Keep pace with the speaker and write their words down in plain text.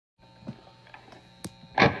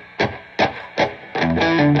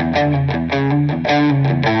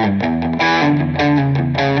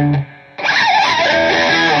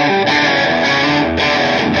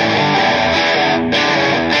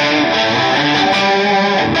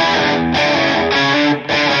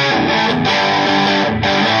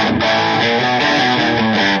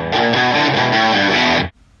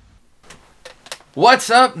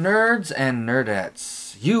What's up, nerds and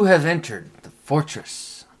nerdettes? You have entered the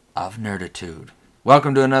fortress of nerditude.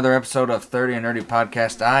 Welcome to another episode of 30 and Nerdy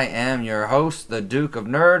Podcast. I am your host, the Duke of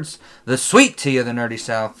Nerds, the sweet tea of the Nerdy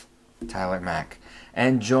South, Tyler Mack,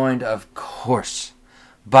 and joined, of course,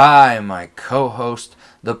 by my co-host,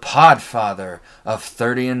 the podfather of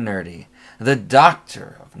 30 and Nerdy, the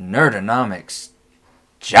doctor of nerdonomics,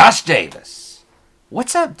 Josh Davis.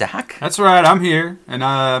 What's up, Doc? That's right, I'm here, and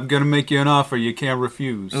I'm going to make you an offer you can't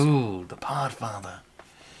refuse. Ooh, the podfather.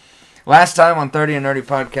 Last time on 30 and Nerdy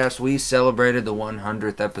Podcast, we celebrated the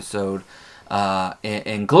 100th episode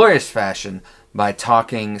in glorious fashion by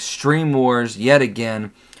talking Stream Wars yet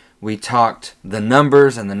again. We talked the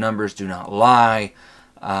numbers, and the numbers do not lie,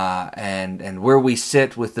 and where we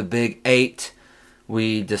sit with the big 8.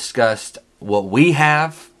 We discussed what we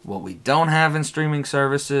have, what we don't have in streaming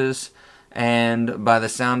services, and by the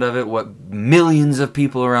sound of it, what millions of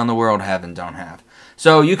people around the world have and don't have.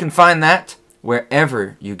 So you can find that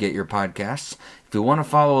wherever you get your podcasts. If you want to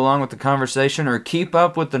follow along with the conversation or keep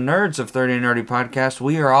up with the nerds of 30 and Nerdy Podcast,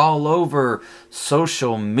 we are all over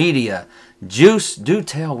social media. Juice, do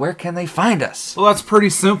tell, where can they find us? Well, that's pretty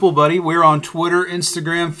simple, buddy. We're on Twitter,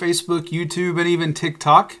 Instagram, Facebook, YouTube, and even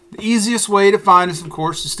TikTok. The easiest way to find us, of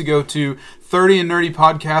course, is to go to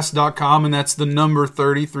 30andnerdypodcast.com, and that's the number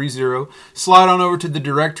 30. Slide on over to the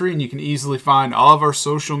directory, and you can easily find all of our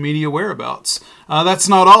social media whereabouts. That's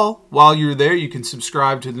not all. While you're there, you can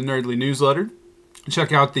subscribe to the Nerdly newsletter.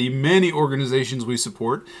 Check out the many organizations we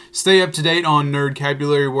support. Stay up to date on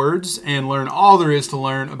nerdcabulary words and learn all there is to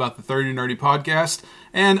learn about the 30 Nerdy Podcast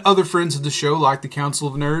and other friends of the show like the Council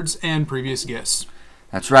of Nerds and previous guests.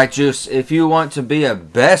 That's right, Juice. If you want to be a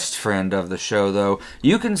best friend of the show, though,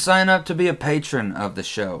 you can sign up to be a patron of the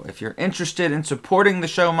show. If you're interested in supporting the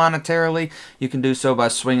show monetarily, you can do so by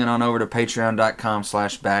swinging on over to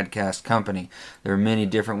patreon.com/badcastcompany. There are many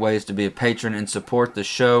different ways to be a patron and support the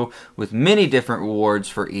show with many different rewards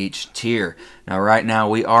for each tier. Now, right now,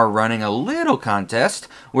 we are running a little contest.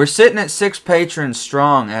 We're sitting at 6 patrons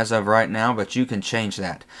strong as of right now, but you can change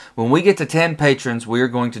that. When we get to 10 patrons, we are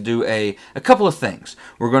going to do a couple of things.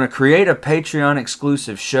 We're going to create a Patreon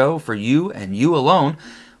exclusive show for you and you alone.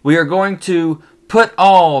 We are going to put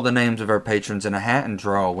all the names of our patrons in a hat and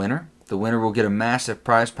draw a winner. The winner will get a massive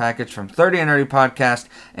prize package from 30 and Nerdy Podcast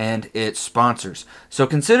and its sponsors. So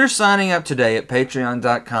consider signing up today at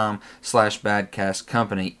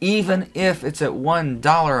patreon.com/badcastcompany. Even if it's at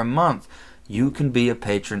 $1 a month, you can be a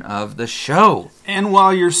patron of the show. And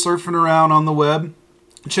while you're surfing around on the web,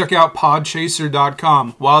 check out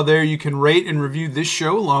podchaser.com. While there, you can rate and review this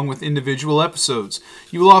show along with individual episodes.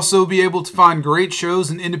 You will also be able to find great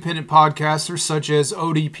shows and independent podcasters such as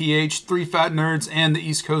ODPH, 3 Fat Nerds, and the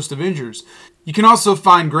East Coast Avengers. You can also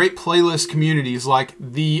find great playlist communities like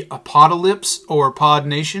the Apocalypse or Pod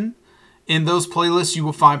Nation. In those playlists, you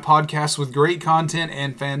will find podcasts with great content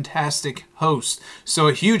and fantastic hosts. So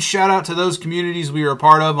a huge shout out to those communities we are a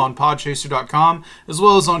part of on podchaser.com as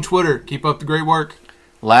well as on Twitter. Keep up the great work.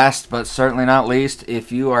 Last but certainly not least,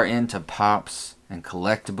 if you are into pops and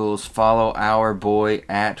collectibles, follow our boy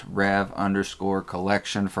at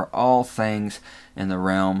Rev_collection for all things in the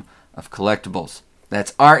realm of collectibles.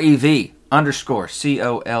 That's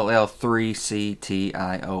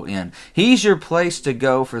REV_COLL3CTION. He's your place to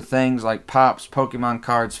go for things like pops, Pokemon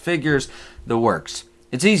cards, figures, the works.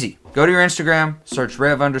 It's easy. Go to your Instagram, search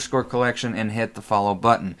Rev_collection, and hit the follow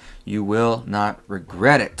button. You will not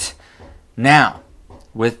regret it. Now,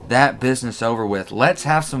 with that business over with, let's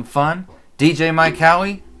have some fun. DJ Mike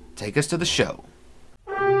Howie, take us to the show.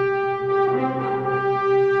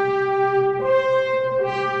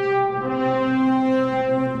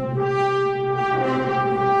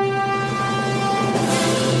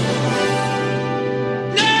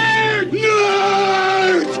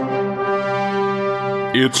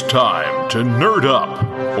 It's time to nerd up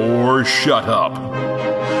or shut up.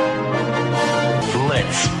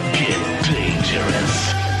 Let's get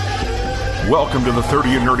dangerous. Welcome to the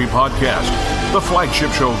 30 and Nerdy Podcast, the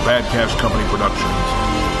flagship show of Badcast Company Productions.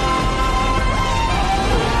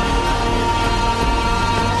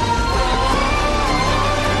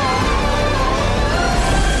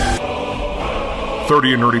 The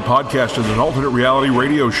 30 and Nerdy Podcast is an alternate reality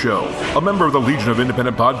radio show, a member of the Legion of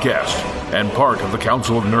Independent Podcasts, and part of the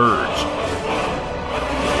Council of Nerds.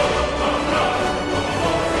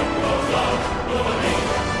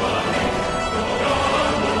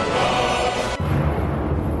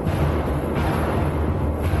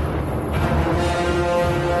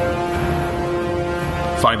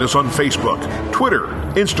 Find us on Facebook, Twitter,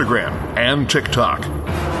 Instagram, and TikTok.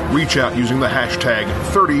 Reach out using the hashtag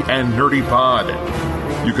 30andNerdyPod.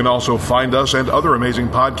 You can also find us and other amazing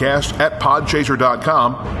podcasts at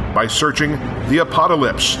podchaser.com by searching The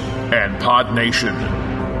Apocalypse and Pod Nation.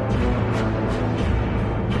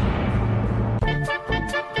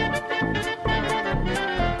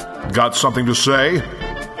 Got something to say?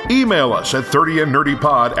 Email us at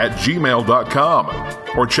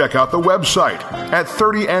 30andnerdypod@gmail.com or check out the website at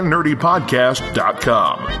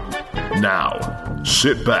 30andnerdypodcast.com. Now,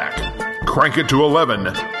 sit back, crank it to 11.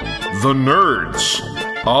 The nerds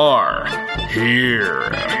are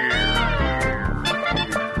here.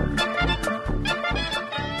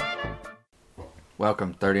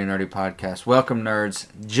 Welcome, 30 and Nerdy Podcast. Welcome, nerds.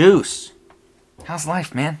 Juice. How's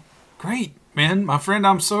life, man? Great, man. My friend,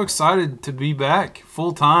 I'm so excited to be back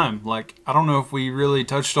full time. Like, I don't know if we really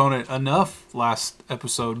touched on it enough last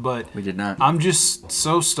episode, but We did not. I'm just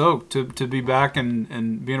so stoked to be back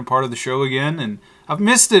and being a part of the show again. And I've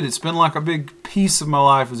missed it. It's been like a big piece of my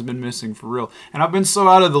life has been missing for real. And I've been so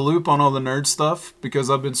out of the loop on all the nerd stuff because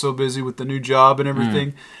I've been so busy with the new job and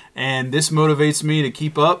everything. And this motivates me to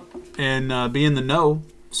keep up and be in the know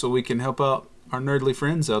so we can help out our nerdly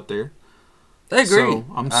friends out there. I agree. So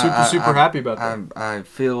I'm super happy about that. I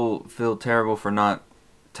feel terrible for not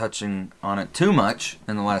touching on it too much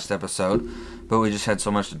in the last episode, but we just had so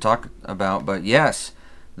much to talk about. But yes,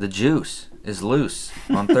 the juice is loose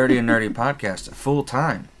on 30 and Nerdy Podcast full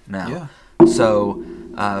time now. Yeah. So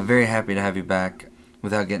very happy to have you back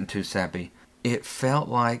without getting too sappy. It felt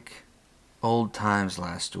like old times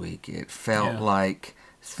last week. It felt like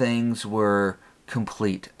things were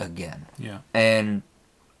complete again. Yeah. And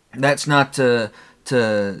that's not to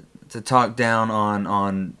talk down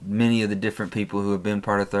on many of the different people who have been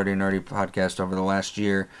part of 30 Nerdy Podcast over the last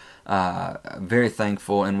year. Very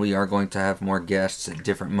thankful, and we are going to have more guests at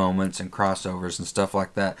different moments and crossovers and stuff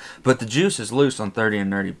like that. But the juice is loose on 30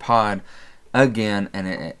 and Nerdy Pod again,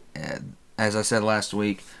 and as I said last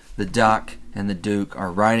week, the Doc and the Duke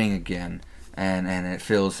are writing again, and it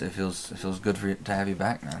feels good to have you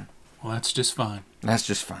back, man. Well, that's just fine. That's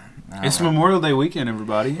just fine. It's Memorial Day weekend,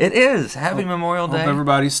 everybody. It is. Happy Memorial Day. Hope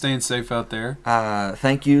everybody's staying safe out there.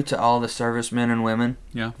 Thank you to all the servicemen and women,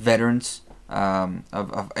 veterans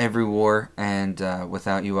of every war, and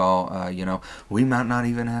without you all, we might not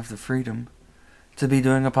even have the freedom to be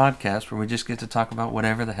doing a podcast where we just get to talk about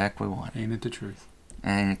whatever the heck we want. Ain't it the truth?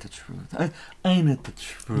 Ain't it the truth? Ain't it the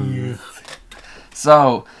truth?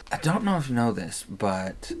 So, I don't know if you know this,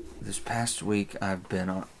 but this past week I've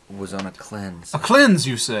was on a cleanse. A cleanse,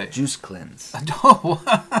 you say? Juice cleanse. Oh.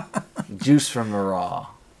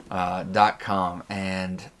 JuiceFromTheRaw.com,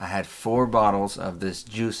 and I had 4 bottles of this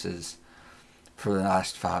juices for the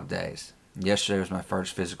last 5 days. Yesterday was my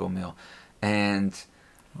first physical meal, and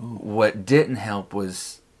what didn't help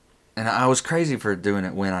was, and I was crazy for doing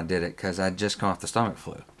it when I did it because I'd just come off the stomach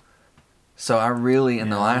flu. So I really, in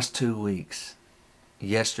the last 2 weeks,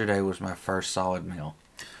 yesterday was my first solid meal,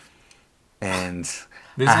 and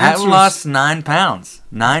I hadn't lost 9 pounds.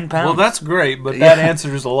 9 pounds. Well, that's great, but that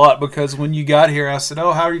answers a lot because when you got here, I said,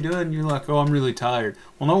 "Oh, how are you doing?" You're like, "Oh, I'm really tired."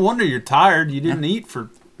 Well, no wonder you're tired. You didn't eat for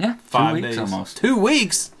 5 2 weeks days. almost. 2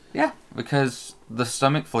 weeks? Yeah, because the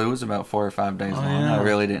stomach flu was about 4 or 5 days long. Yeah. I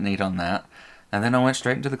really didn't eat on that, and then I went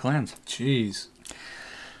straight into the cleanse. Jeez.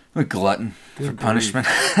 I'm a glutton for punishment.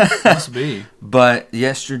 Must be. But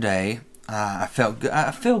yesterday, I felt good.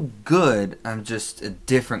 I feel good. I'm just a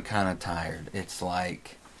different kind of tired. It's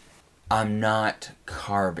like I'm not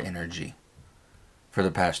carb energy for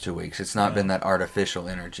the past 2 weeks. It's not been that artificial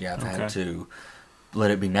energy. I've had to let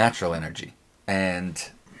it be natural energy. And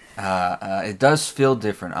it does feel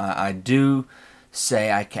different. I do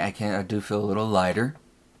say I do feel a little lighter,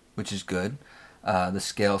 which is good. The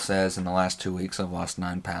scale says in the last 2 weeks I've lost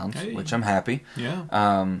 9 pounds, which I'm happy. Yeah.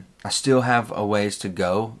 I still have a ways to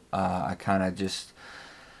go. I kind of just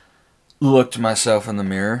looked myself in the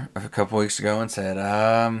mirror a couple weeks ago and said,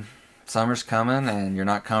 summer's coming and you're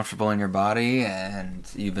not comfortable in your body and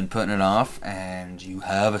you've been putting it off and you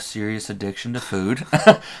have a serious addiction to food.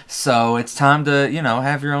 So it's time to,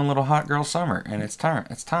 have your own little hot girl summer, and it's time.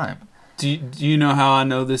 Do you know how I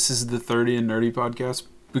know this is the 30 and Nerdy Podcast?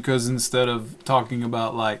 Because instead of talking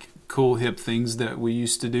about like cool hip things that we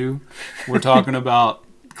used to do, we're talking about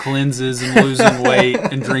cleanses and losing weight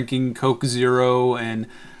and drinking Coke Zero, and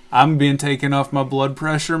I'm being taken off my blood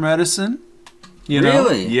pressure medicine. You know?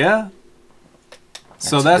 Really? Yeah.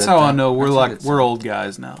 So That's that's how I know That's we're old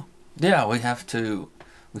guys now. Yeah, we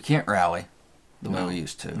can't rally the way we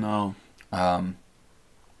used to. No.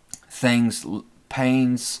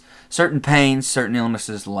 Certain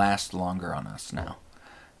illnesses last longer on us now.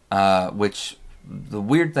 Which, the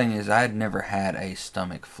weird thing is, I had never had a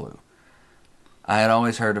stomach flu. I had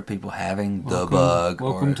always heard of people having the bug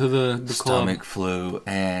Welcome or to the stomach club. flu,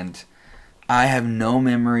 and I have no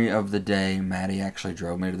memory of the day Maddie actually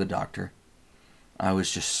drove me to the doctor. I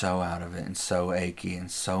was just so out of it and so achy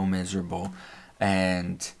and so miserable,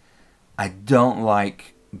 and I don't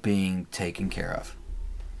like being taken care of.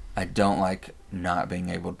 I don't like not being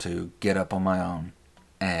able to get up on my own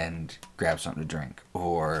and grab something to drink,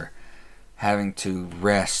 or having to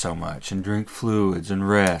rest so much and drink fluids and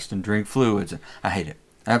rest and drink fluids. I hate it.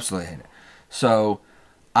 Absolutely hate it. So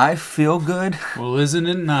I feel good. Well, isn't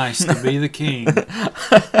it nice to be the king?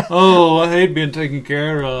 Oh, I hate being taken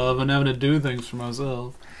care of and having to do things for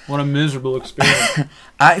myself. What a miserable experience.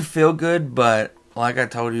 I feel good, but like I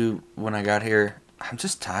told you when I got here, I'm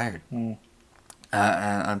just tired.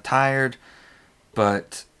 I'm tired,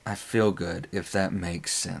 but I feel good, if that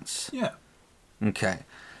makes sense. Yeah. Okay.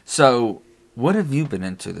 So, what have you been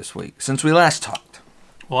into this week since we last talked?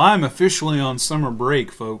 Well, I'm officially on summer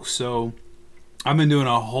break, folks, so I've been doing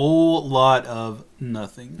a whole lot of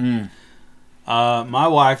nothing. My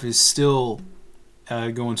wife is still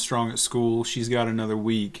going strong at school. She's got another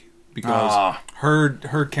week because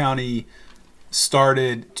her county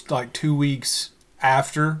started like 2 weeks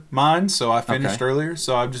after mine, so I finished earlier.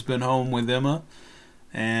 So I've just been home with Emma,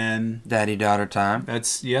 and Daddy-daughter time.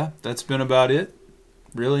 that's been about it.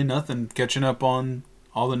 Really nothing. Catching up on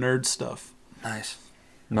all the nerd stuff. Nice.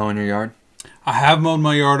 Mowing your yard? I have mowed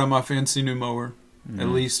my yard on my fancy new mower at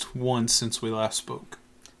least once since we last spoke.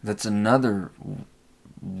 That's another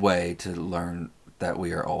way to learn that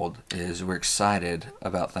we are old, is we're excited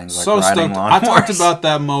about things like riding lawnmowers. I talked about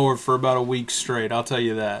that mower for about a week straight, I'll tell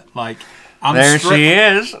you that. Like, she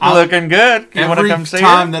is, looking good. You want to come see her?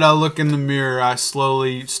 Every time that I look in the mirror, I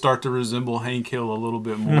slowly start to resemble Hank Hill a little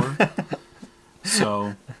bit more.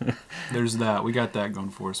 So, there's that. We got that going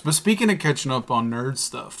for us. But speaking of catching up on nerd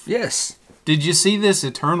stuff. Yes. Did you see this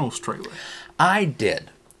Eternals trailer? I did.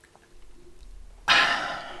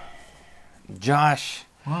 Josh.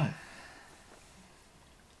 What?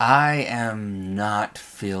 I am not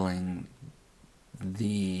feeling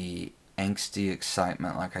the angsty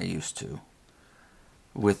excitement like I used to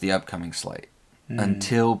with the upcoming slate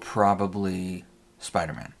until probably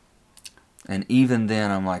Spider-Man. And even then,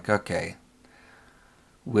 I'm like, okay,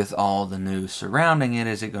 with all the news surrounding it,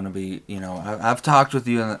 is it going to be, I've talked with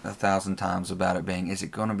you 1,000 times about it being, is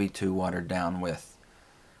it going to be too watered down with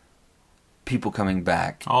people coming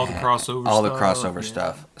back? All the crossover all stuff. the crossover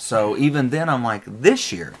stuff. So even then, I'm like,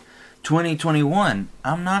 this year, 2021,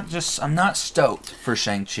 I'm not stoked for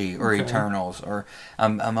Shang-Chi or Eternals, or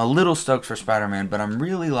I'm a little stoked for Spider-Man, but I'm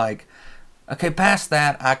really like, okay, past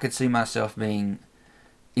that, I could see myself being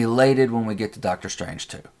elated when we get to Doctor Strange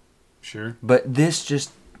 2. Sure. But this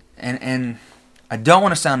just, and I don't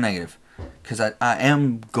want to sound negative, because I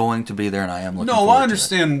am going to be there and I am looking forward to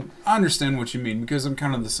it. I understand what you mean, because I'm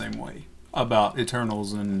kind of the same way about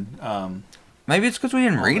Eternals and maybe it's because we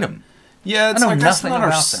didn't read them. Yeah, it's I know like that's nothing not our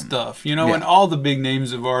about them. stuff, and all the big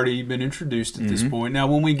names have already been introduced at this point. Now,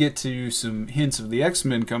 when we get to some hints of the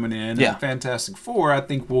X-Men coming in and Fantastic Four, I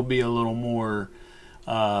think we'll be a little more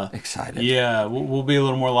excited. Yeah, we'll be a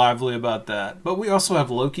little more lively about that. But we also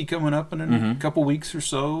have Loki coming up in a couple weeks or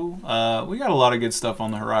so. We got a lot of good stuff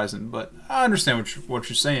on the horizon, but I understand what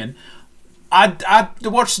you're saying. I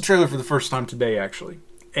watched the trailer for the first time today, actually,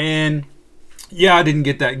 and yeah, I didn't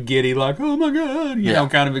get that giddy, like, oh my god, you know,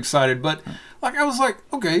 kind of excited. But like, I was like,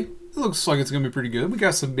 okay, it looks like it's gonna be pretty good. We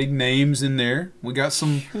got some big names in there. We got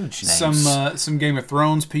some Game of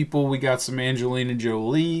Thrones people. We got some Angelina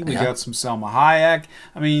Jolie. We got some Salma Hayek.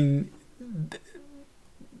 I mean,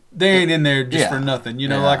 they ain't in there just for nothing.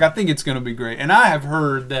 Like, I think it's gonna be great. And I have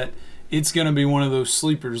heard that it's gonna be one of those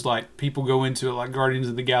sleepers, like people go into it like Guardians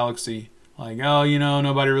of the Galaxy. Like, oh,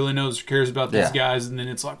 nobody really knows or cares about these guys. And then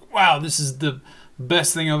it's like, wow, this is the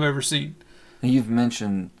best thing I've ever seen. You've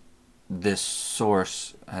mentioned this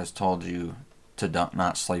source has told you to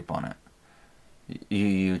not sleep on it.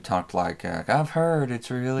 You talked like, I've heard it's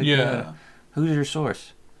really good. Who's your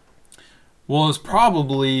source? Well, it's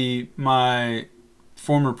probably my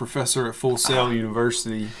former professor at Full Sail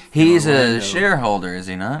University. He's a shareholder, is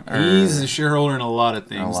he not? He's a shareholder in a lot of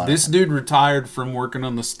things. This dude retired from working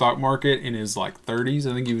on the stock market in his 30s.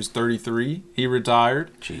 I think he was 33. He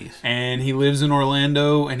retired. Jeez. And he lives in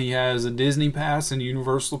Orlando, and he has a Disney pass and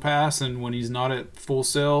Universal pass, and when he's not at Full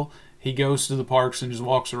Sail, he goes to the parks and just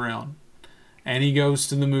walks around. And he goes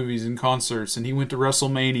to the movies and concerts, and he went to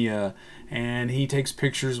WrestleMania, and he takes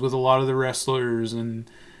pictures with a lot of the wrestlers, and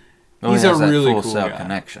he's a really cool guy.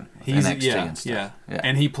 Connection. He's NXT and stuff.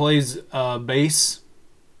 And he plays bass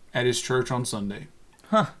at his church on Sunday.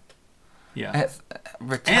 Huh. Yeah.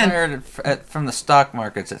 Retired from the stock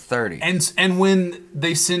markets at 30. And when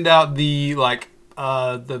they send out the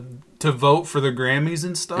to vote for the Grammys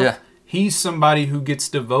and stuff, Yeah. he's somebody who gets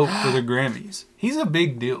to vote for the Grammys. He's a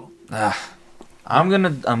big deal. I'm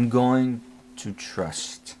going to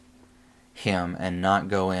trust him and not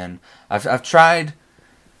go in. I've tried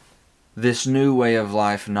this new way of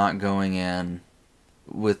life, not going in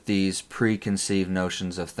with these preconceived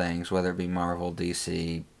notions of things, whether it be Marvel,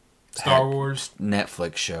 DC, Star Wars,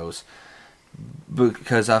 Netflix shows,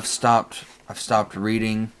 because I've stopped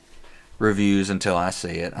reading reviews until I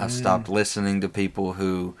see it. I've stopped listening to people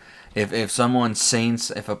who, if a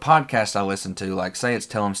podcast I listen to, like say it's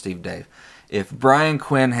Tell 'em Steve Dave, if Brian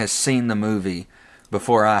Quinn has seen the movie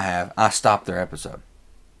before I have, I stop their episode.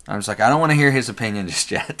 I'm just like, I don't want to hear his opinion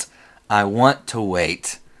just yet. I want to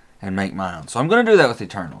wait and make my own. So I'm going to do that with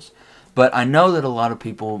Eternals. But I know that a lot of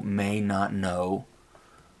people may not know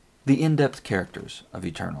the in-depth characters of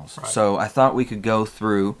Eternals. Right. So I thought we could go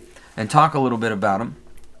through and talk a little bit about them.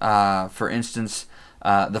 For instance,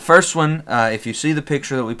 the first one, if you see the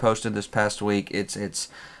picture that we posted this past week, it's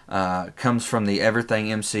comes from the Everything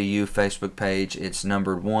MCU Facebook page. It's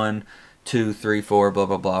numbered 1, 2, 3, 4, blah,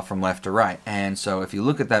 blah, blah, from left to right. And so if you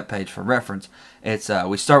look at that page for reference, it's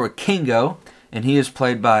we start with Kingo, and he is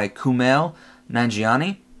played by Kumail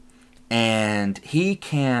Nanjiani, and he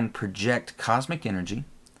can project cosmic energy,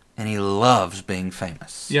 and he loves being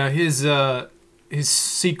famous. Yeah, his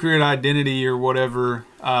secret identity or whatever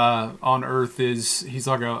on Earth is he's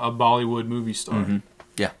like a Bollywood movie star. Mm-hmm.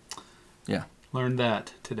 Yeah. Learned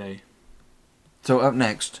that today. So up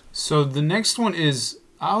next. So the next one is,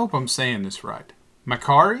 I hope I'm saying this right,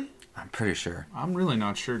 Makari? I'm pretty sure. I'm really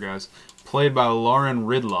not sure, guys. Played by Lauren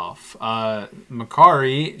Ridloff.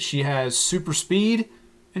 Makari, she has super speed,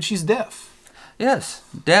 and she's deaf. Yes,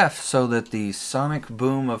 deaf, so that the sonic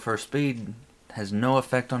boom of her speed has no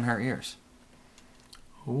effect on her ears.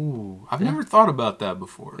 Ooh, I've never thought about that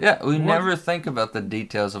before. Yeah, we never think about the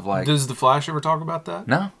details of like... Does The Flash ever talk about that?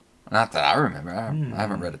 No, not that I remember. I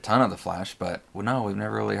haven't read a ton of The Flash, but no, we've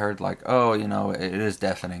never really heard like, oh, it is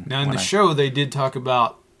deafening. Now, in the show, they did talk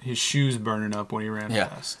about his shoes burning up when he ran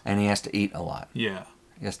fast. And he has to eat a lot. Yeah.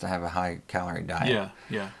 He has to have a high-calorie diet.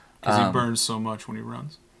 Yeah. Because he burns so much when he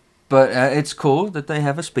runs. But it's cool that they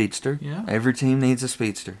have a speedster. Yeah. Every team needs a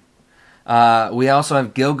speedster. We also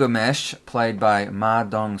have Gilgamesh, played by Ma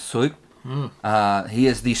Dong-seok. He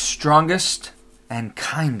is the strongest and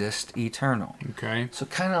kindest Eternal. Okay. So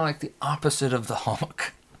kind of like the opposite of the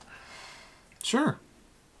Hulk. Sure.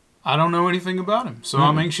 I don't know anything about him, so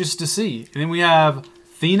I'm anxious to see. And then we have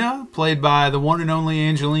Thena, played by the one and only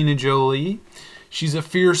Angelina Jolie. She's a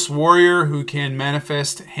fierce warrior who can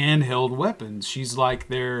manifest handheld weapons. She's like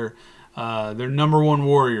their number one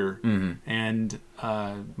warrior, and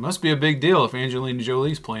must be a big deal if Angelina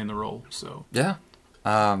Jolie's playing the role. So yeah,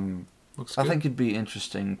 looks good. I think it'd be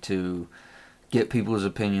interesting to get people's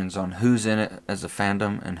opinions on who's in it as a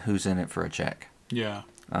fandom and who's in it for a check. Yeah,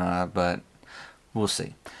 but we'll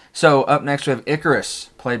see. So up next we have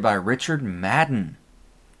Icarus, played by Richard Madden,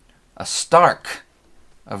 a Stark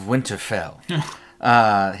of Winterfell.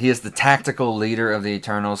 He is the tactical leader of the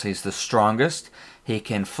Eternals. He's the strongest. He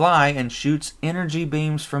can fly and shoots energy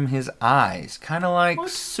beams from his eyes. Kind of like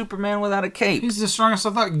Superman without a cape. He's the strongest.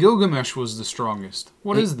 I thought Gilgamesh was the strongest.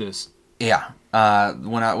 What is this? Yeah.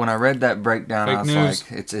 When I read that breakdown, I was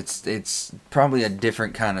like, it's probably a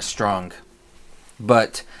different kind of strong.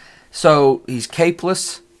 But, so, he's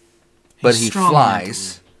capeless, but he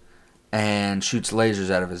flies and shoots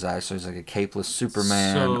lasers out of his eyes. So he's like a capeless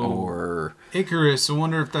Superman or... Icarus, I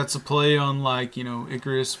wonder if that's a play on, like,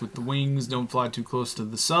 Icarus with the wings, don't fly too close to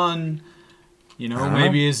the sun.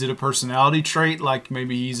 Maybe is it a personality trait, like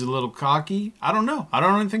maybe he's a little cocky? I don't know. I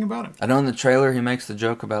don't know anything about him. I know in the trailer he makes the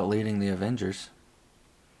joke about leading the Avengers.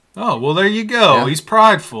 Oh, well, there you go. Yeah. He's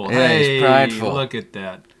prideful. Yeah, hey, he's prideful. Look at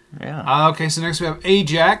that. Yeah. Okay, so next we have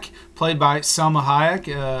Ajak, played by Salma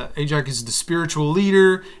Hayek. Ajak is the spiritual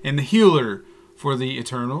leader and the healer for the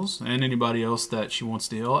Eternals and anybody else that she wants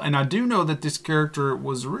to heal. And I do know that this character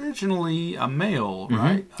was originally a male,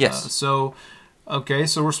 right? Yes. So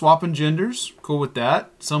we're swapping genders. Cool with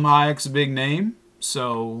that. Salma Hayek's a big name,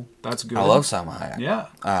 so that's good. I love Salma Hayek.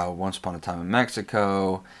 Yeah. Once Upon a Time in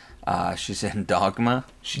Mexico. She's in Dogma.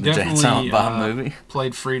 She the definitely Silent Bob movie.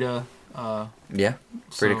 Played Frida. Frida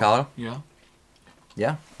Kahlo.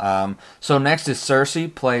 Yeah. So next is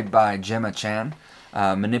Cersei, played by Gemma Chan.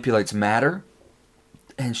 Manipulates matter.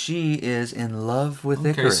 And she is in love with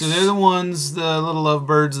Icarus. Okay, so they're the ones, the little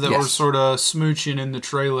lovebirds that were sort of smooching in the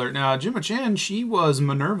trailer. Now, Gemma Chan, she was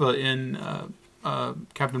Minerva in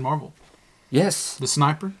Captain Marvel. Yes. The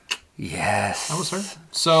sniper. Yes. That was her.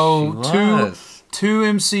 So She two was.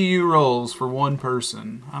 MCU roles for one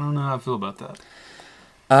person. I don't know how I feel about that.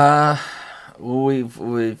 We've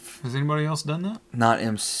Has anybody else done that? not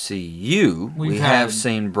MCU. We've We have had-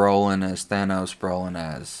 seen Brolin as Thanos, Brolin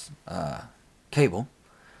as Cable.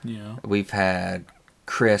 Yeah. We've had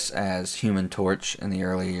Chris as Human Torch in the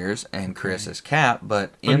early years, and Chris as Cap.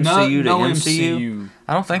 But MCU to no MCU,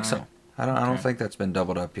 I don't think Right. so. I don't Okay. think that's been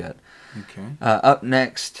doubled up yet. Okay. Up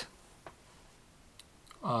next,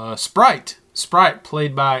 Sprite. Sprite,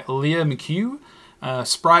 played by Leah McHugh.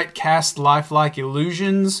 Sprite casts lifelike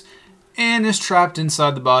illusions and is trapped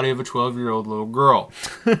inside the body of a 12-year-old little girl.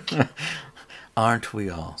 aren't we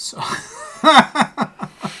all? So,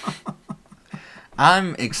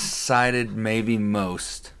 I'm excited, maybe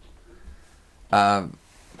most,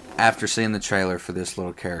 after seeing the trailer for this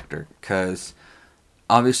little character, because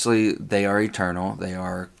obviously they are eternal. They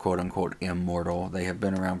are quote unquote immortal. They have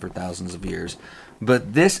been around for thousands of years,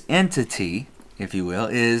 but this entity, if you will,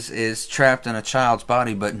 is trapped in a child's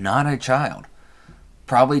body, but not a child.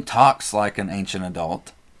 Probably talks like an ancient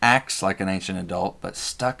adult, acts like an ancient adult, but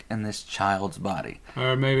stuck in this child's body.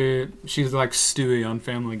 or maybe she's like Stewie on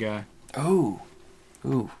Family Guy. Ooh.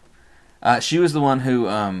 She was the one who,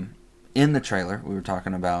 in the trailer, we were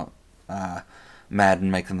talking about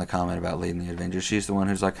Madden making the comment about leading the Avengers. She's the one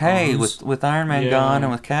who's like, hey, with Iron Man Yeah. gone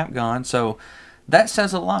and with Cap gone. So that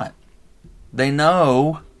says a lot. They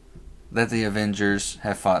know that the Avengers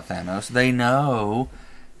have fought Thanos. They know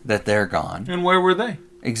that they're gone. And where were they?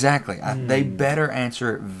 Exactly. They better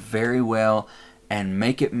answer it very well and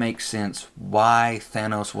make it make sense why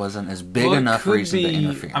Thanos wasn't as big Well, it enough could reason to be-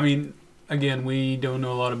 interfere. I mean, again, we don't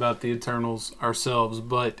know a lot about the Eternals ourselves,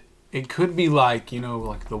 but it could be like,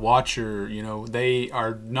 like the Watcher. They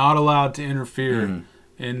are not allowed to interfere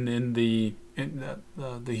in the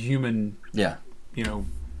human, yeah. the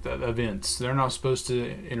events. They're not supposed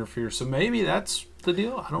to interfere. So maybe that's the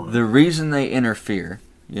deal. I don't know. The reason they interfere,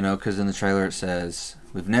 because in the trailer it says,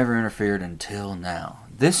 we've never interfered until now.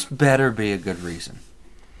 This better be a good reason.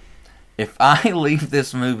 If I leave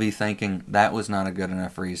this movie thinking that was not a good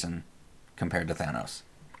enough reason compared to Thanos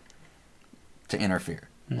to interfere,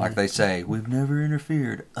 like they say, we've never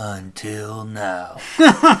interfered until now.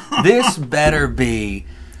 This better be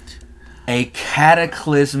a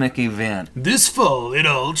cataclysmic event. This fall, it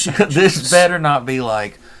all changes. This better not be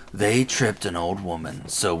like, they tripped an old woman,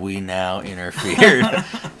 so we now interfered.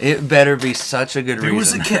 It better be such a good There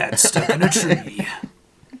was reason. a cat stuck in a tree.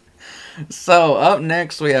 So, up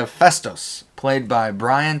next we have Festos, played by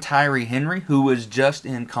Brian Tyree Henry, who was just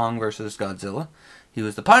in Kong vs. Godzilla. He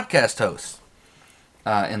was the podcast host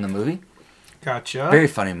in the movie. Gotcha. Very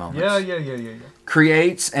funny moments. Yeah.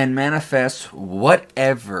 Creates and manifests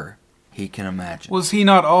whatever he can imagine. Was he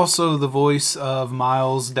not also the voice of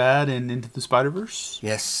Miles' dad in Into the Spider-Verse?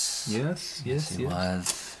 Yes. Yes. He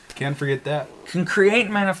was. Can't forget that. Can create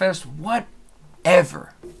and manifest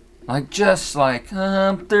whatever. I'm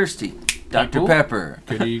thirsty. Dr. People? Pepper.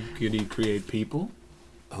 Could he create people?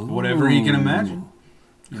 Whatever he can imagine.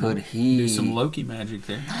 Could he Do some Loki magic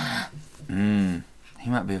there. He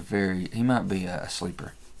might be a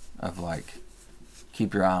sleeper of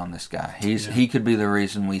keep your eye on this guy. He could be the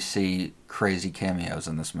reason we see crazy cameos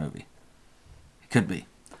in this movie. He could be.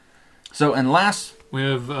 So, and last, We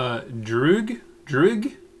have Drug.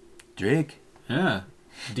 Drake. Yeah.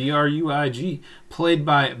 Druig, played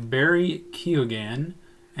by Barry Keoghan.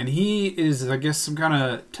 And he is, I guess, some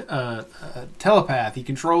kind of telepath. He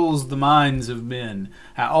controls the minds of men.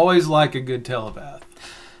 I always like a good telepath.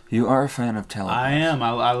 You are a fan of telepathy. I am.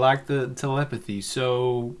 I like the telepathy.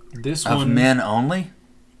 So this Of one... men only?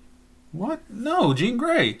 What? No, Jean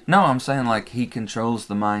Grey. No, I'm saying he controls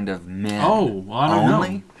the mind of men. Oh, well, I don't only?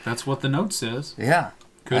 know. That's what the note says. Yeah.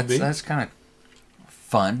 Could be. That's kind of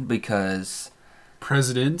fun because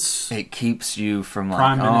Presidents. it keeps you from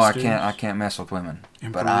Prime ministers. I can't mess with women.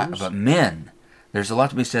 Emperors. But men, there's a lot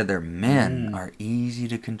to be said there. Men are easy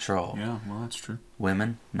to control. Yeah, well, that's true.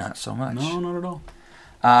 Women, not so much. No, not at all.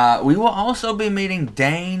 We will also be meeting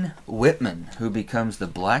Dane Whitman, who becomes the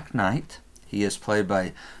Black Knight. He is played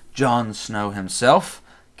by Jon Snow himself.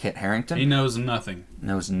 Kit Harington He knows nothing.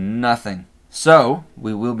 knows nothing. So,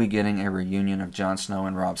 we will be getting a reunion of Jon Snow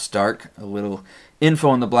and Robb Stark. A little info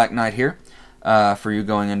on the Black Knight here for you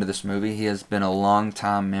going into this movie. He has been a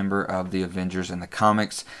long-time member of the Avengers in the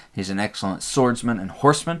comics. He's an excellent swordsman and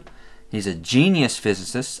horseman. He's a genius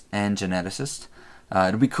physicist and geneticist.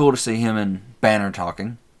 It'll be cool to see him and Banner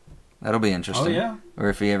talking. That'll be interesting. Oh, yeah. Or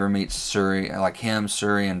if he ever meets Shuri,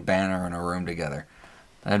 Shuri, and Banner in a room together.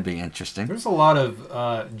 That'd be interesting. There's a lot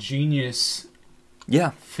of genius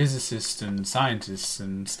Yeah. physicists and scientists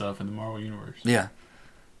and stuff in the Marvel Universe. Yeah.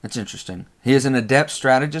 That's interesting. He is an adept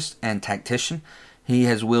strategist and tactician. He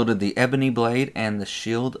has wielded the Ebony Blade and the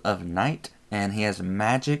Shield of Night, and he has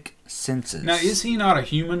magic senses. Now, is he not a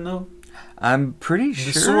human, though? I'm pretty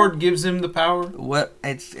sure. The sword gives him the power? What?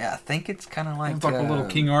 I think it's kind of like... It's like a little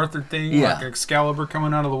King Arthur thing, yeah. like Excalibur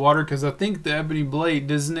coming out of the water, because I think the Ebony Blade,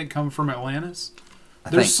 doesn't it come from Atlantis?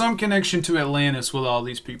 There's some connection to Atlantis with all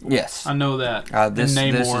these people. Yes. I know that. This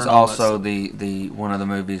Namor is also the one of the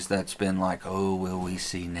movies that's been like, oh, will we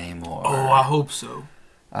see Namor? Oh, I hope so.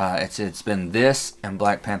 It's been this and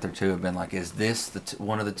Black Panther 2 have been like, is this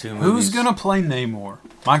one of the two movies? Who's going to play Namor?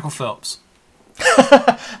 Michael Phelps.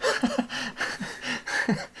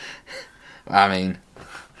 I mean...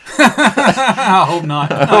 I hope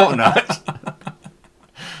not. I hope not.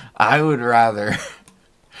 I would rather...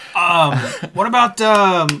 What about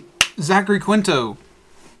Zachary Quinto?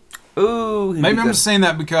 Ooh, maybe I'm just saying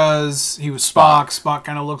that because he was Spock. Spock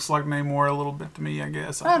kind of looks like Namor a little bit to me, I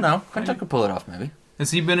guess. I don't know. Quinto could pull it off, maybe.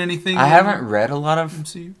 Has he been anything? I haven't read a lot of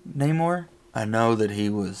MCU? Namor. I know that he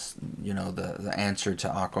was, the answer to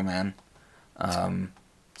Aquaman,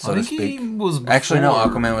 so to speak. He was Actually, no,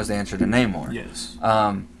 Aquaman was the answer to Namor. Yes.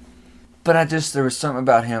 But there was something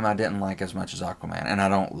about him I didn't like as much as Aquaman, and I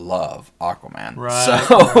don't love Aquaman. Right.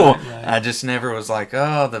 So right. I just never was like,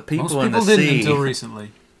 oh, the people Most in the people didn't sea. until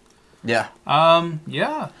recently. Yeah.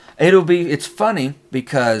 Yeah. It's funny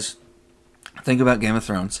because think about Game of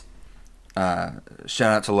Thrones.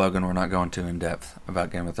 Shout out to Logan. We're not going too in depth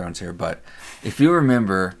about Game of Thrones here, but if you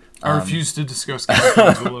remember, I refuse to discuss Game of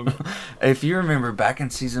Thrones with Logan. If you remember back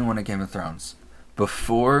in season 1 of Game of Thrones,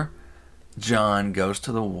 before Jon goes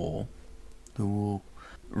to the wall,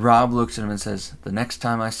 Robb looks at him and says, "The next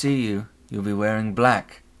time I see you, you'll be wearing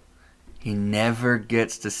black." He never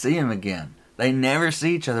gets to see him again. They never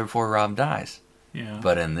see each other before Robb dies. Yeah.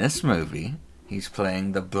 But in this movie, he's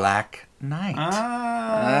playing the Black Knight.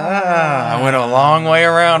 Ah, I went a long way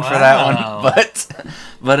around for that wow. one,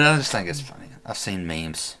 but I just think it's funny. I've seen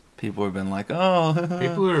memes. People have been like, "Oh."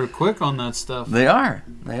 People are quick on that stuff. They are.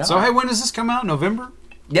 So hey, when does this come out? November?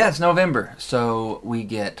 Yeah, it's November. So we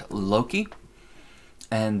get Loki,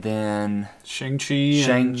 and then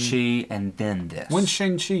Shang-Chi, and then this. When's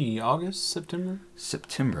Shang-Chi? August? September?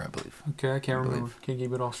 September, I believe. Okay, I can't remember. Can't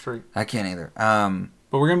keep it all straight. I can't either.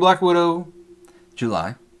 But we're getting Black Widow.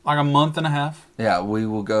 July. Like a month and a half. Yeah, we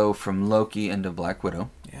will go from Loki into Black Widow.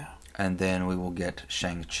 Yeah. And then we will get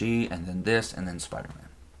Shang-Chi, and then this, and then Spider-Man.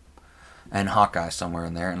 And Hawkeye somewhere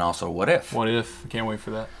in there, and also What If. What If? I can't wait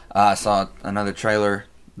for that. I saw another trailer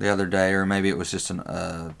the other day, or maybe it was just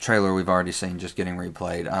a trailer we've already seen just getting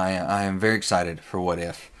replayed. I am very excited for What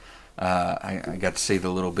If. I got to see the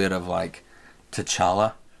little bit of like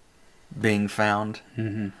T'Challa being found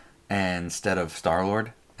instead of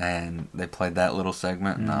Star-Lord, and they played that little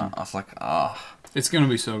segment, and I was like, oh. It's going to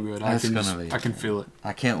be so good. I can feel it.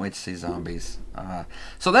 I can't wait to see zombies.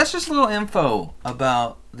 So that's just a little info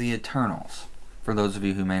about the Eternals. For those of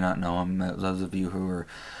you who may not know them, those of you who are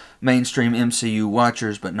mainstream MCU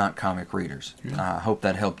watchers but not comic readers. I hope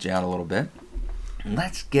that helped you out a little bit.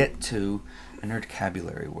 Let's get to a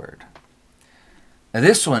nerdcabulary word. Now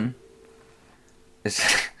this one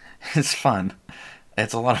is fun.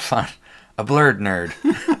 It's a lot of fun. A blurred nerd.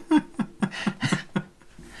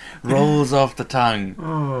 Rolls off the tongue.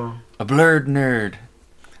 Oh. A blurred nerd.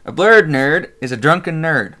 A blurred nerd is a drunken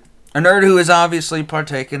nerd. A nerd who is obviously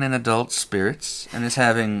partaken in adult spirits and is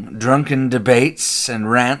having drunken debates and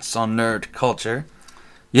rants on nerd culture.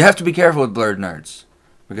 You have to be careful with blurred nerds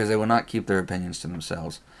because they will not keep their opinions to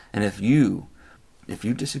themselves. And if you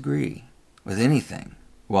disagree with anything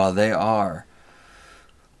while they are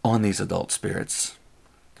on these adult spirits,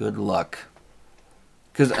 good luck.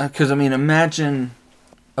 Because I mean, imagine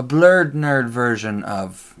a blurred nerd version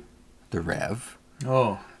of the Rev.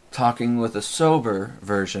 Oh. Talking with a sober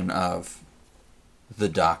version of the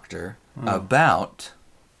Doctor about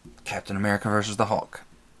Captain America versus the Hulk.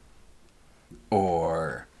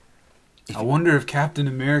 Or... I wonder if Captain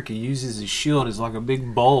America uses his shield as like a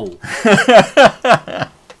big bowl.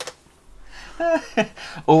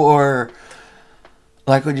 Or,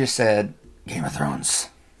 like we just said, Game of Thrones.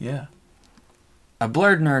 Yeah. A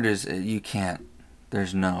blurred nerd is... You can't...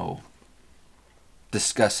 There's no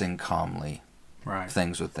discussing calmly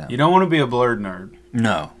things with them. You don't want to be a blurred nerd.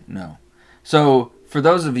 No. So, for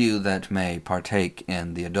those of you that may partake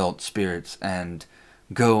in the adult spirits and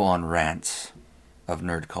go on rants of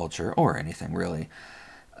nerd culture, or anything really,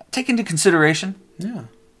 take into consideration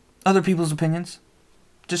other people's opinions.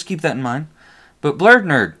 Just keep that in mind. But blurred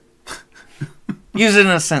nerd, use it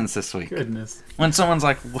in a sentence this week. Goodness. When someone's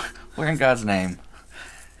like, where in God's name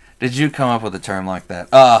Did you come up with a term like that?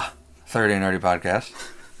 30 and Nerdy Podcast.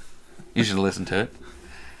 You should listen to it.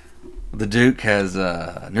 The Duke has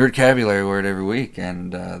a nerdcabulary word every week,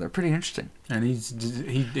 and they're pretty interesting. And he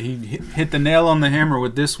hit the nail on the hammer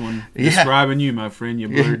with this one, describing you, my friend, you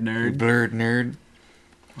blurred nerd. Blurred nerd.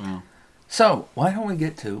 Wow. So, why don't we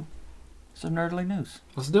get to some nerdly news?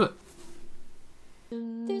 Let's do it.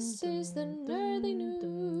 This is the Nerdly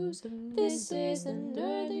News. This is the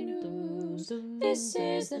Nerdly News. This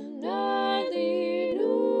is the Nerdly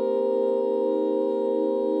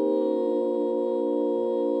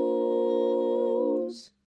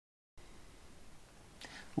News.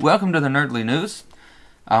 Welcome to the Nerdly News.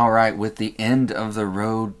 All right, with the end of the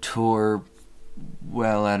road tour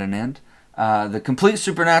well at an end, the complete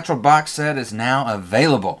Supernatural box set is now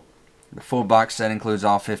available. The full box set includes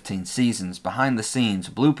all 15 seasons, behind the scenes,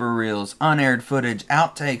 blooper reels, unaired footage,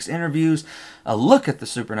 outtakes, interviews, a look at the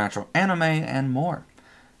Supernatural anime, and more.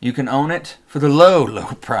 You can own it for the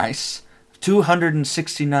low price of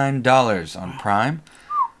 $269 on Prime,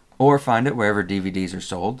 or find it wherever DVDs are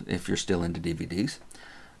sold, if you're still into DVDs.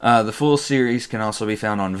 The full series can also be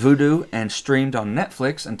found on Vudu and streamed on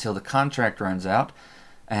Netflix until the contract runs out,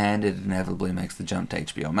 and it inevitably makes the jump to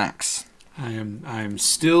HBO Max. I am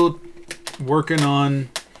still working on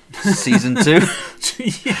Season 2?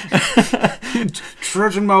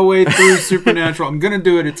 trudging my way through Supernatural. I'm going to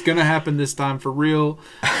do it. It's going to happen this time for real.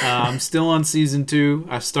 I'm still on Season 2.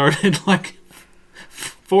 I started like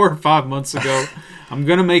 4 or 5 months ago. I'm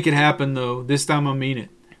going to make it happen, though. This time I mean it.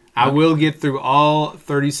 I will get through all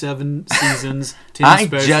 37 seasons, 10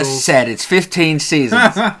 specials. I just said it's 15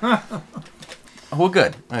 seasons. Well,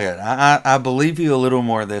 good. I believe you a little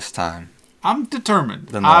more this time. I'm determined.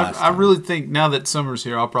 Than the last I time. really think now that summer's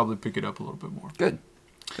here, I'll probably pick it up a little bit more. Good.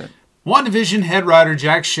 WandaVision head writer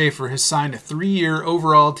Jack Schaefer has signed a 3-year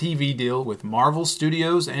overall TV deal with Marvel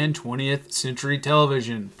Studios and 20th Century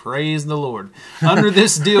Television. Praise the Lord. Under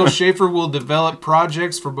this deal, Schaefer will develop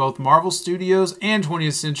projects for both Marvel Studios and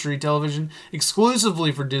 20th Century Television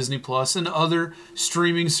exclusively for Disney Plus and other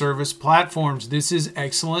streaming service platforms. This is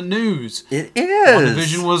excellent news. It is.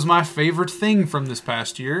 WandaVision was my favorite thing from this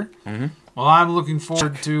past year. Mm-hmm. Well, I'm looking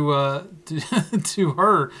forward to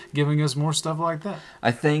her giving us more stuff like that.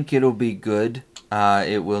 I think it'll be good.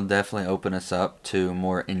 It will definitely open us up to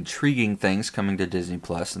more intriguing things coming to Disney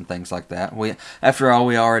Plus and things like that. After all,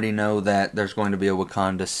 we already know that there's going to be a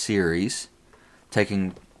Wakanda series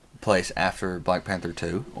taking place after Black Panther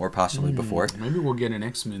 2, or possibly before. Maybe we'll get an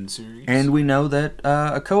X-Men series. And we know that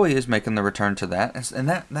Okoye is making the return to that. And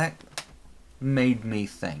that made me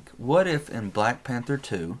think, what if in Black Panther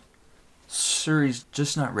 2... Shuri's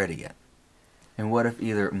just not ready yet. And what if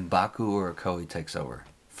either M'Baku or Okoye takes over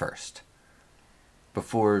first?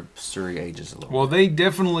 Before Shuri ages a little Well, bit. they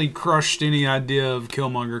definitely crushed any idea of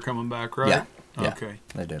Killmonger coming back, right? Yeah. Okay.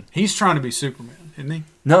 They did. He's trying to be Superman, isn't he?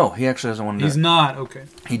 No, he actually doesn't want to do He's it. not. Okay.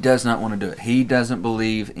 He does not want to do it. He doesn't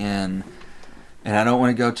believe in... And I don't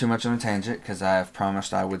want to go too much on a tangent, because I have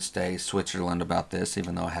promised I would stay Switzerland about this,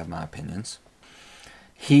 even though I have my opinions.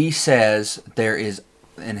 He says there is...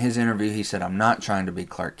 In his interview, he said, I'm not trying to be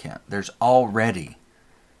Clark Kent. There's already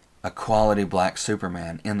a quality black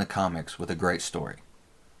Superman in the comics with a great story.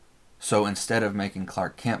 So instead of making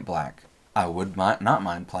Clark Kent black, I would not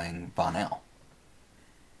mind playing Von-El,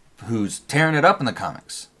 who's tearing it up in the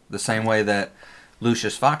comics, the same way that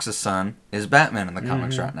Lucius Fox's son is Batman in the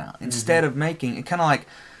comics right now. Instead of making it kind of like,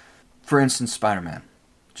 for instance, Spider-Man.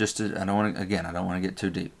 I don't want to get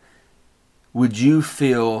too deep. Would you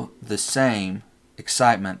feel the same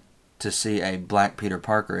excitement to see a black Peter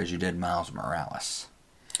Parker as you did Miles Morales?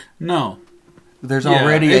 No. There's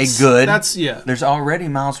already There's already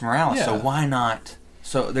Miles Morales, so Yeah. why not?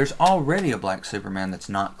 So there's already a black Superman that's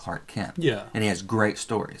not Clark Kent. Yeah. And he has great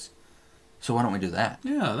stories. So why don't we do that?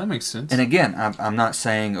 Yeah, that makes sense. And again, I'm not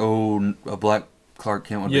saying, a black Clark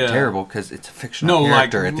Kent would be terrible, because it's a fictional no,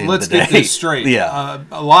 character at the end of let's the day. get this straight. Yeah.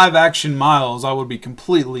 A live-action Miles, I would be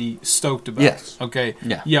completely stoked about. Yes. Okay?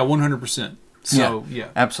 Yeah. Yeah, 100%. So, yeah.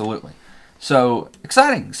 Absolutely. So,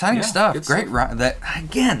 exciting Yeah, stuff. good Great stuff.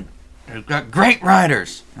 again, they've got great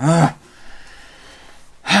writers.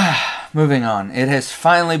 Moving on. It has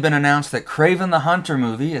finally been announced that Kraven the Hunter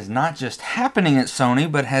movie is not just happening at Sony,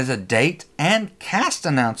 but has a date and cast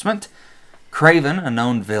announcement. Kraven, a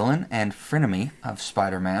known villain and frenemy of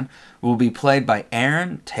Spider-Man, will be played by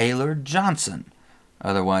Aaron Taylor Johnson,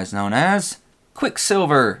 otherwise known as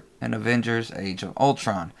Quicksilver in Avengers Age of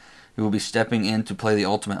Ultron. He will be stepping in to play the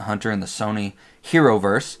Ultimate Hunter in the Sony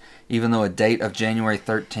Heroverse. Even though a date of January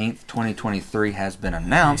 13th, 2023 has been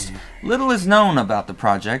announced, little is known about the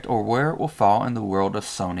project or where it will fall in the world of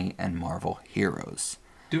Sony and Marvel heroes.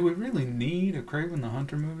 Do we really need a Kraven the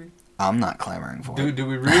Hunter movie? I'm not clamoring for it. Do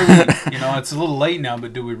we really? It's a little late now,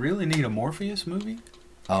 but do we really need a Morpheus movie?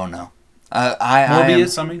 Oh, no.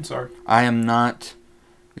 Morbius, sorry. I am not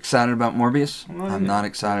excited about Morbius. Well, I'm not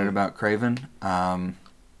excited about Kraven.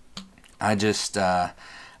 I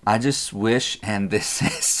just wish, and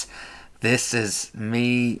this is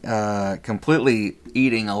me completely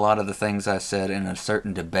eating a lot of the things I said in a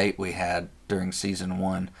certain debate we had during season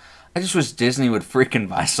 1. I just wish Disney would freaking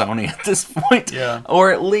buy Sony at this point. Yeah. Or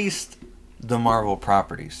at least the Marvel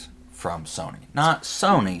properties from Sony. Not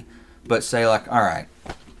Sony, but say like, all right,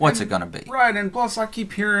 what's it going to be? Right, and plus I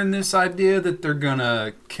keep hearing this idea that they're going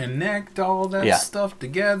to connect all that stuff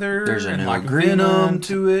together. There's a and new like agreement. Venom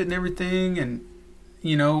to it and everything. And,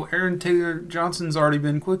 Aaron Taylor Johnson's already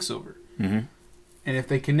been Quicksilver. Mm-hmm. And if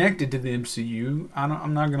they connect it to the MCU,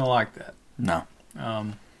 I'm not going to like that. No.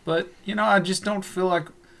 But, I just don't feel like...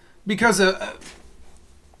 Because a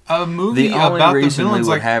movie the only about reason the villains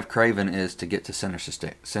we would like have Kraven is to get to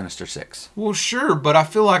Sinister Six. Well, sure, but I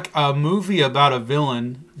feel like a movie about a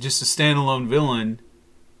villain, just a standalone villain,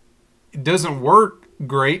 it doesn't work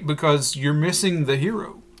great because you're missing the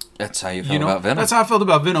hero. That's how you feel about Venom. That's how I felt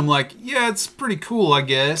about Venom. Like, yeah, it's pretty cool, I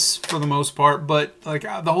guess, for the most part, but like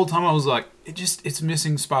the whole time I was like, it's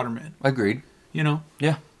missing Spider-Man. Agreed.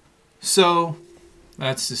 Yeah. So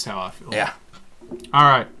that's just how I feel. Yeah. All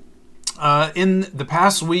right. In the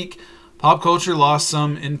past week, pop culture lost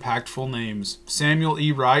some impactful names. Samuel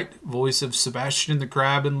E. Wright, voice of Sebastian the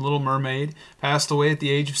Crab in Little Mermaid, passed away at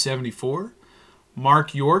the age of 74.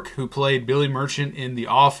 Mark York, who played Billy Merchant in The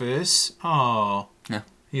Office, Yeah.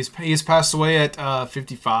 he's passed away at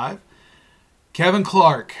 55. Kevin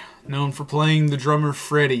Clark, known for playing the drummer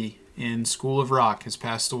Freddie in School of Rock, has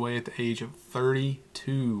passed away at the age of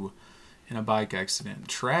 32 in a bike accident.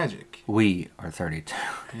 Tragic. We are 32.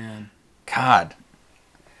 Man. God.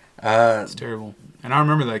 It's terrible. And I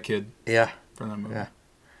remember that kid Yeah. from that movie. Yeah.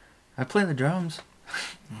 I play the drums.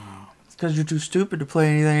 It's because you're too stupid to play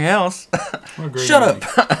anything else. What a great Shut movie.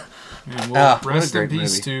 up. And well, what a rest in great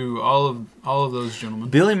peace movie. to all of those gentlemen.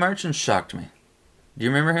 Billy Merchant shocked me. Do you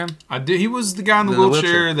remember him? I did. He was the guy in the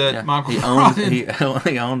wheelchair that Yeah. Michael he brought owned. in.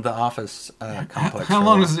 He owned the Office complex. How for a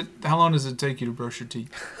long while. does it take you to brush your teeth?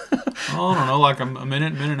 Oh, I don't know, like a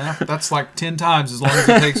minute and a half. That's like 10 times as long as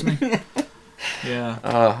it takes me.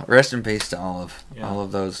 Yeah. Rest in peace to all Yeah.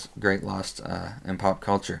 of those great lost in pop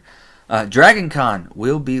culture. Dragon Con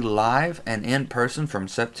will be live and in person from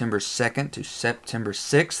September 2nd to September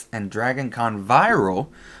 6th, and Dragon Con Viral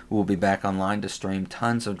will be back online to stream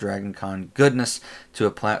tons of Dragon Con goodness to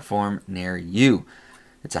a platform near you.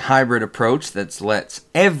 It's a hybrid approach that lets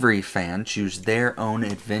every fan choose their own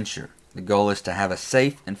adventure. The goal is to have a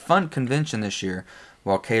safe and fun convention this year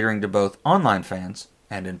while catering to both online fans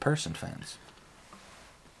and in-person fans.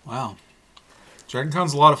 Wow. Dragon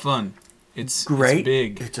Con's a lot of fun. It's Great. It's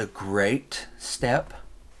big. It's a great step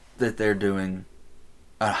that they're doing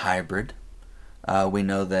a hybrid. We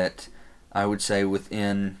know that I would say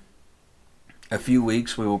within a few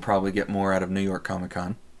weeks we will probably get more out of New York Comic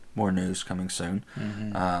Con. More news coming soon.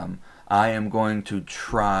 Mm-hmm. I am going to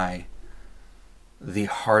try the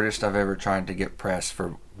hardest I've ever tried to get press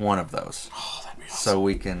for one of those. Oh, that'd be awesome. So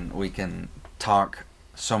we can talk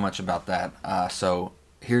so much about that. So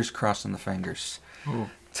here's crossing the fingers Ooh.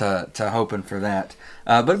 to hoping for that.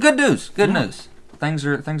 But good news. Good news. Things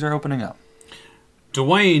are opening up.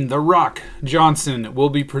 Dwayne "The Rock" Johnson will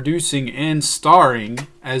be producing and starring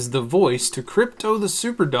as the voice to Crypto the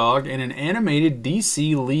Superdog in an animated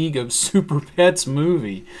DC League of Super Pets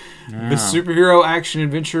movie. The superhero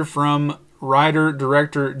action-adventure from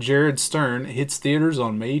writer-director Jared Stern hits theaters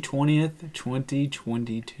on May 20th,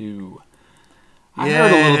 2022. I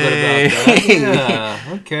heard a little bit about that.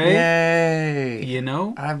 Yeah, okay. Yay! You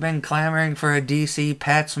know? I've been clamoring for a DC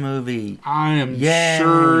Pets movie. I am Yay.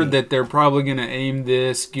 sure that they're probably going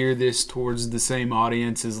to gear this towards the same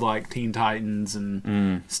audience as like Teen Titans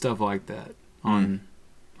and stuff like that on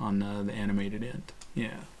the animated end.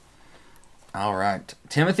 Yeah. All right.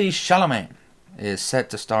 Timothy Chalamet is set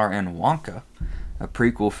to star in Wonka, a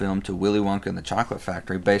prequel film to Willy Wonka and the Chocolate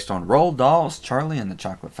Factory based on Roald Dahl's Charlie and the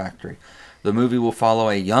Chocolate Factory. The movie will follow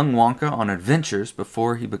a young Wonka on adventures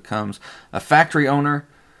before he becomes a factory owner,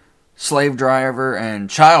 slave driver, and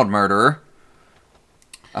child murderer.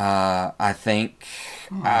 I think,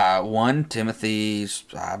 Timothy's,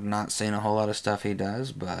 I've not seen a whole lot of stuff he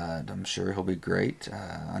does, but I'm sure he'll be great.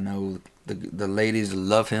 I know the ladies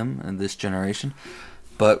love him in this generation.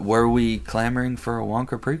 But were we clamoring for a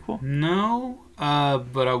Wonka prequel? No.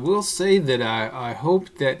 But I will say that I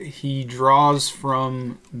hope that he draws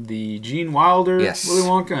from the Gene Wilder Yes. Willy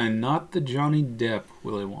Wonka and not the Johnny Depp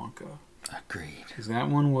Willy Wonka. Agreed. Because that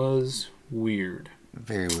one was weird.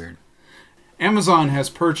 Very weird. Amazon has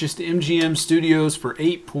purchased MGM Studios for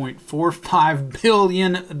 $8.45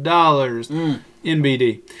 billion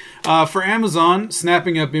NBD. For Amazon,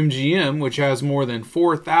 snapping up MGM, which has more than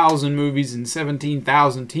 4,000 movies and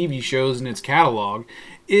 17,000 TV shows in its catalog,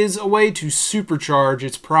 is a way to supercharge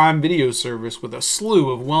its Prime Video service with a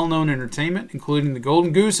slew of well-known entertainment, including the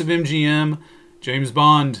golden goose of MGM, James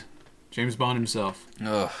Bond. James Bond himself.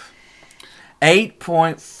 Ugh.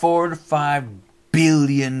 $8.45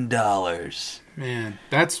 billion. Man,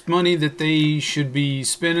 that's money that they should be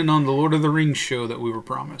spending on the Lord of the Rings show that we were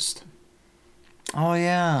promised. Oh,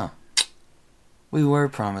 yeah. We were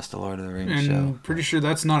promised the Lord of the Rings And show. pretty sure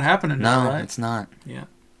that's not happening now, No, right? it's not. Yeah.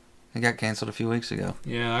 It got canceled a few weeks ago.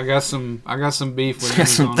 Yeah, I got some beef with Got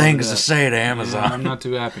some Amazon things over to that. say to Yeah, Amazon. I'm not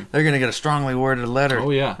too happy. They're going to get a strongly worded letter.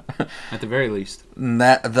 Oh yeah, at the very least.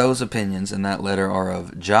 Those opinions in that letter are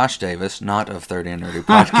of Josh Davis, not of 30 and Nerdy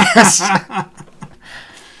Podcast.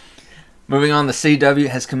 Moving on, the CW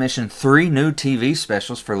has commissioned 3 new TV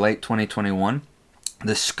specials for late 2021.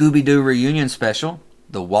 The Scooby-Doo Reunion Special,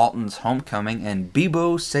 The Waltons' Homecoming, and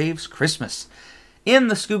Bebo Saves Christmas. In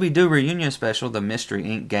the Scooby-Doo Reunion Special, the Mystery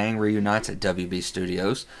Inc. gang reunites at WB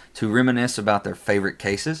Studios to reminisce about their favorite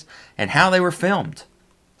cases and how they were filmed.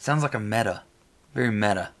 Sounds like a meta. Very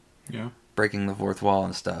meta. Yeah. Breaking the fourth wall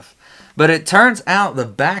and stuff. But it turns out the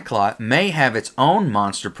backlot may have its own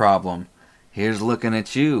monster problem. Here's looking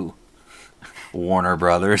at you, Warner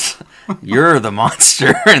Brothers. You're the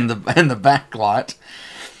monster in the backlot.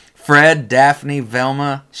 Fred, Daphne,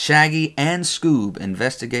 Velma, Shaggy, and Scoob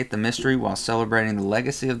investigate the mystery while celebrating the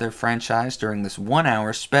legacy of their franchise during this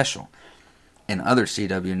 1-hour special. In other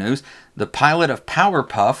CW news, the pilot of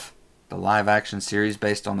Powerpuff, the live-action series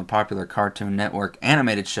based on the popular Cartoon Network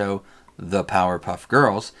animated show The Powerpuff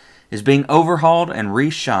Girls, is being overhauled and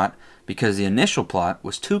reshot because the initial plot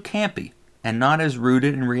was too campy and not as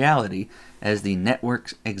rooted in reality as the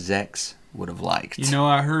network's execs would have liked. You know,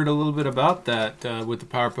 I heard a little bit about that with the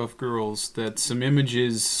Powerpuff Girls, that some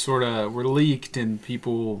images sort of were leaked and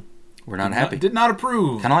people We're not happy. did not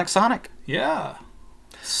approve. Kind of like Sonic. Yeah.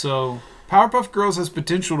 So Powerpuff Girls has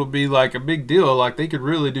potential to be like a big deal. Like they could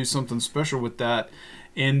really do something special with that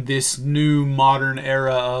in this new modern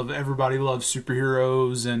era of everybody loves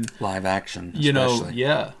superheroes and Live action, especially. you know,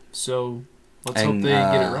 yeah. So let's hope they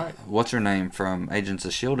get it right. What's her name from Agents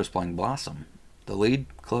of S.H.I.E.L.D. is playing Blossom. The lead,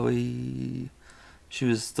 Chloe, she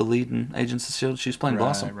was the lead in Agents of S.H.I.E.L.D. She was playing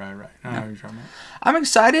Blossom. Right. I know what you're talking about. I'm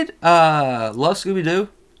excited. Love Scooby-Doo.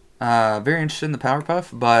 Very interested in the Powerpuff,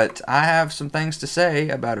 but I have some things to say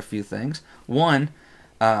about a few things. One,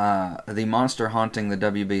 the monster haunting the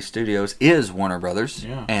WB studios is Warner Brothers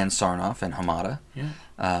and Sarnoff and Hamada.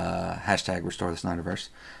 Yeah. Hashtag Restore the Snyderverse.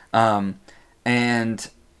 And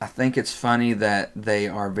I think it's funny that they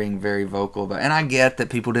are being very vocal about, and I get that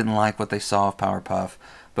people didn't like what they saw of Powerpuff,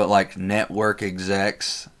 but like network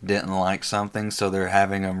execs didn't like something, so they're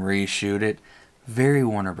having them reshoot it. Very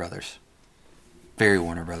Warner Brothers. Very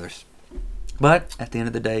Warner Brothers. But at the end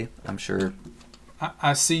of the day, I'm sure.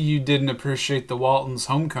 I see you didn't appreciate the Waltons'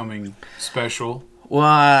 Homecoming special. Well,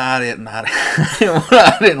 I didn't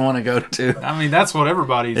want to go to. I mean, that's what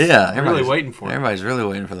everybody's really everybody's waiting for. Everybody's really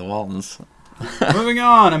waiting for the Waltons. Moving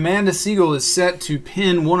on, Amanda Segel is set to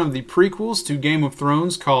pen one of the prequels to Game of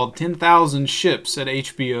Thrones called 10,000 Ships at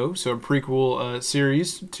HBO, so a prequel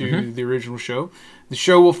series to the original show. The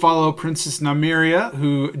show will follow Princess Nymeria,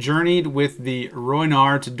 who journeyed with the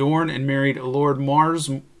Rhoynar to Dorne and married Lord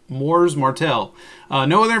Mors Martell.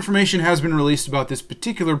 No other information has been released about this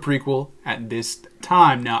particular prequel at this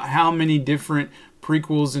time. Now, how many different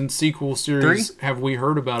prequels and sequel series have we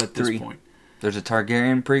heard about at this point? There's a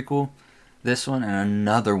Targaryen prequel, this one, and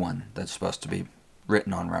another one that's supposed to be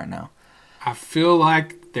written on right now. I feel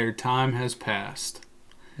like their time has passed.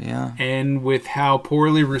 Yeah. And with how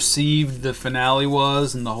poorly received the finale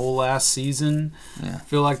was and the whole last season, I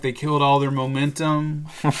feel like they killed all their momentum.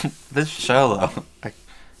 This show, though, like,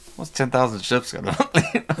 what's 10,000 ships gonna be?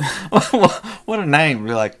 What a name.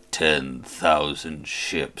 Be like, 10,000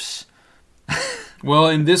 ships. Well,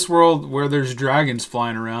 in this world where there's dragons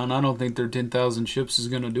flying around, I don't think their 10,000 ships is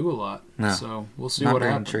going to do a lot. No. So we'll see Not what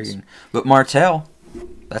very happens. intriguing. But Martell,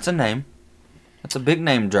 that's a name. That's a big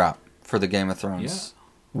name drop for the Game of Thrones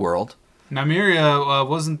world. Nymeria,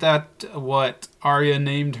 wasn't that what Arya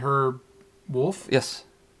named her wolf? Yes,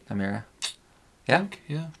 Nymeria. Yeah.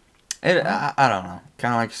 Yeah. I don't know.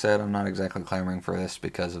 Kind of like you said, I'm not exactly clamoring for this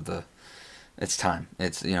because of it's time.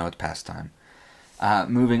 It's, it's past time.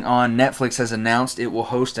 Moving on, Netflix has announced it will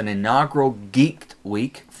host an inaugural Geek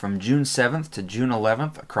Week from June 7th to June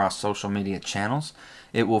 11th across social media channels.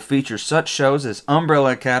 It will feature such shows as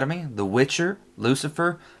Umbrella Academy, The Witcher,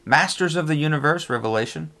 Lucifer, Masters of the Universe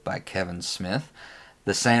Revelation by Kevin Smith,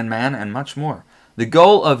 The Sandman, and much more. The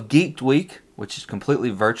goal of Geek Week, which is completely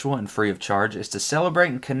virtual and free of charge, is to celebrate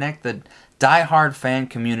and connect the die-hard fan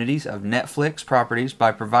communities of Netflix properties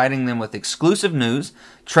by providing them with exclusive news,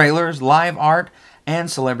 trailers, live art,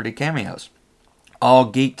 and celebrity cameos.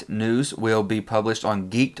 All Geeked news will be published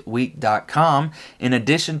on geekedweek.com in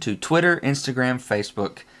addition to Twitter, Instagram,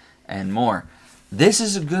 Facebook, and more. This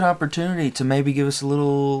is a good opportunity to maybe give us a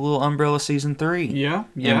little Umbrella Season 3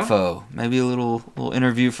 info. Maybe a little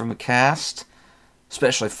interview from the cast,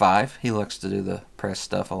 especially Five. He likes to do the press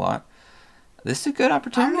stuff a lot. This is a good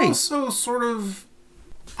opportunity.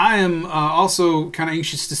 I am also kind of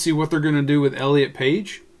anxious to see what they're going to do with Elliot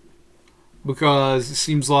Page, because it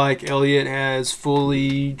seems like Elliot has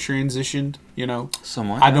fully transitioned,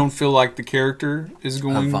 Somewhat. I don't feel like the character is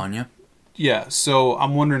going... Of Vanya. Yeah, so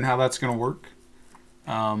I'm wondering how that's going to work.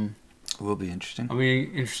 Will be interesting. I'll be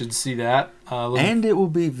interested to see that. And it will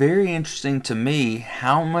be very interesting to me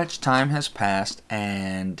how much time has passed,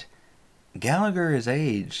 and Gallagher has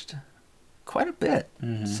aged quite a bit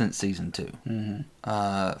since Season 2.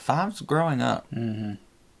 Mm-hmm. Five's growing up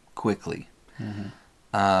quickly. Mm-hmm.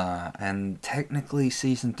 And technically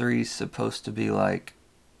Season 3 is supposed to be like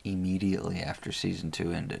immediately after Season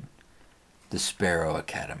 2 ended. The Sparrow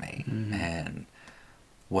Academy. Mm-hmm. And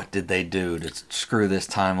what did they do to screw this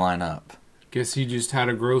timeline up? Guess he just had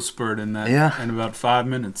a growth spurt in that in about 5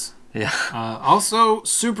 minutes. Yeah. Also,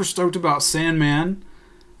 super stoked about Sandman.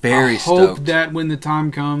 Very stoked. I hope that when the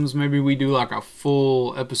time comes, maybe we do like a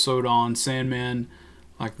full episode on Sandman,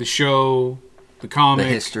 like the show, the comic,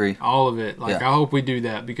 the history, all of it. I hope we do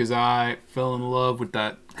that, because I fell in love with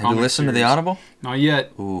that. Have you listened to the Audible? Not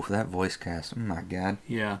yet. Ooh, that voice cast! Oh my god.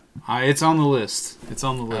 Yeah, it's on the list. It's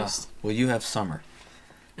on the list. Well, you have summer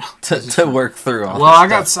to work through all. Well, I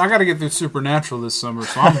got to get through Supernatural this summer,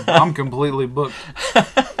 so I'm completely booked.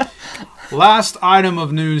 Last item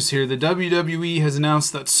of news here: the WWE has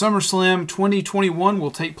announced that SummerSlam 2021 will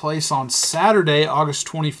take place on Saturday, August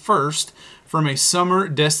 21st. From a summer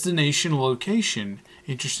destination location.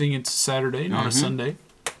 Interesting, it's a Saturday, not a Sunday.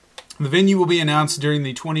 The venue will be announced during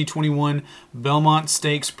the 2021 Belmont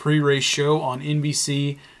Stakes pre-race show on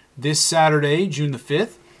NBC this Saturday, June the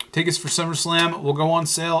 5th. Tickets for SummerSlam will go on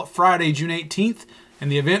sale Friday, June 18th,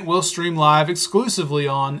 and the event will stream live exclusively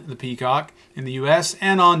on the Peacock in the US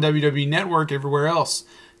and on WWE Network everywhere else.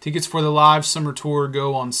 Tickets for the live summer tour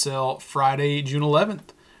go on sale Friday, June 11th.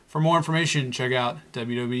 For more information, check out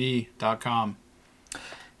WWE.com.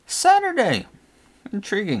 Saturday.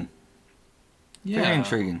 Intriguing. Yeah. Very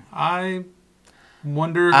intriguing. I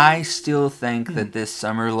wonder... I still think that this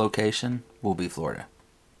summer location will be Florida.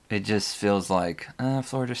 It just feels like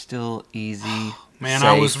Florida's still easy. Man, safe.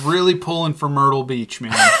 I was really pulling for Myrtle Beach,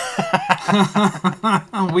 man.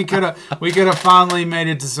 we could have finally made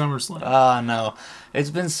it to SummerSlam. No. It's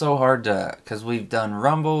been so hard because we've done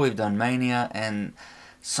Rumble, we've done Mania, and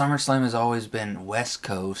SummerSlam has always been West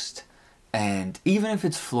Coast, and even if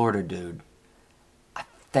it's Florida, dude, I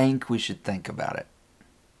think we should think about it.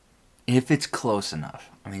 If it's close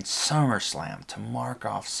enough. I mean, SummerSlam, to mark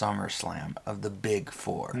off SummerSlam of the big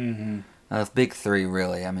four. Mm-hmm. The big three,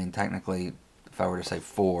 really. I mean, technically, if I were to say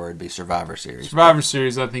four, it'd be Survivor Series. Survivor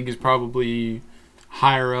Series, I think, is probably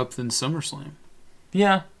higher up than SummerSlam.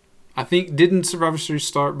 Yeah. I think, didn't Survivor Series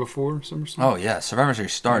start before SummerSlam? Oh, yeah. Survivor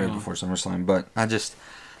Series started before SummerSlam, but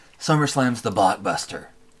SummerSlam's the blockbuster.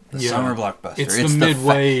 The summer blockbuster. It's the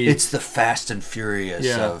midway. It's the Fast and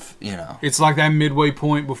Furious of, It's like that midway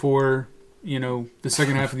point before, the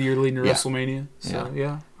second half of the year leading to WrestleMania.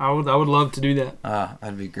 So, I would love to do that.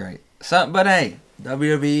 That'd be great. But hey,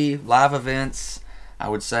 WWE, live events, I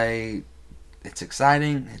would say it's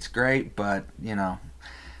exciting, it's great, but,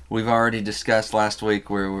 we've already discussed last week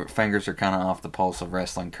where fingers are kind of off the pulse of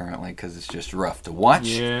wrestling currently because it's just rough to watch.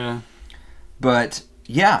 Yeah. But,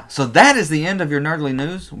 yeah, so that is the end of your Nerdly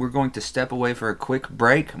News. We're going to step away for a quick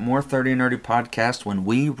break. More 30 and Nerdy podcast when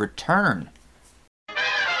we return.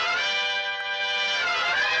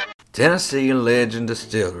 Tennessee Legend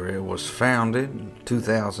Distillery was founded in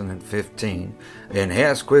 2015 and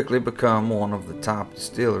has quickly become one of the top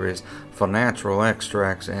distilleries for natural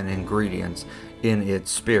extracts and ingredients in its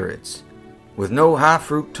spirits. With no high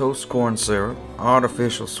fructose corn syrup,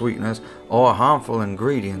 artificial sweeteners, or harmful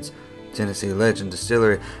ingredients, Tennessee Legend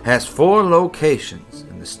Distillery has 4 locations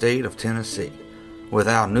in the state of Tennessee, with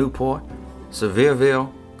our Newport,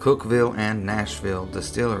 Sevierville, Cookeville, and Nashville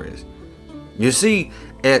distilleries. You see,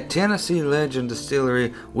 at Tennessee Legend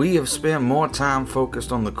Distillery, we have spent more time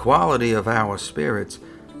focused on the quality of our spirits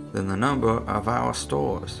than the number of our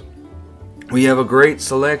stores. We have a great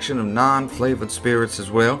selection of non-flavored spirits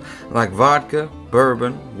as well, like vodka,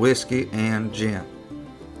 bourbon, whiskey, and gin.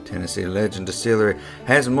 Tennessee Legend Distillery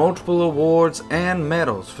has multiple awards and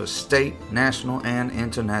medals for state, national, and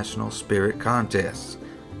international spirit contests,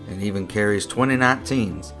 and even carries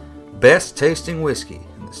 2019's Best Tasting Whiskey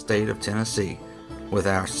in the state of Tennessee with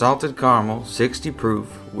our Salted Caramel 60 Proof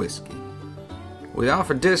Whiskey. We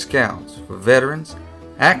offer discounts for veterans,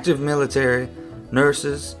 active military,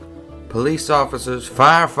 nurses, police officers,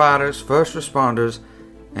 firefighters, first responders,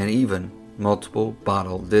 and even multiple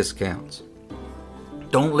bottle discounts.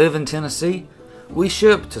 Don't live in Tennessee? We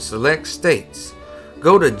ship to select states.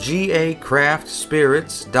 Go to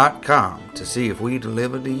gacraftspirits.com to see if we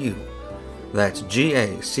deliver to you. That's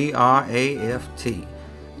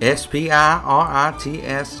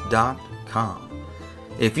gacraftspirits.com.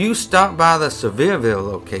 If you stop by the Sevierville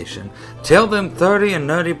location, tell them 30 and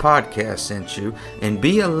Nerdy Podcast sent you and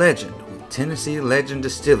be a legend with Tennessee Legend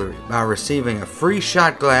Distillery by receiving a free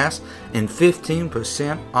shot glass and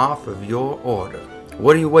 15% off of your order.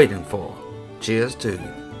 What are you waiting for? Cheers to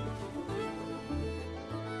you.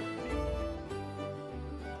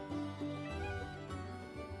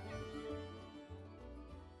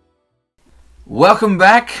 Welcome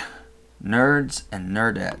back, nerds and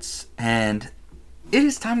nerdettes, and it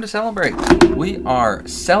is time to celebrate. We are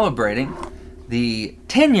celebrating the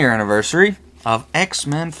 10-year anniversary of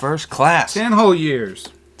X-Men First Class. 10 whole years.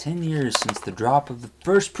 10 years since the drop of the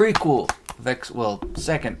first prequel of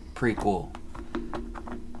second prequel.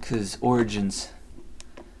 Because Origins,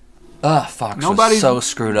 Fox was so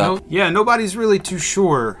screwed up. Nobody's really too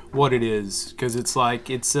sure what it is, because it's like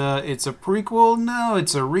it's a prequel. No,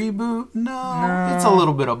 it's a reboot. No, it's a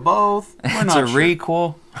little bit of both. It's a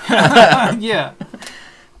requel. Yeah,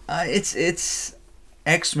 it's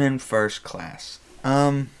X-Men First Class.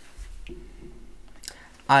 I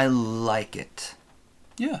like it.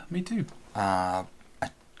 Yeah, me too. But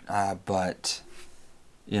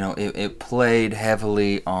you know, it played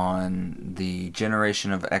heavily on the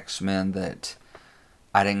generation of X-Men that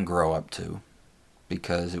I didn't grow up to,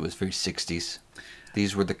 because it was very 60s.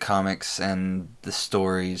 These were the comics and the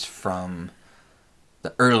stories from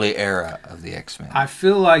the early era of the X-Men. I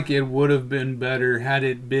feel like it would have been better had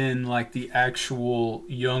it been like the actual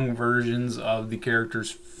young versions of the characters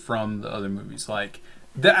from the other movies, like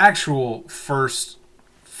the actual first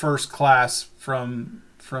class from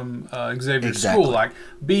Xavier's school, like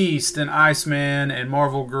Beast and Iceman and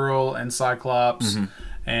Marvel Girl and Cyclops,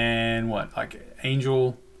 and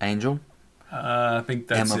Angel. I think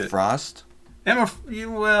that's Emma Frost. Kinda.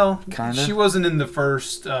 She wasn't in the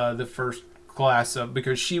first class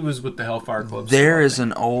because she was with the Hellfire Club. There is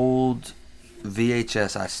an old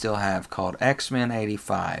VHS I still have called X-Men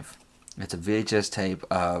 85. It's a VHS tape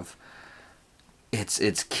of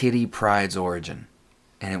it's Kitty Pryde's origin.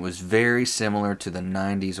 And it was very similar to the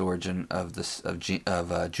 '90s origin of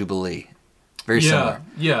Jubilee, very similar.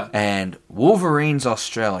 Yeah. And Wolverine's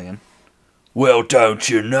Australian. Well, don't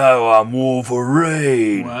you know I'm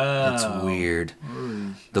Wolverine? Wow, it's weird.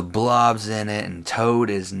 The Blob's in it, and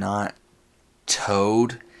Toad is not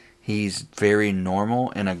Toad. He's very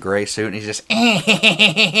normal in a gray suit, and he's just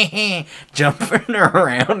jumping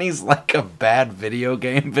around. He's like a bad video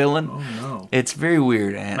game villain. Oh no! It's very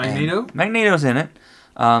weird. And Magneto? Magneto's in it.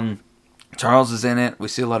 Charles is in it. We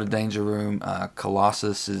see a lot of Danger Room.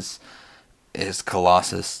 Colossus is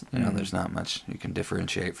Colossus. You know, there's not much you can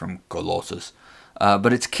differentiate from Colossus.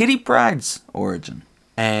 But it's Kitty Pryde's origin.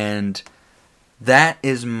 And that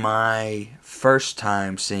is my first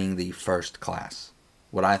time seeing the First Class.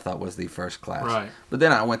 What I thought was the First Class. Right. But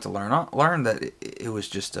then I went to learn that it was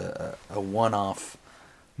just a one-off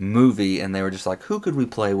movie, and they were just like, who could we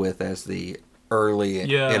play with as the early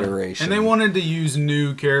iteration? And they wanted to use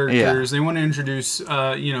new characters. They want to introduce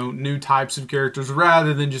new types of characters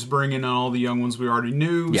rather than just bring in all the young ones we already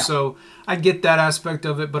knew. So I get that aspect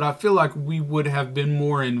of it, but I feel like we would have been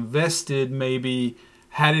more invested maybe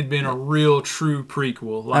had it been a real true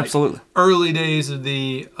prequel. Like absolutely. Early days of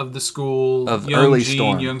the school, of young early Jean,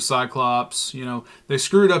 Storm. young Cyclops. You know, they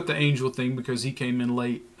screwed up the Angel thing because he came in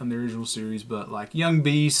late in the original series, but like young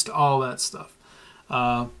Beast, all that stuff.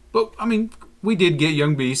 But I mean, we did get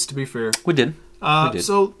Young Beast, to be fair. We did.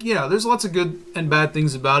 So yeah, there's lots of good and bad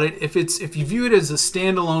things about it. If you view it as a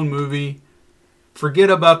standalone movie, forget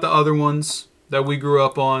about the other ones that we grew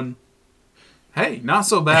up on. Hey, not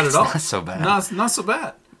so bad at all. Not so bad. Not so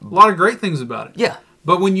bad. A lot of great things about it. Yeah.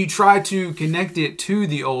 But when you try to connect it to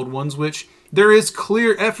the old ones, which there is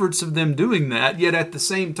clear efforts of them doing that, yet at the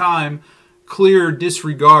same time, clear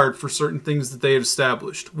disregard for certain things that they have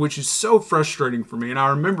established, which is so frustrating for me. And I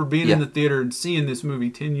remember being in the theater and seeing this movie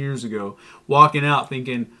 10 years ago, walking out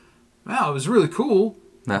thinking, wow, it was really cool,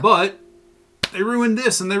 but they ruined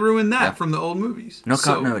this and they ruined that from the old movies. No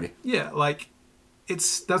continuity. Yeah, like,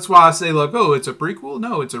 that's why I say, like, oh, it's a prequel?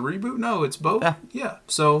 No, it's a reboot? No, it's both? Yeah,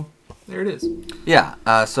 so there it is. Yeah,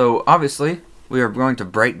 so obviously we are going to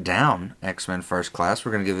break down X-Men First Class.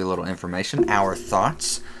 We're going to give you a little information, our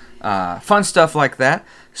thoughts, fun stuff like that.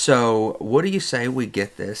 So what do you say we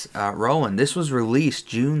get this rolling? This was released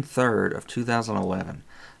June 3rd of 2011,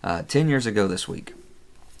 10 years ago this week.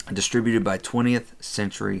 Distributed by 20th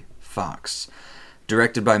Century Fox.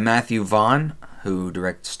 Directed by Matthew Vaughn, who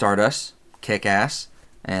directed Stardust, Kick-Ass,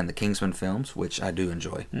 and the Kingsman films, which I do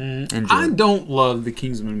enjoy. I don't love the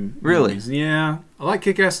Kingsman movies. Yeah, I like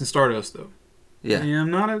Kick-Ass and Stardust, though. Yeah, I'm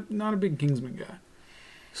not a big Kingsman guy.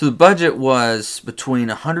 So the budget was between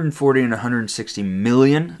 140 and 160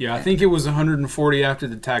 million. Yeah, I think it was 140 after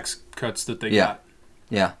the tax cuts that they got.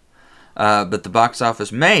 Yeah. But the box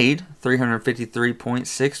office made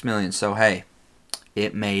 353.6 million. So hey,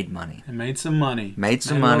 it made money. It made some money. Made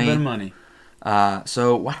a little bit of money.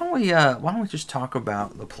 So why don't we just talk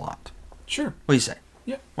about the plot? Sure. What do you say?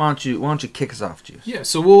 Yeah. Why don't you kick us off, Juice? Yeah.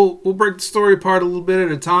 So we'll break the story apart a little bit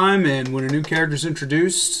at a time, and when a new character is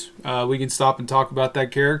introduced, we can stop and talk about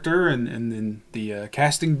that character and then the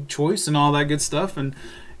casting choice and all that good stuff, and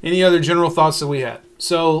any other general thoughts that we had.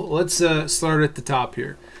 So let's start at the top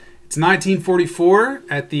here. It's 1944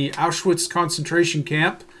 at the Auschwitz concentration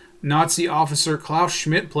camp. Nazi officer Klaus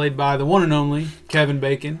Schmidt, played by the one and only Kevin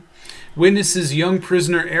Bacon, witnesses young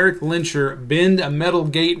prisoner Eric Lyncher bend a metal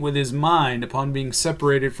gate with his mind upon being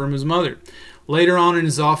separated from his mother. Later on in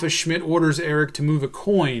his office, Schmidt orders Eric to move a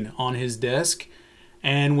coin on his desk,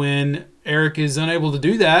 and when Eric is unable to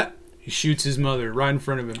do that, he shoots his mother right in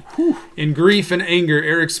front of him. Whew. In grief and anger,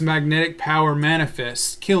 Eric's magnetic power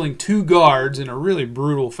manifests, killing 2 guards in a really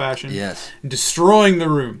brutal fashion, and destroying the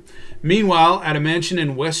room. Meanwhile, at a mansion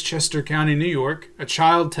in Westchester County, New York, a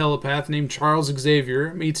child telepath named Charles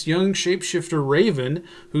Xavier meets young shapeshifter Raven,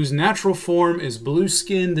 whose natural form is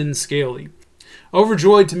blue-skinned and scaly.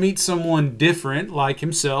 Overjoyed to meet someone different, like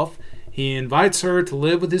himself, he invites her to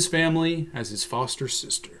live with his family as his foster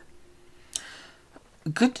sister.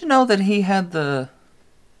 Good to know that he had the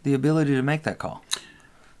ability to make that call.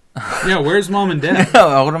 Yeah, where's Mom and Dad?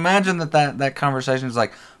 I would imagine that conversation is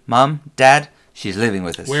like, Mom, Dad, she's living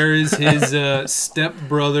with us. Where is his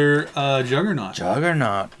stepbrother, Juggernaut?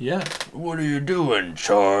 Juggernaut. Yeah. What are you doing,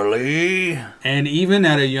 Charlie? And even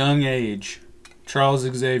at a young age, Charles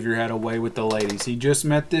Xavier had a way with the ladies. He just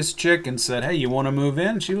met this chick and said, hey, you want to move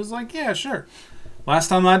in? She was like, yeah, sure. Last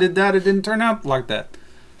time I did that, it didn't turn out like that.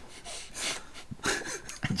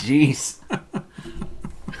 Jeez.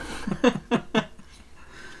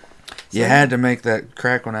 You had to make that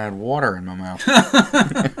crack when I had water in my mouth.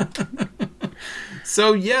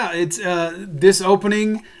 So yeah, it's this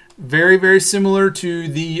opening very, very similar to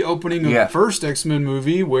the opening of the first X-Men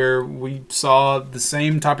movie, where we saw the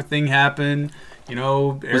same type of thing happen. You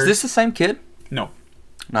know, was this the same kid? No,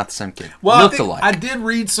 not the same kid. Well, looked alike. I did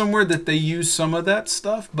read somewhere that they used some of that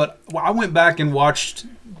stuff, but I went back and watched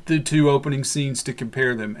the 2 opening scenes to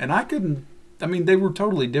compare them, and I couldn't. I mean, they were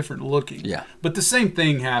totally different looking. Yeah. But the same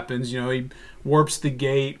thing happens. You know, he warps the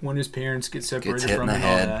gate when his parents get separated from him and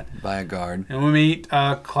all that. By a guard. And we meet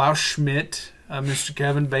Klaus Schmidt, Mr.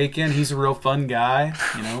 Kevin Bacon. He's a real fun guy.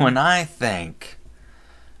 You know. When I think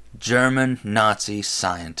German Nazi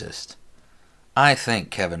scientist, I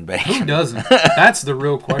think Kevin Bacon. Who doesn't? That's the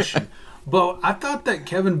real question. But I thought that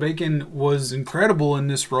Kevin Bacon was incredible in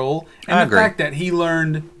this role. And the fact that he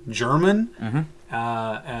learned German,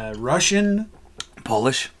 Russian,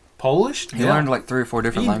 Polish. He Yeah. learned like 3 or 4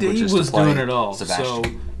 different languages. He was to play doing it all. Sebastian.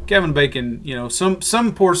 So Kevin Bacon, you know,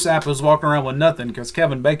 some poor sap was walking around with nothing because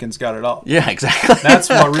Kevin Bacon's got it all. Yeah, exactly. That's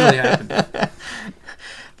what really happened.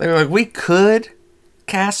 They were like, we could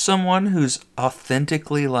cast someone who's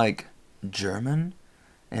authentically like German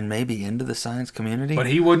and maybe into the science community. But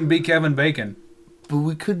he wouldn't be Kevin Bacon. But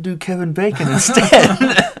we could do Kevin Bacon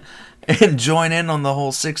instead. And join in on the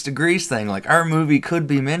whole 6 Degrees thing. Like, our movie could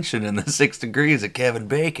be mentioned in the 6 Degrees of Kevin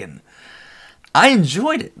Bacon. I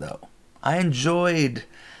enjoyed it, though. I enjoyed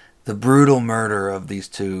the brutal murder of these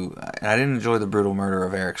 2. I didn't enjoy the brutal murder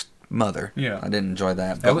of Eric's mother. Yeah. I didn't enjoy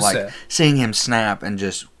that. That But, was like, sad. seeing him snap and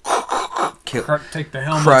just Take the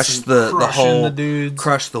helmets crush and the crushing whole, the dudes.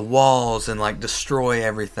 crush the walls and, like, destroy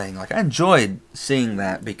everything. Like, I enjoyed seeing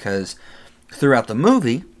that because throughout the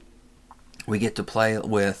movie, we get to play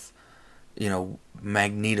with, you know,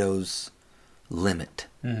 Magneto's limit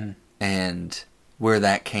Mm-hmm. and where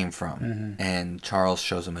that came from. And Charles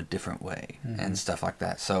shows him a different way and stuff like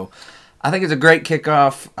that. So I think it's a great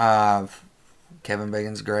kickoff. Kevin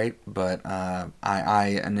Bacon's great, but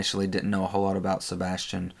I initially didn't know a whole lot about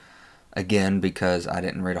Sebastian, again, because I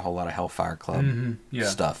didn't read a whole lot of Hellfire Club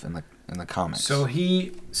stuff in the comics. So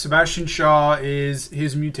Sebastian Shaw,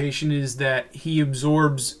 his mutation is that he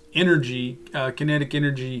absorbs energy, kinetic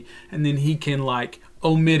energy, and then he can like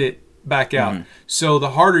omit it back out. So the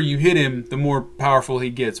harder you hit him, the more powerful he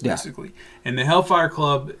gets, basically. And the Hellfire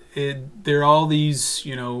Club, they're all these,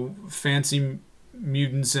 fancy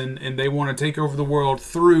mutants, and they want to take over the world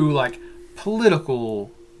through like political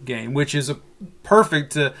game, which is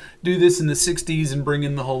perfect to do this in the 60s and bring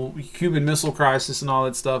in the whole Cuban Missile Crisis and all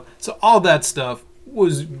that stuff. So all that stuff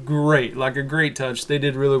was great, like a great touch. They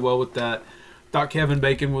did really well with that. Thought Kevin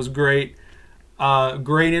Bacon was great.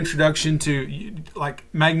 Great introduction to like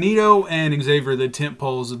Magneto and Xavier, the tent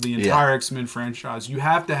poles of the entire X-Men franchise. You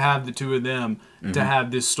have to have the two of them to have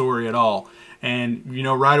this story at all. And,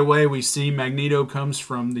 right away we see Magneto comes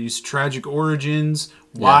from these tragic origins,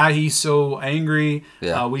 why he's so angry.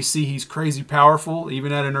 Yeah. We see he's crazy powerful,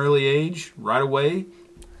 even at an early age, right away.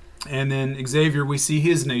 And then Xavier, we see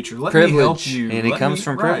his nature. Let me help you. And he comes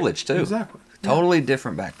from privilege, too. Exactly. Totally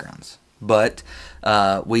different backgrounds. But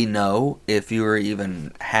we know, if you were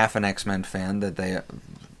even half an X-Men fan, that they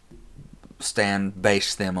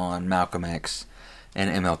base them on Malcolm X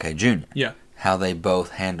and MLK Jr. Yeah. How they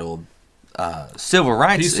both handled civil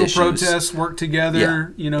rights peaceful issues. protests, work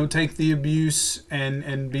together, take the abuse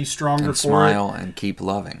and be stronger and for smile it. and keep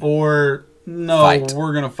loving. Or, no, Fight.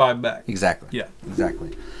 we're going to fight back. Exactly. Yeah.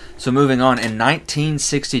 Exactly. So moving on, in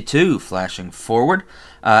 1962, flashing forward,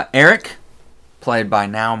 Eric, played by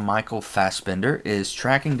now Michael Fassbender, is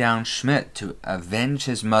tracking down Schmidt to avenge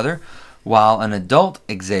his mother, while an adult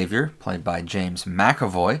Xavier, played by James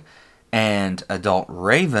McAvoy, and adult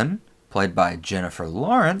Raven, played by Jennifer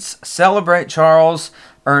Lawrence, celebrate Charles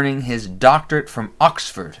earning his doctorate from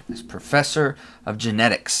Oxford as professor of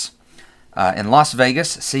genetics. In Las Vegas,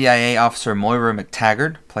 CIA officer Moira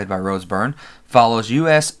McTaggart, played by Rose Byrne, follows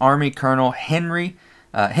U.S. Army Colonel Hendry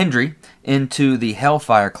into the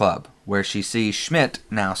Hellfire Club, where she sees Schmidt,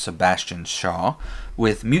 now Sebastian Shaw,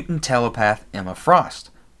 with mutant telepath Emma Frost,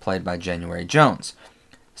 played by January Jones.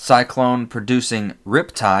 Cyclone producing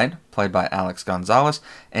Riptide, played by Alex Gonzalez,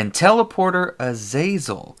 and teleporter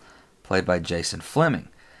Azazel, played by Jason Fleming.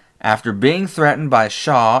 After being threatened by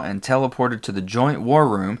Shaw and teleported to the Joint War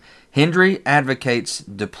Room, Hendry advocates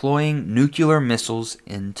deploying nuclear missiles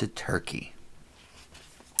into Turkey.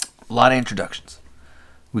 A lot of introductions.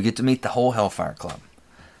 We get to meet the whole Hellfire Club.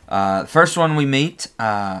 The first one we meet,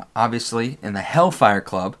 obviously, in the Hellfire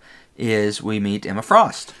Club, is we meet Emma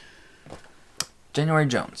Frost. January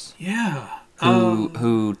Jones. Yeah.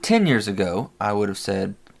 Who 10 years ago, I would have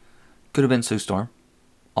said, could have been Sue Storm,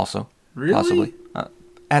 also. Really? Possibly.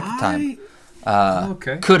 At the time.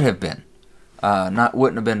 Okay. Could have been.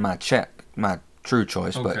 Wouldn't have been my true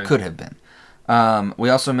choice, but could have been. We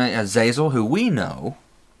also met Azazel, who we know,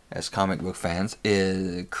 as comic book fans,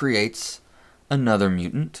 creates another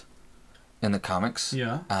mutant in the comics.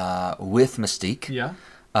 Yeah. With Mystique. Yeah.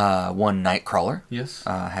 One Nightcrawler. Yes.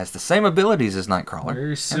 Has the same abilities as Nightcrawler. Very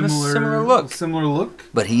and similar. a similar look. Similar look.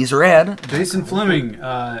 But he's red. Jason Fleming.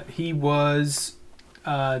 He was.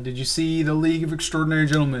 Did you see The League of Extraordinary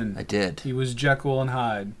Gentlemen? I did. He was Jekyll and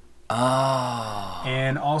Hyde. Oh.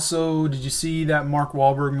 And also, did you see that Mark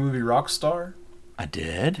Wahlberg movie Rockstar? I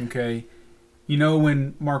did. Okay. You know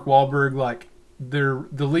when Mark Wahlberg, like, the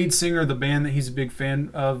lead singer of the band that he's a big fan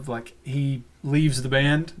of, like, he leaves the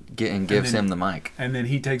band And gives him the mic. and then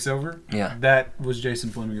he takes over? Yeah. That was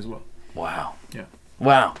Jason Fleming as well. Wow. Yeah.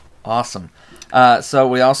 Wow. Awesome. So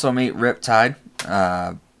we also meet Riptide,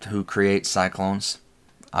 who creates cyclones.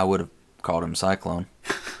 I would have called him Cyclone,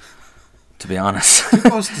 to be honest.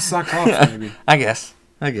 Close to Cyclops, maybe. I guess.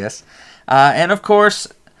 And of course,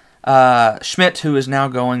 Schmidt, who is now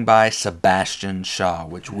going by Sebastian Shaw,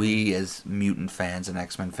 which we as mutant fans and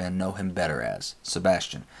X-Men fans know him better as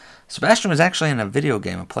Sebastian. Sebastian was actually in a video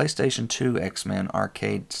game, a PlayStation 2 X-Men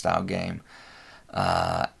arcade-style game.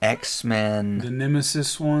 X-Men... The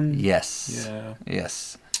Nemesis one? Yes. Yeah.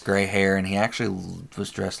 Yes. Gray hair, and he actually was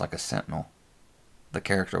dressed like a Sentinel. The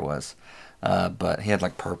character was. But he had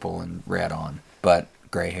like purple and red on. But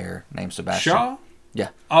gray hair, named Sebastian. Shaw?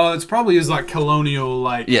 Yeah. Oh, it's probably his like colonial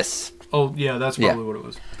like. Yes. Oh yeah, that's probably what it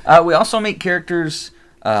was. We also meet characters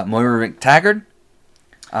Moira McTaggart,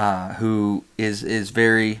 who is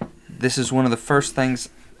very. This is one of the first things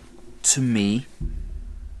to me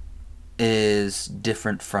is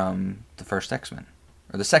different from the first X-Men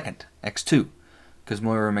or the second X2. Because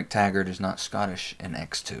Moira McTaggart is not Scottish in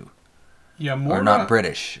X2. Yeah, Moira, or not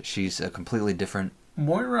British. She's a completely different...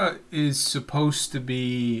 Moira is supposed to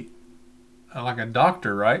be like a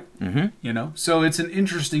doctor, right? Mm-hmm. You know? So it's an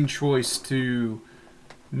interesting choice to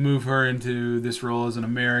move her into this role as an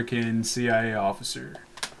American CIA officer.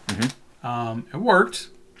 Mm-hmm. It worked.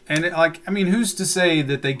 And, who's to say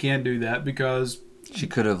that they can't do that? Because... She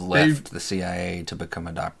could have left the CIA to become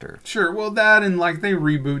a doctor. Sure, well, that and, they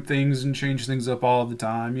reboot things and change things up all the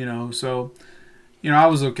time, So, I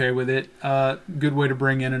was okay with it. Good way to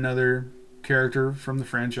bring in another character from the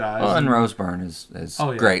franchise. Well, and Rose Byrne is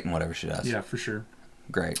great in whatever she does. Yeah, for sure.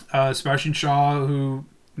 Great. Sebastian Shaw, who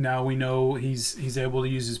now we know he's able to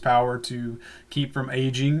use his power to keep from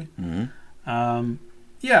aging. Mm-hmm.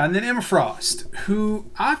 Yeah, and then Emma Frost, who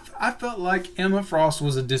I felt like Emma Frost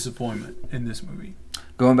was a disappointment in this movie.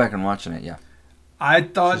 Going back and watching it, yeah. I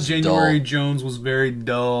thought She's January dull. Jones was very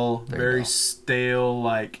dull, very dull.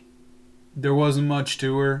 stale, there wasn't much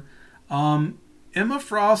to her. Emma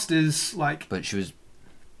Frost is But she was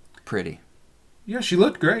pretty. Yeah, she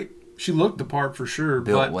looked great. She looked the part for sure.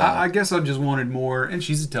 Built but well. I guess I just wanted more. And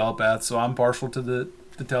she's a telepath, so I'm partial to the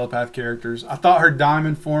telepath characters. I thought her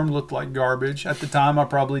diamond form looked like garbage. At the time, I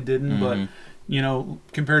probably didn't. Mm-hmm.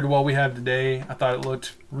 But, compared to what we have today, I thought it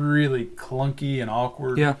looked really clunky and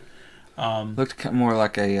awkward. Yeah. Looked more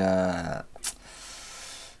like a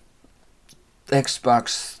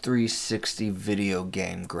Xbox 360 video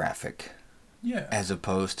game graphic. Yeah. As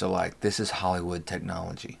opposed to this is Hollywood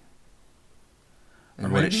technology. Or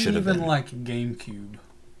And what it maybe should have even been. like GameCube.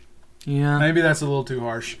 Yeah. Maybe that's a little too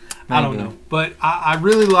harsh. I don't Maybe. know. But I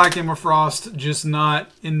really like Emma Frost, just not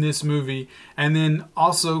in this movie. And then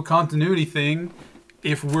also continuity thing.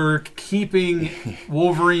 If we're keeping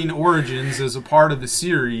Wolverine Origins as a part of the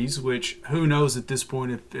series, which who knows at this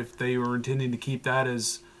point if they were intending to keep that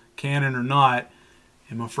as canon or not,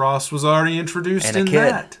 Emma Frost was already introduced And a in kid.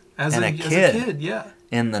 that. As a kid, yeah.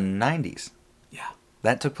 In the 90s. Yeah.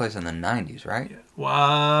 That took place in the 90s, right? Yeah.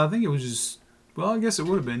 Well, I think it was just... Well, I guess it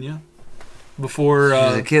would have been, yeah. Before... She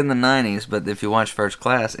was a kid in the 90s, but if you watch First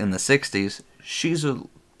Class in the 60s, she's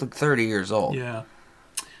 30 years old. Yeah.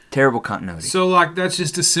 Terrible continuity. So, that's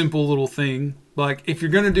just a simple little thing. If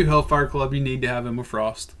you're going to do Hellfire Club, you need to have Emma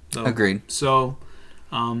Frost. So, Agreed. So,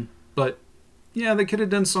 but, yeah, they could have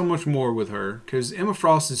done so much more with her. Because Emma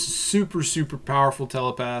Frost is a super, super powerful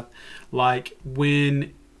telepath.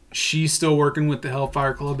 When she's still working with the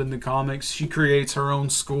Hellfire Club in the comics, she creates her own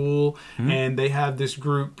school. Mm-hmm. And they have this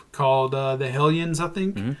group called the Hellions, I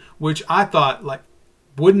think. Mm-hmm. Which I thought,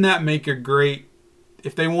 wouldn't that make a great...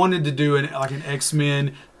 If they wanted to do an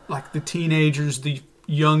X-Men... the teenagers, the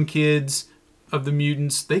young kids of the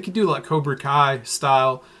mutants, they could do Cobra Kai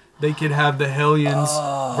style. They could have the Hellions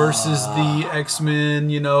versus the X-Men,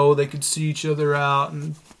 they could see each other out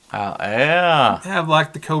and yeah. have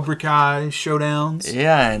the Cobra Kai showdowns.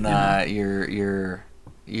 Yeah, and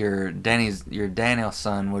your Daniel's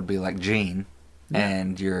son would be Jean,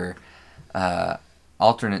 and your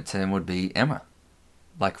alternate to him would be Emma.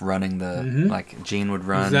 Running the Jean would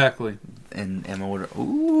run. Exactly. And Emma would...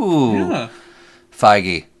 Ooh. Yeah.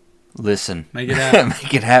 Feige, listen. Make it happen.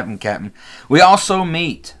 Make it happen, Captain. We also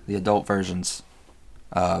meet the adult versions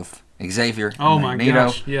of Xavier Oh and my Magneto.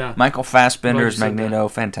 gosh, yeah. Michael Fassbender Glad as you said Magneto.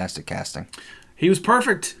 Fantastic casting. He was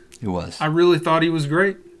perfect. He was. I really thought he was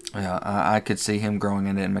great. Yeah, I could see him growing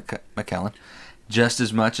into McKellen. Just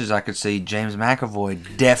as much as I could see James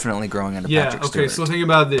McAvoy definitely growing into Patrick Stewart. So think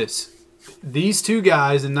about this. These two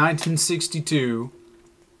guys in 1962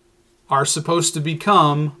 are supposed to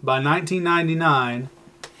become, by 1999,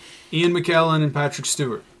 Ian McKellen and Patrick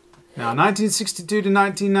Stewart. Now, 1962 to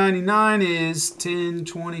 1999 is 10,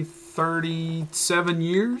 20, 37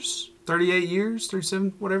 years? 38 years?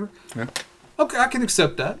 37, whatever? Yeah. Okay, I can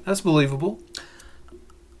accept that. That's believable.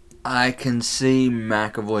 I can see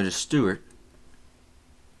McAvoy to Stewart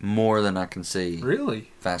more than I can see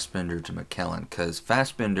Really? Fassbender to McKellen, because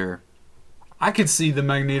Fassbender... I could see the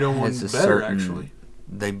Magneto one has a better, certain- actually.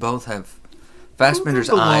 They both have... Fassbender's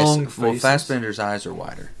Both have the long eyes... Well, faces. Fassbender's eyes are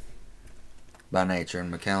wider by nature,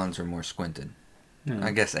 and McKellen's are more squinted. Yeah.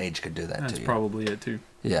 I guess age could do that That's to you. probably it, too.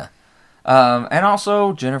 Yeah. And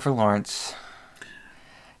also, Jennifer Lawrence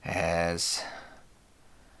as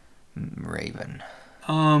Raven.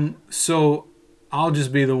 So I'll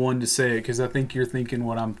just be the one to say it because I think you're thinking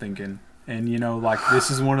what I'm thinking. And,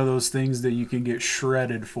 this is one of those things that you can get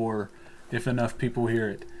shredded for if enough people hear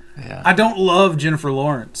it. Yeah. I don't love Jennifer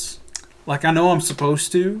Lawrence. I know I'm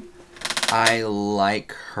supposed to. I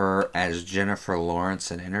like her as Jennifer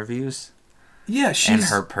Lawrence in interviews. Yeah, And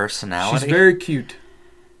her personality. She's very cute.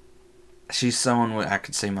 She's someone I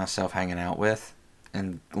could see myself hanging out with.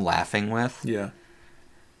 and laughing with. Yeah.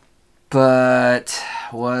 But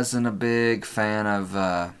wasn't a big fan of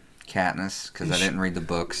Katniss because I didn't read the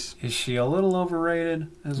books. Is she a little overrated?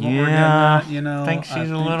 Is what we're getting at, you know? I think she's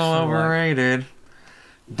a little overrated.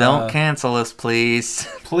 Don't cancel us, please.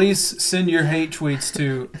 Please send your hate tweets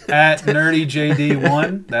to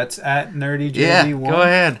 @NerdyJD1. That's @NerdyJD1. Yeah, go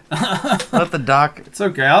ahead. Let the doc. It's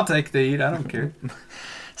okay. I'll take the heat. I don't care.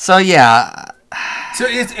 So yeah. So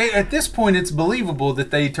at this point, it's believable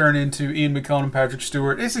that they turn into Ian McKellen and Patrick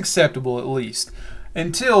Stewart. It's acceptable, at least.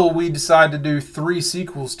 Until we decide to do 3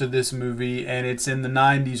 sequels to this movie, and it's in the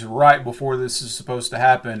 90s right before this is supposed to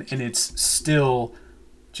happen, and it's still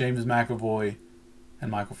James McAvoy and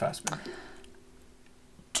Michael Fassbender.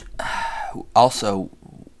 Also,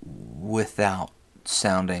 without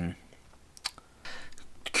sounding,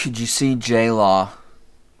 could you see J-Law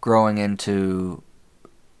growing into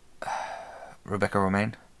Rebecca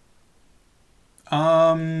Romijn?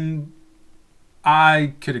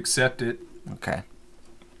 I could accept it. Okay.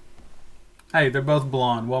 Hey, they're both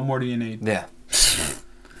blonde. What more do you need? Yeah.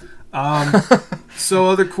 So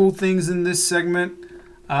other cool things in this segment,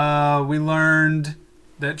 we learned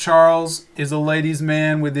that Charles is a ladies'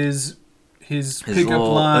 man with his pickup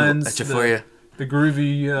little, lines. That's for you. The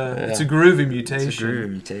groovy. It's a groovy mutation. It's a groovy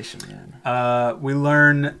mutation, man. We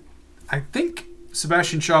learn. I think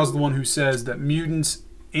Sebastian Shaw is the one who says that mutants,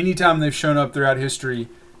 anytime they've shown up throughout history,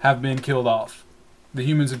 have been killed off. The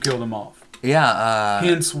humans have killed them off. Yeah.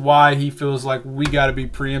 Hence why he feels like we got to be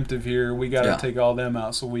preemptive here. We got to Yeah. take all them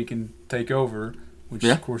out so we can take over. Which,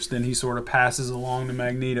 Yeah. of course, then he sort of passes along to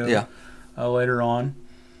Magneto Yeah. Later on.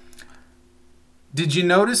 Did you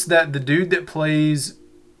notice that the dude that plays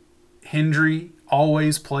Hendry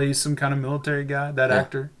always plays some kind of military guy? That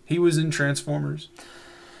actor? He was in Transformers.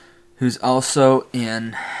 Who's also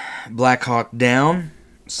in Black Hawk Down,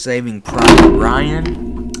 Saving Private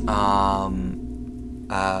Ryan.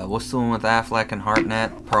 What's the one with Affleck and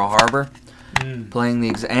Hartnett? Pearl Harbor. Playing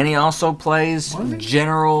and he also plays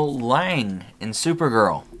General Lang in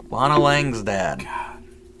Supergirl. Lana Lang's dad. God.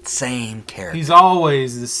 Same character. He's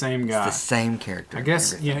always the same guy. It's the same character. I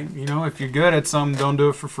guess, yeah, you know, if you're good at something, don't do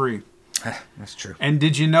it for free. That's true. And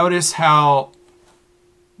did you notice how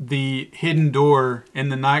the hidden door in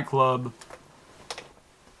the nightclub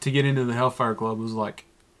to get into the Hellfire Club was like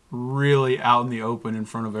really out in the open in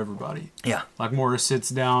front of everybody? Yeah. Like Morris sits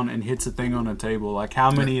down and hits a thing on a table. Like how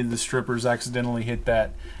many of the strippers accidentally hit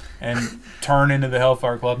that and turn into the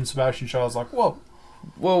Hellfire Club? And Sebastian Shaw's like, whoa.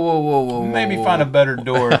 Whoa. Maybe find a better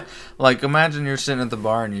door. Like imagine you're sitting at the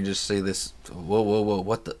bar and you just see this. Whoa.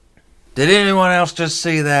 What the? Did anyone else just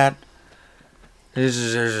see that? There's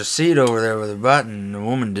a seat over there with a button and the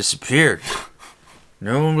woman disappeared.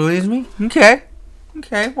 No one believes me? Okay,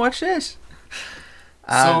 watch this.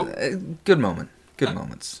 Good moment. Good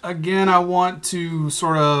moments. Again, I want to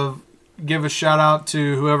sort of give a shout out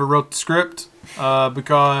to whoever wrote the script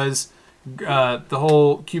because the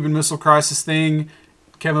whole Cuban Missile Crisis thing,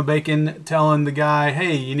 Kevin Bacon telling the guy,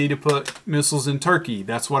 hey, you need to put missiles in Turkey.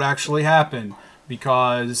 That's what actually happened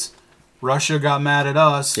because Russia got mad at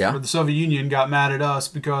us, or the Soviet Union got mad at us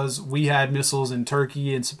because we had missiles in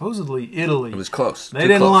Turkey and supposedly Italy. It was close. They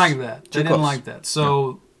didn't like that. They didn't like that.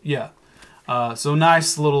 So, so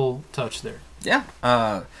nice little touch there. Yeah.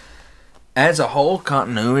 As a whole,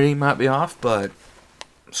 continuity might be off, but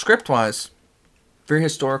script-wise, very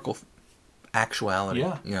historical actuality.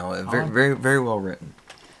 Yeah. You know, very, very well written.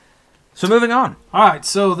 So moving on. All right,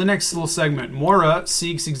 so the next little segment. Moira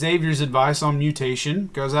seeks Xavier's advice on mutation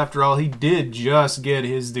because, after all, he did just get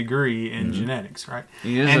his degree in genetics, right?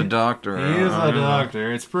 He is a doctor. He is a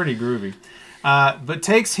doctor. It's pretty groovy. But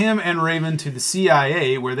takes him and Raven to the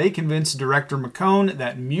CIA, where they convince Director McCone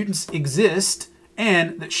that mutants exist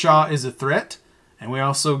and that Shaw is a threat. And we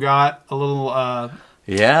also got a little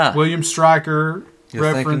William Stryker You're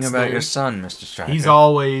reference thinking about there. your son, Mr. Stryker. He's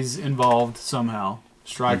always involved somehow.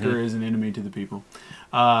 Stryker is an enemy to the people.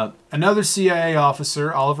 Another CIA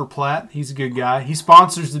officer, Oliver Platt, he's a good guy. He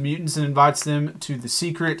sponsors the mutants and invites them to the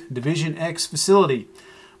secret Division X facility.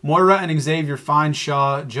 Moira and Xavier find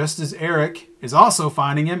Shaw just as Eric is also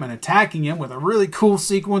finding him and attacking him with a really cool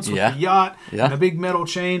sequence with the yacht and a big metal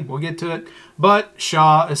chain. We'll get to it. But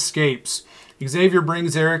Shaw escapes. Xavier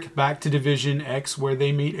brings Eric back to Division X, where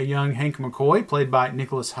they meet a young Hank McCoy, played by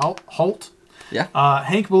Nicholas Hoult. Yeah.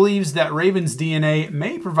 Hank believes that Raven's DNA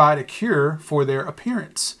may provide a cure for their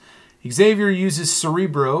appearance. Xavier uses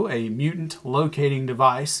Cerebro, a mutant locating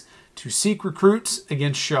device, to seek recruits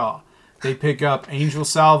against Shaw. They pick up Angel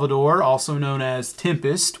Salvador, also known as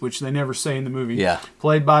Tempest, which they never say in the movie,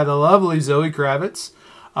 played by the lovely Zoe Kravitz.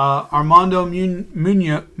 Armando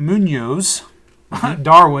Munoz,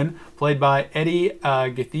 Darwin, played by Eddie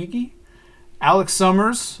Gathegi. Alex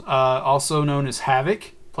Summers, also known as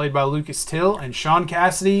Havoc, played by Lucas Till. And Sean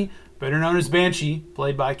Cassidy, better known as Banshee,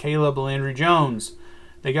 played by Caleb Landry Jones.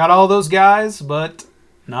 They got all those guys, but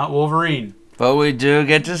not Wolverine. But we do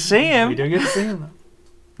get to see him. We do get to see him, though.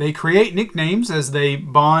 They create nicknames as they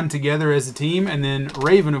bond together as a team, and then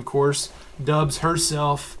Raven, of course, dubs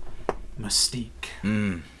herself Mystique.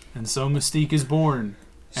 And so Mystique is born.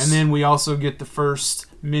 And then we also get the first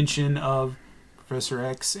mention of Professor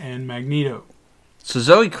X and Magneto. So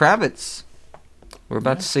Zoe Kravitz, we're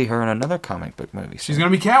about to see her in another comic book movie. She's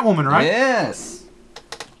going to be Catwoman, right? Yes.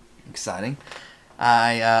 Exciting.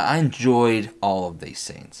 I enjoyed all of these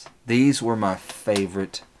scenes. These were my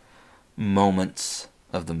favorite moments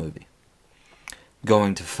of the movie.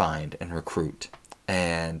 Going to find and recruit.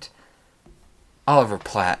 And Oliver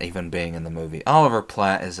Platt even being in the movie. Oliver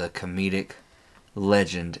Platt is a comedic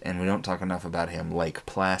legend, and we don't talk enough about him. Lake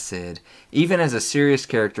Placid. Even as a serious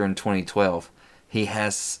character in 2012, he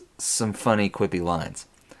has some funny, quippy lines.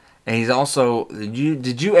 And he's also...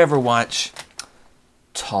 Did you ever watch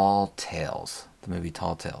Tall Tales? The movie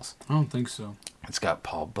Tall Tales. I don't think so. It's got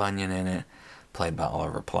Paul Bunyan in it, played by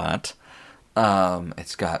Oliver Platt.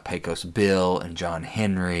 It's got Pecos Bill and John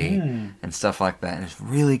Henry and stuff like that. And it's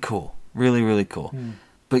really cool. Really, really cool.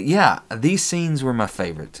 But yeah, these scenes were my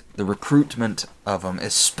favorite. The recruitment of them,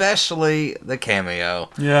 especially the cameo.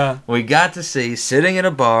 Yeah. We got to see, sitting in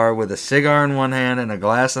a bar with a cigar in one hand and a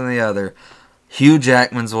glass in the other, Hugh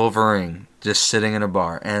Jackman's Wolverine just sitting in a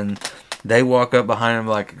bar. And they walk up behind him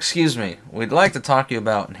like, "Excuse me, we'd like to talk to you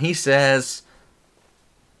about." And he says,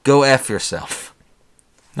 "Go F yourself."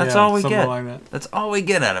 That's all we get. Like that. That's all we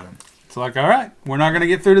get out of him. It's like, all right, we're not going to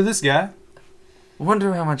get through to this guy.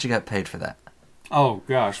 Wonder how much he got paid for that. Oh,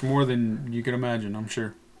 gosh, more than you could imagine, I'm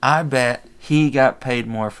sure. I bet he got paid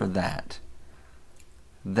more for that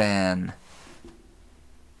than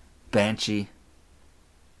Banshee,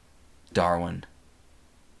 Darwin,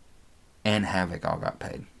 and Havoc all got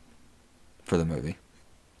paid for the movie.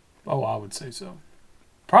 Oh, I would say so.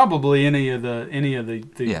 Probably any of the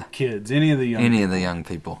Yeah. kids, any of the young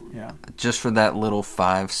people. Yeah. Just for that little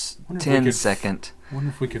 10 second. I wonder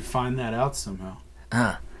if we could find that out somehow.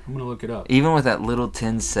 I'm going to look it up. Even with that little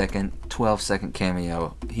 10-second, 12-second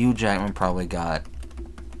cameo, Hugh Jackman probably got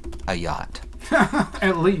a yacht.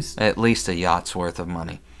 At least. At least a yacht's worth of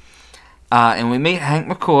money. And we meet Hank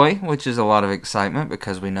McCoy, which is a lot of excitement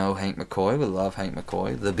because we know Hank McCoy. We love Hank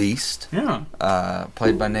McCoy, the Beast. Yeah.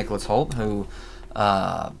 Played by Nicholas Hoult, who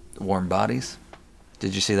Warm Bodies.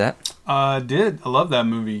 Did you see that? Did. I love that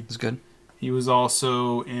movie. It was good. He was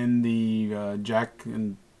also in the Jack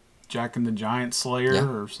and the Giant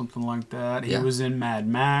Slayer or something like that. He was in Mad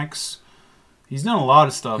Max. He's done a lot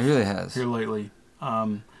of stuff. He really has. Here lately.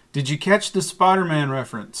 Did you catch the Spider-Man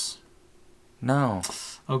reference? No.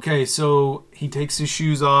 Okay, so he takes his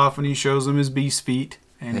shoes off and he shows him his beast feet.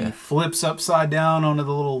 And he flips upside down onto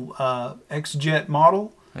the little X-Jet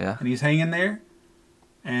model. Yeah. And he's hanging there.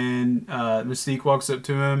 And Mystique walks up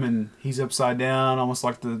to him and he's upside down, almost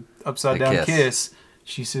like the upside down kiss.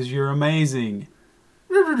 She says, "You're amazing."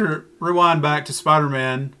 Rewind back to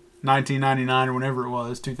Spider-Man 1999 or whenever it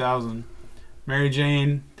was, 2000. Mary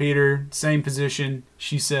Jane, Peter, same position.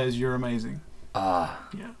 She says, "You're amazing." Yeah.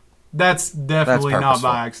 That's definitely not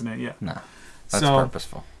by accident. Yeah. No. That's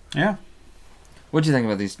purposeful. Yeah. What do you think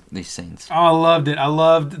about these scenes? Oh, I loved it. I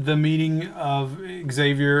loved the meeting of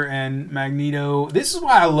Xavier and Magneto. This is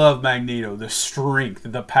why I love Magneto, the strength,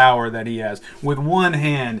 the power that he has. With one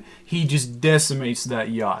hand, he just decimates that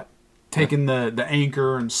yacht. Taking the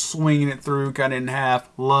anchor and swinging it through, cut it in half.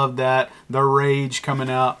 Love that. The rage coming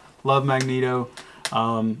out. Love Magneto.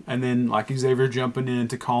 And then like Xavier jumping in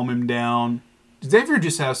to calm him down. Xavier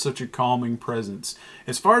just has such a calming presence.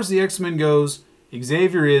 As far as the X-Men goes,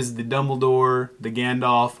 Xavier is the Dumbledore, the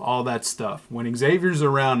Gandalf, all that stuff. When Xavier's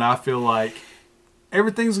around, I feel like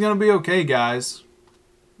everything's going to be okay, guys.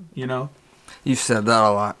 You know? You've said that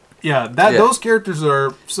a lot. Yeah, those characters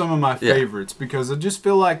are some of my favorites because I just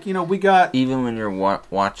feel like, we got... Even when you're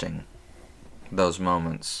watching those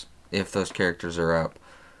moments, if those characters are up,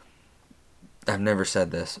 I've never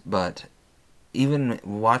said this, but even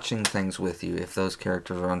watching things with you, if those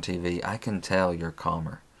characters are on TV, I can tell you're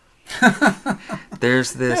calmer.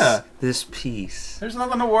 There's this peace. There's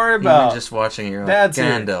nothing to worry about. Even just watching, you're like,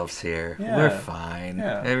 Gandalf's here. Yeah. We're fine.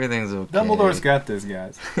 Yeah. Everything's okay. Dumbledore's got this,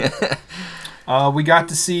 guys. We got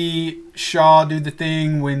to see Shaw do the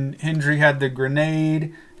thing when Hendry had the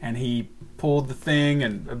grenade and he pulled the thing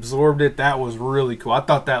and absorbed it. That was really cool. I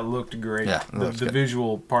thought that looked great. Yeah, the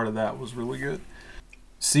visual part of that was really good.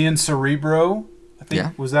 Seeing Cerebro I think.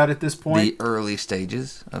 Yeah. Was that at this point? The early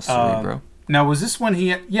stages of Cerebro. Now, was this when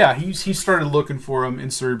he started looking for him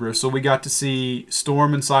in Cerebro? So we got to see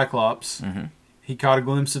Storm and Cyclops. Mm-hmm. He caught a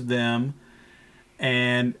glimpse of them,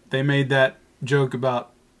 and they made that joke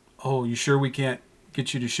about, "Oh, you sure we can't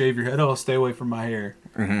get you to shave your head? Oh, stay away from my hair."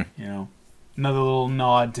 Mm-hmm. You know, another little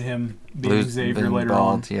nod to him being Xavier being later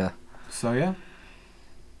bald, on. Yeah. So yeah.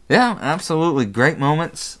 Yeah, absolutely. Great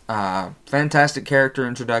moments. Fantastic character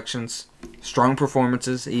introductions. Strong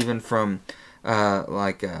performances, even from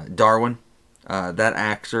Darwin. That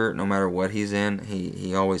actor, no matter what he's in,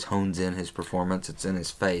 he always hones in his performance. It's in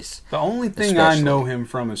his face. The only thing I know him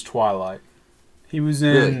from is Twilight. He was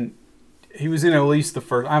in at least the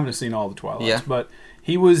first. I haven't seen all the Twilights, but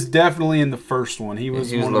he was definitely in the first one. He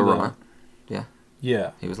was one Laurent.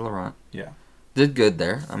 Yeah. He was Laurent. Yeah. Did good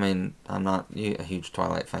there. I mean, I'm not a huge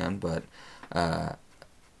Twilight fan, but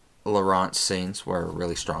Laurent's scenes were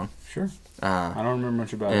really strong. Sure. I don't remember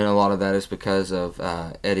much about it. And a lot of that is because of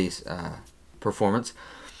Eddie's performance.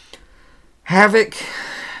 Havoc,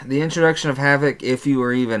 the introduction of Havoc, if you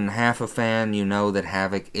were even half a fan, you know that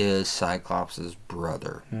Havoc is Cyclops'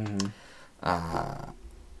 brother. Mm-hmm.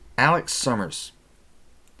 Alex Summers.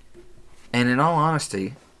 And in all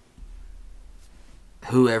honesty,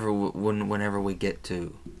 whenever we get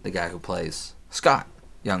to the guy who plays Scott,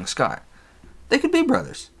 young Scott, they could be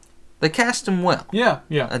brothers. They cast him well. Yeah.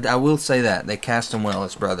 I will say that. They cast him well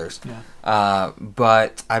as brothers. Yeah.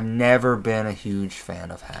 But I've never been a huge fan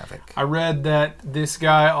of Havoc. I read that this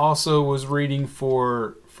guy also was reading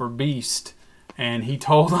for Beast, and he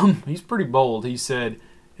told him, he's pretty bold, he said,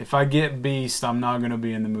 if I get Beast, I'm not going to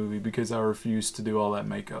be in the movie because I refuse to do all that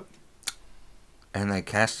makeup. And they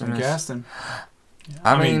cast him? Cast him.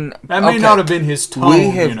 I mean, that may not have been his tone. We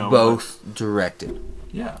have both directed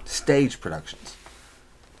stage productions.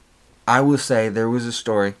 I will say there was a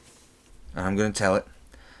story, and I'm going to tell it.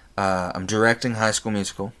 I'm directing High School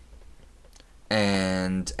Musical,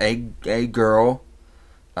 and a girl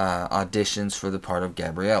auditions for the part of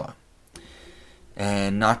Gabriella.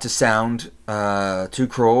 And not to sound too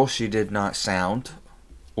cruel, she did not sound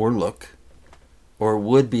or look or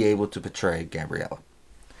would be able to portray Gabriella.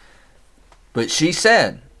 But she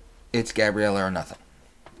said, it's Gabriella or nothing.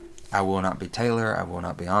 I will not be Taylor. I will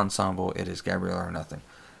not be ensemble. It is Gabriella or nothing.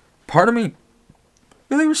 Part of me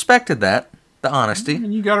really respected that, the honesty.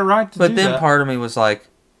 And you got a right to do that. But then part of me was like,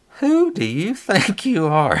 who do you think you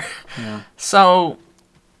are? Yeah. So,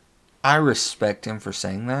 I respect him for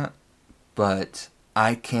saying that, but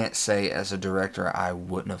I can't say as a director I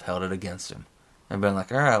wouldn't have held it against him. I've been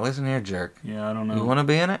like, all right, listen here, jerk. Yeah, I don't know. You want to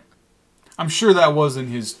be in it? I'm sure that wasn't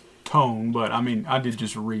his tone, but I mean, I did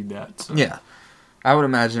just read that. So. Yeah. I would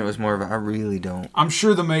imagine it was more of a, I really don't. I'm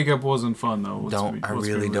sure the makeup wasn't fun, though. I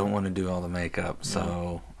really don't want to do all the makeup, yeah.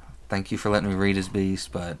 So thank you for letting me read his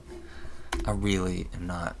Beast, but I really am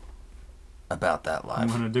not about that life. I'm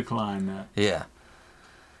going to decline that. Yeah.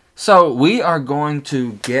 So we are going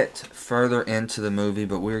to get further into the movie,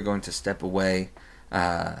 but we're going to step away,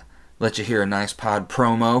 let you hear a nice pod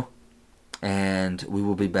promo, and we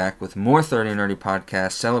will be back with more 30 Nerdy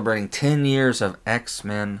Podcast celebrating 10 years of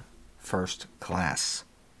X-Men First Class.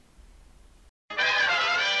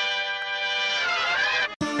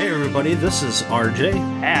 Hey everybody, this is RJ,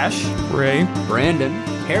 Ash, Ray, Brandon,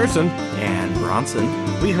 Harrison, and Bronson.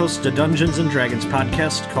 We host a Dungeons & Dragons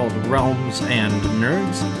podcast called Realms and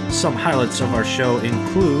Nerds. Some highlights of our show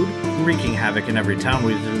include wreaking havoc in every town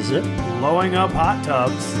we visit, blowing up hot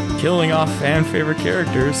tubs, killing off fan-favorite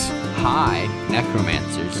characters, high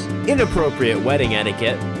necromancers, inappropriate wedding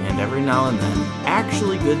etiquette, and every now and then,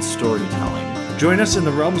 actually good storytelling. Join us in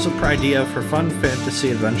the realms of Pridea for fun fantasy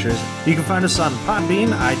adventures. You can find us on Podbean,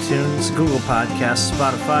 iTunes, Google Podcasts,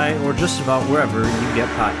 Spotify, or just about wherever you get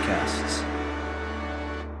podcasts.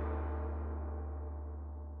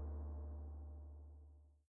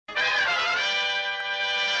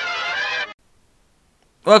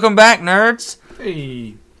 Welcome back, nerds.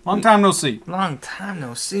 Hey, long time no see. Long time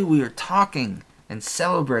no see. We are talking and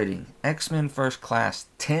celebrating X-Men First Class,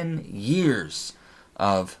 10 years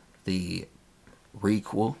of the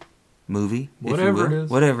requel movie, whatever it is.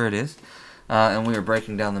 Whatever it is. And we are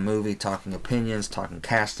breaking down the movie, talking opinions, talking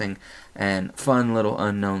casting, and fun little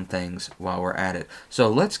unknown things while we're at it. So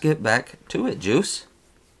let's get back to it, Juice.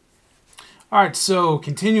 Alright, so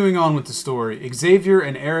continuing on with the story. Xavier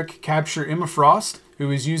and Eric capture Emma Frost,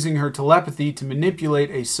 who is using her telepathy to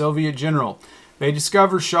manipulate a Soviet general. They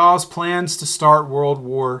discover Shaw's plans to start World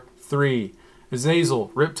War III. Azazel,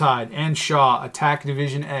 Riptide, and Shaw attack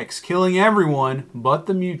Division X, killing everyone but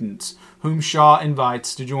the mutants, whom Shaw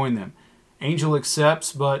invites to join them. Angel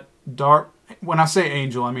accepts, but when I say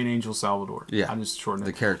Angel, I mean Angel Salvador. Yeah. I just shortened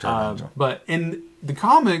it. The character of Angel. But in the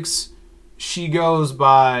comics, she goes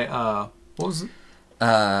by what was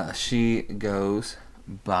it? She goes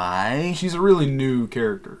by... She's a really new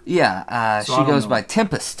character. Yeah, So I she don't goes know. by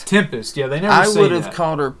Tempest. Tempest. Yeah, they never I say would have that.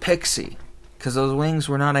 called her Pixie, because those wings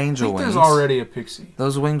were not I angel think wings. there's already a pixie.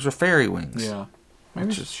 Those wings were fairy wings. Yeah.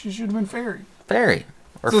 Maybe she should have been fairy. Fairy.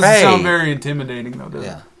 Or Doesn't fae. sound very intimidating, though, does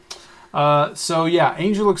it? So, yeah,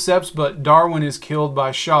 Angel accepts, but Darwin is killed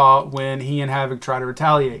by Shaw when he and Havoc try to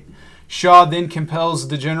retaliate. Shaw then compels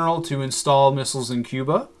the general to install missiles in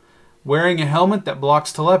Cuba. Wearing a helmet that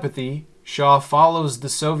blocks telepathy, Shaw follows the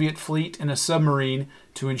Soviet fleet in a submarine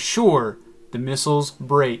to ensure the missiles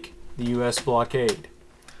break the U.S. blockade.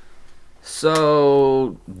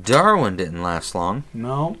 So, Darwin didn't last long.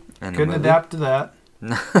 No, in the couldn't movie. adapt to that.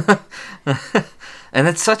 And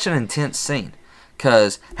it's such an intense scene,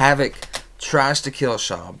 because Havoc tries to kill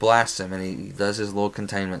Shaw, blasts him, and he does his little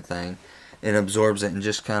containment thing, and absorbs it, and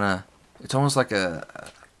just kind of... It's almost like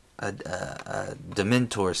a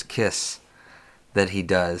Dementor's kiss that he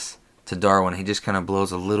does to Darwin. He just kind of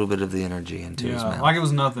blows a little bit of the energy into his mouth. Like it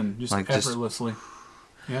was nothing, just Like just- effortlessly.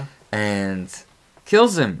 Yeah. And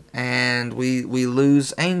kills him. And we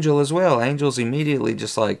lose Angel as well. Angel's immediately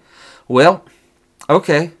just like, well,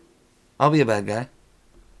 okay, I'll be a bad guy.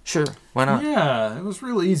 Sure, why not? Yeah, it was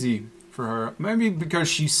real easy for her. Maybe because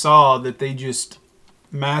she saw that they just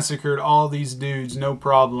massacred all these dudes, no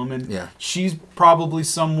problem. And Yeah. she's probably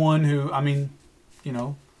someone who, I mean, you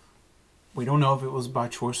know, we don't know if it was by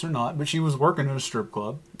choice or not, but she was working at a strip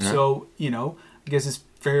club. Yeah. So, you know, I guess it's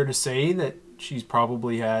fair to say that she's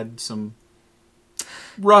probably had some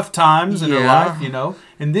rough times in her Yeah. life, you know.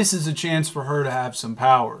 And this is a chance for her to have some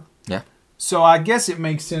power. Yeah. So I guess it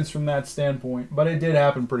makes sense from that standpoint, but it did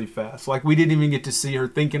happen pretty fast. Like, we didn't even get to see her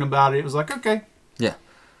thinking about it. It was like, okay. Yeah.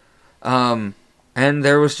 And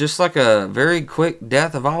there was just like a very quick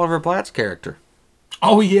death of Oliver Platt's character.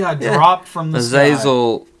 Oh, yeah, dropped from the sky.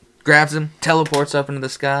 Azazel grabs him, teleports up into the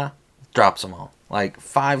sky, drops them all. Like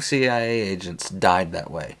 5 CIA agents died that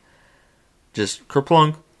way. Just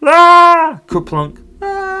kerplunk, ah, kerplunk,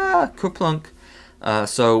 ah, kerplunk.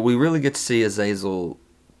 So we really get to see Azazel,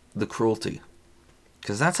 the cruelty,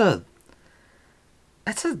 because that's a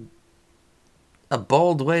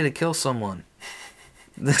bold way to kill someone.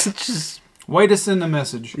 This is just Way to send a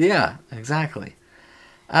message. yeah, exactly.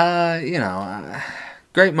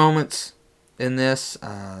 Great moments in this.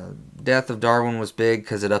 Death of Darwin was big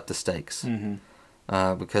because it upped the stakes.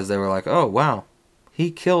 Mm-hmm. Because they were like, oh, wow,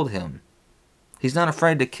 he killed him. He's not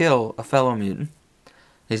afraid to kill a fellow mutant.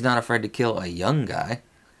 He's not afraid to kill a young guy.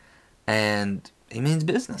 And he means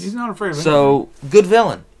business. He's not afraid of anything. So, good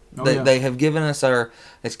villain. Oh, they, yeah. they have given us our...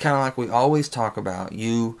 It's kind of like we always talk about,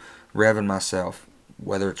 you, Rev, and myself,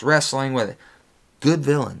 whether it's wrestling, whether... Good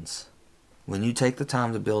villains. When you take the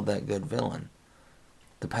time to build that good villain,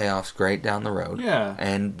 the payoff's great down the road. Yeah.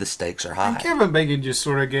 And the stakes are high. And Kevin Bacon just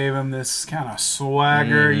sort of gave him this kind of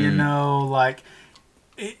swagger, you know, like...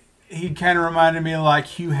 He kind of reminded me of like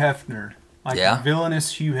Hugh Hefner. Like Yeah.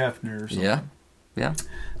 villainous Hugh Hefner or something. Yeah. Yeah.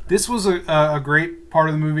 This was a great part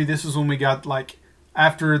of the movie. This was when we got, like,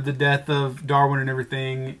 after the death of Darwin and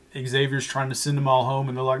everything, Xavier's trying to send them all home,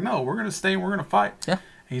 and they're like, no, we're going to stay and we're going to fight. Yeah.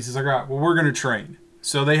 And he says, all right, well, we're going to train.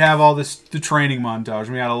 So they have all the training montage.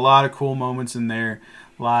 We had a lot of cool moments in there.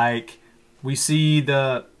 Like, we see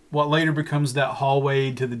what later becomes that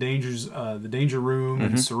hallway to the danger room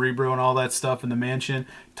and Cerebro and all that stuff in the mansion.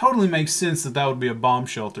 Totally makes sense that would be a bomb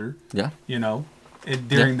shelter. Yeah. You know,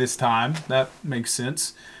 during this time. That makes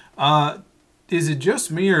sense. Is it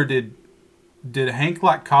just me, or did Hank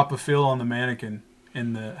like cop a feel on the mannequin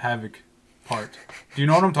in the Havoc part? Do you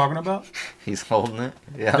know what I'm talking about? He's holding it.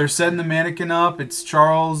 Yeah. They're setting the mannequin up. It's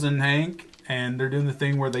Charles and Hank, and they're doing the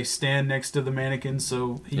thing where they stand next to the mannequin,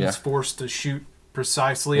 so he's forced to shoot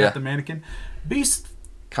precisely at the mannequin. Beast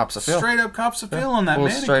cops a feel. straight up cops a feel on that Pulls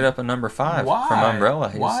mannequin. straight up a number 5 Why? from Umbrella.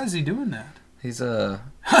 Why is he doing that? He's a...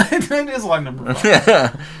 It is like number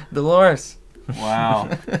 5. Dolores. Wow.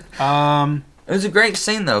 It was a great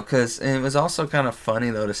scene, though, because it was also kind of funny,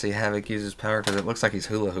 though, to see Havoc use his power, because it looks like he's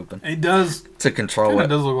hula hooping It does. to control It it.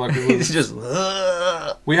 does look like it He's was. just...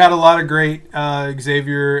 We had a lot of great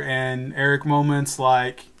Xavier and Eric moments.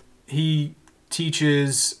 Like, he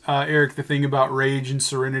teaches Eric the thing about rage and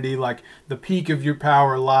serenity. Like, the peak of your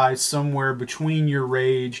power lies somewhere between your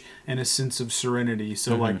rage and a sense of serenity.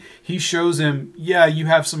 So, like, he shows him, yeah, you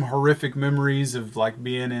have some horrific memories of, like,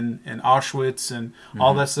 being in Auschwitz and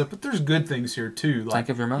all that stuff, but there's good things here, too. Like, Think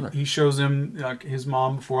of your mother. He shows him, like, his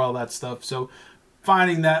mom before all that stuff. So,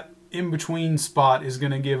 finding that in-between spot is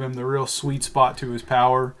going to give him the real sweet spot to his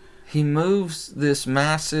power. He moves this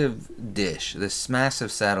massive dish, this massive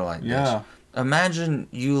satellite dish. Yeah. Imagine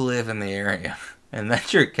you live in the area, and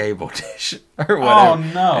that's your cable dish, or whatever. Oh,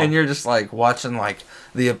 no. And you're just, like, watching, like,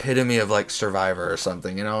 the epitome of, like, Survivor or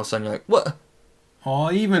something, and all of a sudden you're like, what? Oh,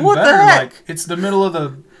 even What the better, heck? like, it's the middle of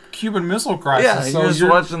the Cuban Missile Crisis. Yeah, so you're just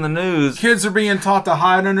watching the news. Kids are being taught to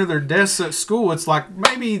hide under their desks at school. It's like,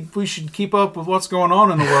 maybe we should keep up with what's going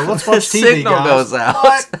on in the world. Let's watch The TV, signal guys. goes out.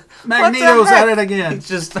 What? Magneto's heck? at it again. It's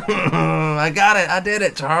just, I got it. I did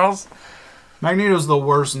it, Charles. Magneto's the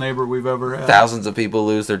worst neighbor we've ever had. Thousands of people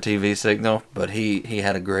lose their TV signal, but he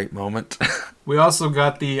had a great moment. We also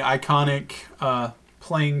got the iconic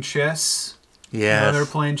playing chess. Yeah, They're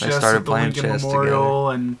playing chess started at the playing Lincoln chess Memorial,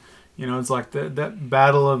 and it's like that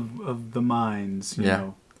battle of the minds. You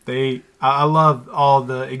know, I love all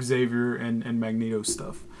the Xavier and Magneto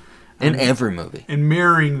stuff. In every movie. And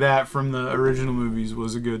mirroring that from the original movies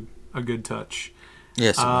was a good touch.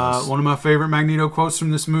 Yes, it was. One of my favorite Magneto quotes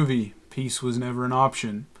from this movie: "Peace was never an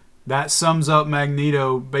option." That sums up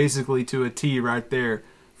Magneto basically to a T right there.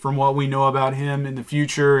 From what we know about him in the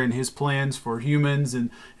future and his plans for humans and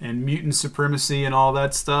mutant supremacy and all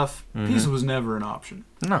that stuff, peace was never an option.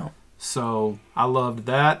 No. So I loved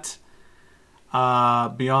that.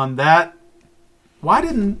 Beyond that, why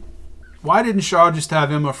didn't Shaw just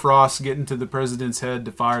have Emma Frost get into the president's head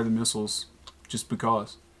to fire the missiles? Just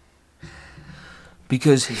because.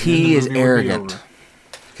 Because he is arrogant.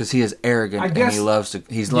 Because he is arrogant, and he loves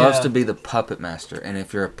to be the puppet master. And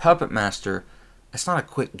if you're a puppet master, it's not a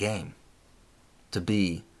quick game to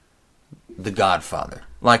be the Godfather.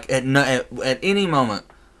 Like at any moment,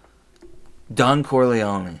 Don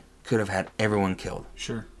Corleone could have had everyone killed.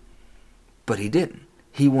 Sure. But he didn't.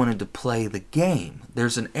 He wanted to play the game.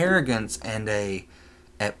 There's an arrogance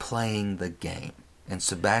at playing the game. And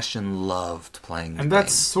Sebastian loved playing the game. And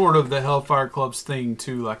that's sort of the Hellfire Club's thing,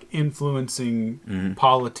 too, like influencing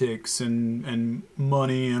politics and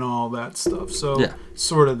money and all that stuff. So,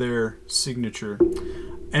 sort of their signature.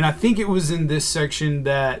 And I think it was in this section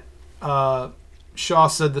that Shaw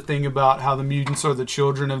said the thing about how the mutants are the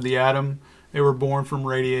children of the atom. They were born from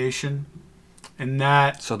radiation. And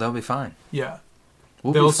that... So they'll be fine. Yeah.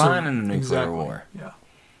 We'll be fine in the nuclear war. Yeah.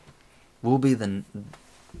 We'll be the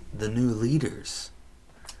new leaders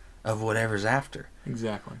of whatever's after.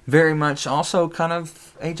 Exactly. Very much also kind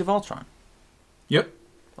of Age of Ultron. Yep.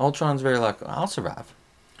 Ultron's very like, I'll survive.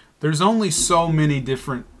 There's only so many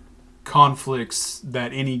different conflicts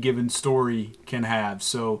that any given story can have.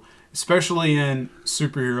 So, especially in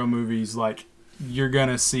superhero movies, like, you're going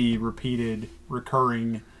to see repeated,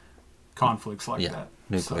 recurring conflicts like that.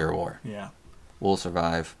 Nuclear war. Yeah. We'll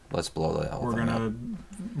survive. Let's blow the whole thing up.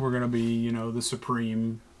 We're gonna be, the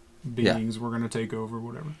supreme beings. Yeah. We're gonna take over,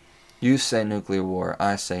 whatever. You say nuclear war,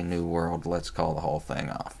 I say new world. Let's call the whole thing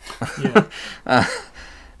off. Yeah.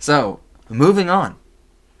 So, moving on.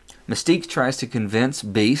 Mystique tries to convince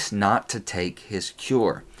Beast not to take his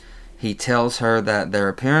cure. He tells her that their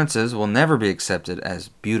appearances will never be accepted as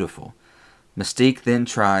beautiful. Mystique then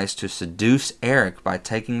tries to seduce Eric by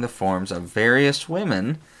taking the forms of various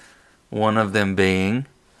women, one of them being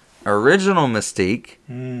original Mystique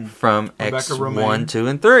from X1, 2,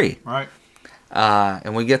 and 3. Right.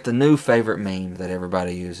 And we get the new favorite meme that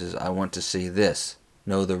everybody uses. I want to see this.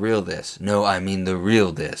 No, the real this. No, I mean the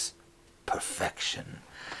real this. Perfection.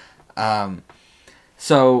 But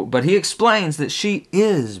he explains that she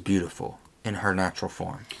is beautiful in her natural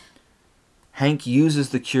form. Hank uses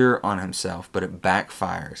the cure on himself, but it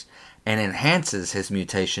backfires and enhances his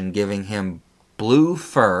mutation, giving him blue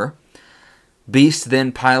fur. Beast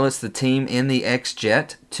then pilots the team in the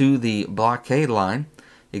X-Jet to the blockade line.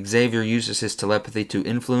 Xavier uses his telepathy to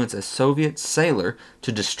influence a Soviet sailor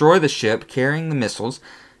to destroy the ship carrying the missiles,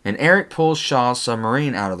 and Eric pulls Shaw's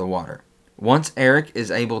submarine out of the water. Once Eric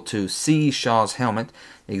is able to see Shaw's helmet,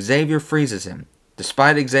 Xavier freezes him.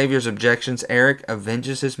 Despite Xavier's objections, Eric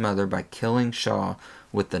avenges his mother by killing Shaw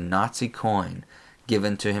with the Nazi coin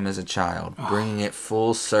given to him as a child, bringing it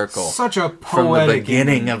full circle. Such a poetic from the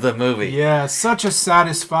beginning of the movie. Yeah, such a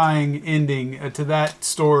satisfying ending to that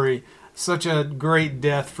story. Such a great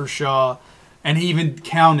death for Shaw. And he even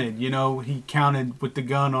counted, he counted with the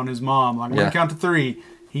gun on his mom. Like, when I count to 3,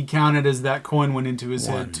 he counted as that coin went into his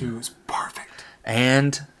head, too. It was perfect.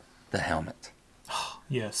 And the helmet.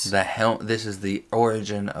 Yes. This is the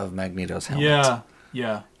origin of Magneto's helmet.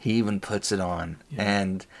 Yeah. He even puts it on. Yeah.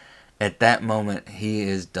 And at that moment, he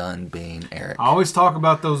is done being Eric. I always talk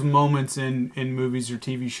about those moments in movies or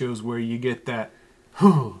TV shows where you get that,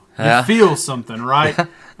 you feel something, right?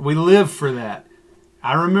 We live for that.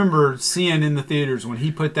 I remember seeing in the theaters when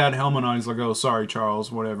he put that helmet on, he's like, oh, sorry,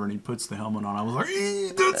 Charles, whatever, and he puts the helmet on. I was like,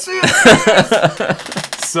 that's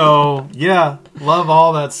it. So, yeah, love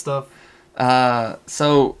all that stuff.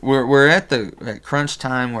 So we're at crunch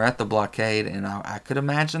time, we're at the blockade, and I could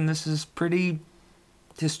imagine this is pretty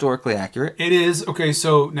historically accurate. It is. Okay,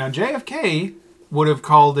 so now JFK would have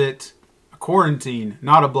called it a quarantine,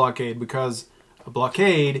 not a blockade, because a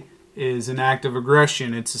blockade is an act of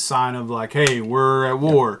aggression. It's a sign of like, hey, we're at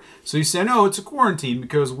war. So he said, no, it's a quarantine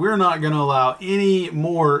because we're not going to allow any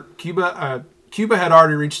more. Cuba had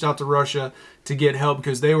already reached out to Russia to get help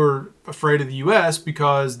because they were afraid of the U.S.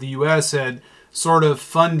 because the U.S. had sort of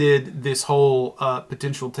funded this whole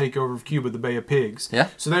potential takeover of Cuba, the Bay of Pigs. Yeah.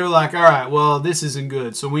 So they were like, all right, well, this isn't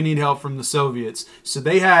good, so we need help from the Soviets. So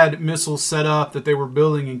they had missiles set up that they were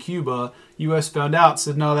building in Cuba. U.S. found out,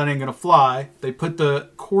 said, no, that ain't going to fly. They put the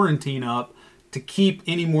quarantine up to keep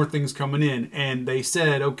any more things coming in. And they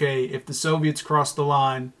said, okay, if the Soviets cross the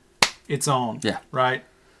line, it's on. Yeah. Right?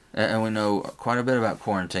 And we know quite a bit about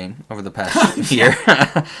quarantine over the past year.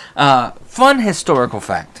 Fun historical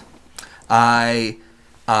fact. To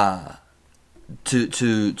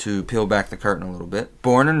peel back the curtain a little bit,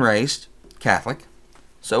 born and raised Catholic.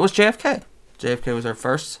 So was JFK. JFK was our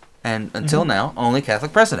first, and until now, only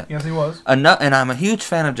Catholic president. Yes, he was. And I'm a huge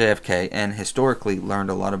fan of JFK, and historically learned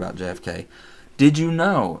a lot about JFK. Did you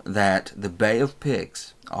know that the Bay of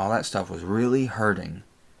Pigs, all that stuff, was really hurting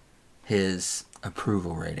his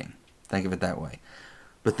approval rating? Think of it that way.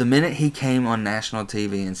 But the minute he came on national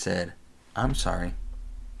TV and said, I'm sorry,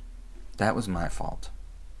 that was my fault.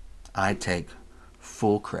 I take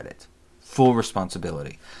full credit, full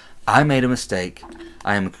responsibility. I made a mistake.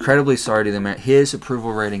 I am incredibly sorry to them. His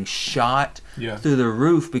approval rating shot through the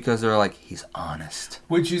roof because they're like, he's honest.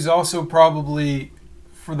 Which is also probably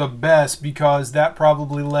for the best because that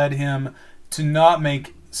probably led him to not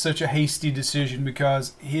make such a hasty decision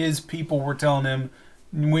because his people were telling him,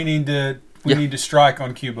 we need to strike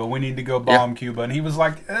on Cuba. We need to go bomb Cuba. And he was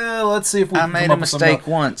like, let's see if we can come up with something. I made a mistake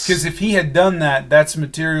once. Because if he had done that, that's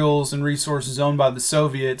materials and resources owned by the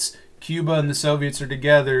Soviets. Cuba and the Soviets are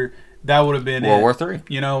together. That would have been World War III.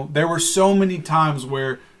 You know, there were so many times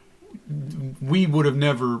where we would have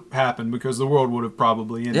never happened because the world would have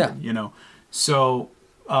probably ended, you know. So,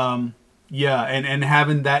 and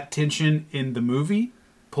having that tension in the movie,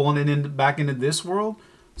 pulling it back into this world,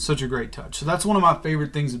 such a great touch. So that's one of my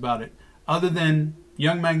favorite things about it. Other than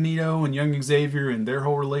young Magneto and young Xavier and their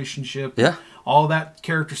whole relationship, all that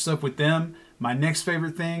character stuff with them, my next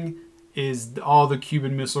favorite thing is all the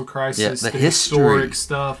Cuban Missile Crisis, the historic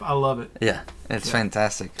stuff. I love it. Yeah, it's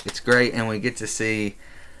fantastic. It's great, and we get to see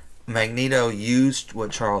Magneto used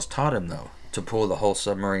what Charles taught him, though, to pull the whole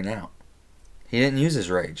submarine out. He didn't use his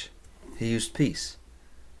rage. He used peace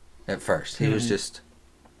at first. He was just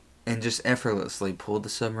effortlessly pulled the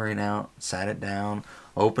submarine out, sat it down,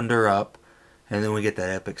 opened her up, and then we get that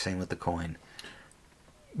epic scene with the coin.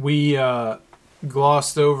 We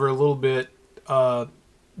glossed over a little bit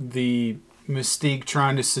the Mystique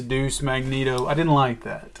trying to seduce Magneto. I didn't like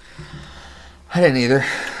that. I didn't either.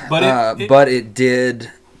 But it did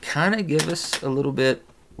kind of give us a little bit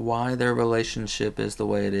why their relationship is the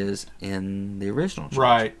way it is in the original trilogy.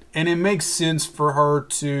 Right. And it makes sense for her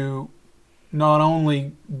to not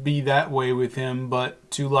only be that way with him, but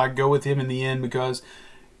to like go with him in the end because,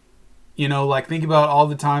 you know, like think about all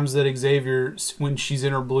the times that Xavier, when she's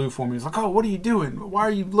in her blue form, he's like, oh, what are you doing? Why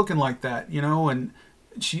are you looking like that? You know, and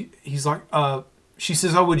he's like, she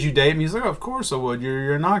says, oh, would you date me? He's like, oh, of course I would.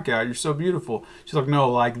 You're a knockout. You're so beautiful. She's like, no,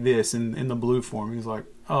 like this in the blue form. He's like,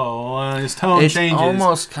 oh, his tone changes. It's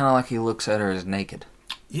almost kind of like he looks at her as naked.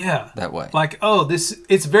 Yeah. That way. Like,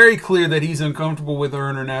 it's very clear that he's uncomfortable with her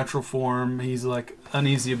in her natural form. He's like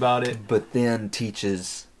uneasy about it. But then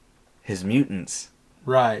teaches his mutants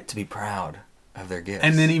to be proud of their gifts.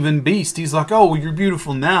 And then even Beast, he's like, oh, well, you're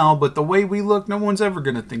beautiful now, but the way we look, no one's ever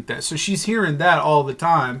going to think that. So she's hearing that all the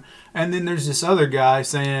time. And then there's this other guy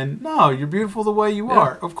saying, no, you're beautiful the way you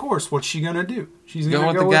are. Of course, what's she going to do? She's going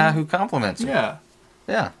to go with the guy who compliments her. Yeah.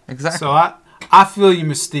 Yeah, exactly. So I feel you,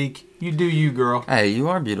 Mystique. You do you, girl. Hey, you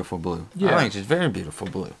are beautiful blue. Yeah. I think she's very beautiful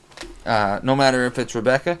blue. No matter if it's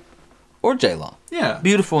Rebecca or J-Law. Yeah.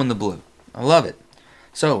 Beautiful in the blue. I love it.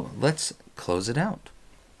 So, let's close it out.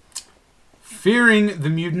 Fearing the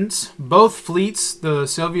mutants, both fleets, the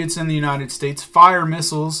Soviets and the United States, fire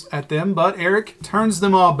missiles at them, but Eric turns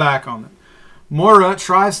them all back on them. Moira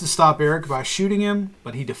tries to stop Eric by shooting him,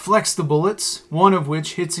 but he deflects the bullets, one of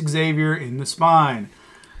which hits Xavier in the spine.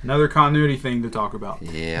 Another continuity thing to talk about.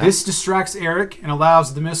 Yeah. This distracts Eric and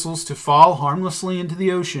allows the missiles to fall harmlessly into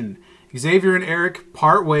the ocean. Xavier and Eric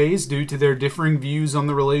part ways due to their differing views on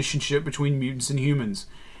the relationship between mutants and humans.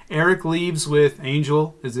 Eric leaves with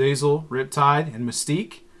Angel, Azazel, Riptide, and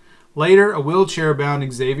Mystique. Later, a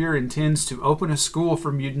wheelchair-bound Xavier intends to open a school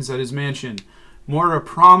for mutants at his mansion. Moira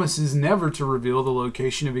promises never to reveal the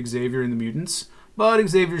location of Xavier and the mutants, but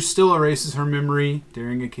Xavier still erases her memory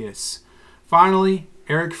during a kiss. Finally,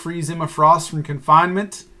 Eric frees Emma Frost from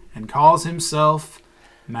confinement and calls himself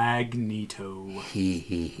Magneto.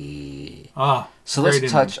 So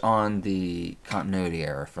let's touch on the continuity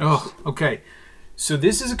error first. Oh, okay. So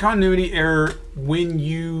this is a continuity error when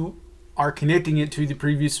you are connecting it to the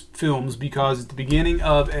previous films, because at the beginning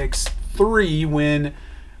of X3, when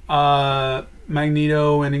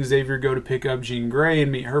Magneto and Xavier go to pick up Jean Grey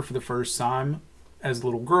and meet her for the first time as a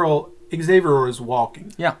little girl, Xavier is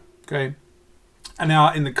walking. Yeah. Okay. And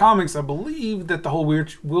now in the comics, I believe that the whole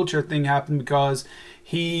wheelchair thing happened because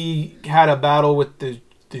he had a battle with the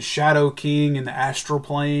Shadow King in the astral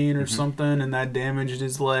plane or something, and that damaged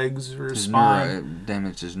his legs or his spine.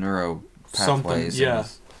 Damaged his neuro pathways. Yeah.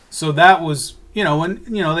 So that was, and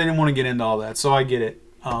they didn't want to get into all that, so I get it.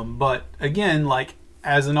 But again, like,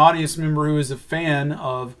 as an audience member who is a fan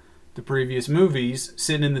of the previous movies,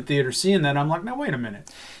 sitting in the theater seeing that, I'm like, now wait a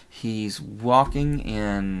minute. He's walking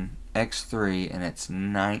in X3, and it's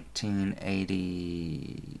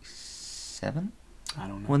 1987? I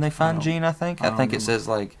don't know. When they find Jean, I think it says,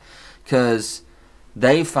 because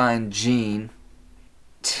they find Jean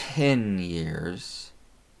 10 years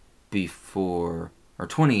before, or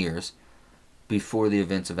 20 years before the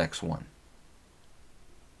events of X1.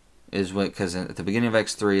 Because at the beginning of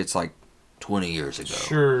X3, it's like 20 years ago.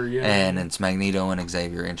 Sure, yeah. And it's Magneto and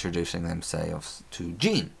Xavier introducing themselves to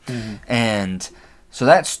Jean. Mm-hmm. And so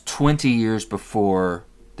that's 20 years before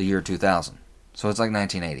the year 2000. So it's like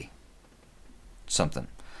 1980. Something.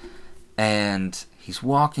 And he's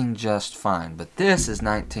walking just fine. But this is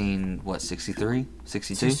 63?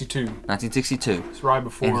 62? 62. 1962. It's right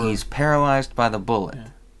before. And he's paralyzed by the bullet. Yeah.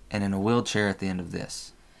 And in a wheelchair at the end of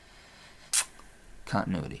this.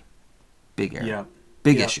 Continuity. Big error. Yeah.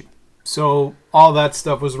 Big issue. So all that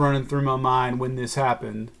stuff was running through my mind when this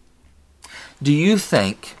happened. Do you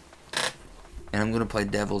think, and I'm going to play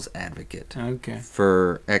devil's advocate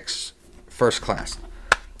for First Class.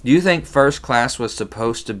 Do you think First Class was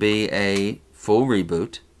supposed to be a full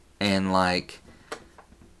reboot and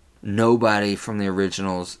nobody from the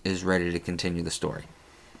originals is ready to continue the story?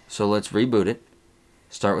 So let's reboot it,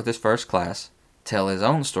 start with this First Class, tell his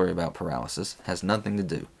own story about paralysis, has nothing to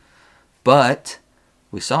do. But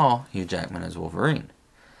we saw Hugh Jackman as Wolverine.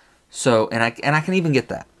 So, and I can even get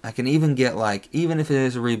that. I can even get, even if it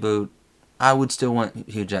is a reboot, I would still want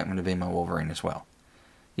Hugh Jackman to be my Wolverine as well.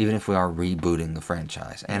 Even if we are rebooting the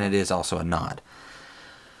franchise. And it is also a nod.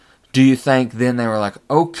 Do you think then they were like,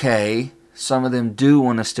 okay, some of them do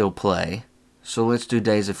want to still play, so let's do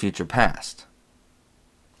Days of Future Past?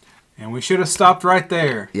 And we should have stopped right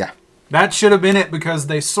there. Yeah. That should have been it, because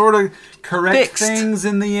they sort of correct things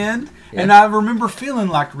in the end. Yeah. And I remember feeling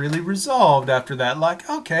really resolved after that.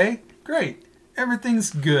 Okay, great.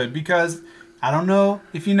 Everything's good. Because I don't know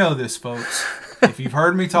if you know this, folks. If you've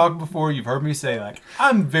heard me talk before, you've heard me say,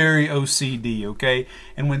 I'm very OCD, okay?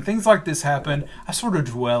 And when things like this happen, I sort of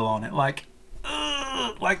dwell on it.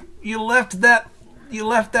 You left that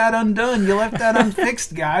undone. You left that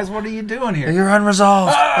unfixed, guys. What are you doing here? You're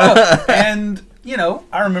unresolved. And,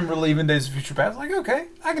 I remember leaving Days of Future Past. Okay,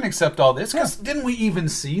 I can accept all this. Because didn't we even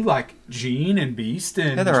see, Jean and Beast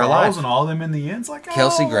and Charles alive. And all of them in the end? It's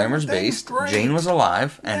Kelsey Grammer's Beast. Great. Jean was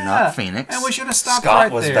alive and not Phoenix. And we should have stopped Scott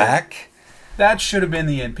right was there. back. That should have been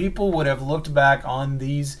the end. People would have looked back on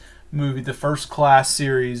these movies, the First Class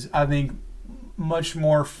series, I think, much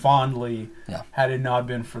more fondly had it not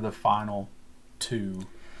been for the final two.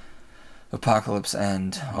 Apocalypse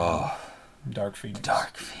and Dark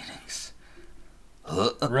Phoenix.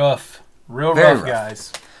 Rough. Real rough,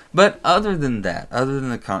 guys. But other than that, other than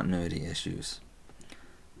the continuity issues,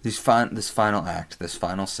 this final act, this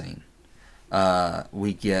final scene,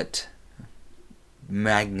 we get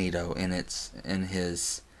Magneto in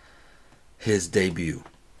his debut,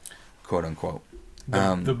 quote unquote.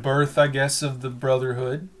 The birth, I guess, of the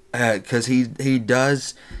Brotherhood. Because he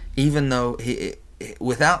does, even though he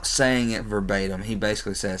without saying it verbatim, he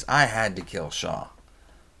basically says, "I had to kill Shaw,"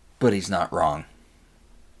 but he's not wrong.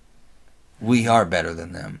 We are better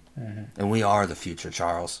than them, and we are the future,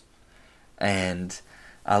 Charles. And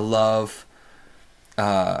I love.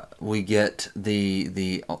 We get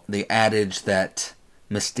the adage that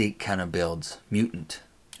Mystique kind of builds: mutant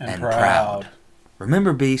and proud.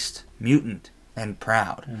 Remember, Beast, mutant and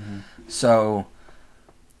proud. So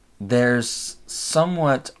there's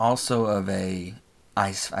somewhat also of a...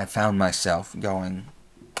 I found myself going,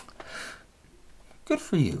 good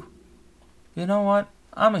for you. You know what?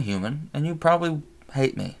 I'm a human, and you probably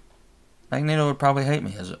hate me. Magneto would probably hate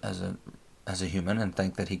me as a human and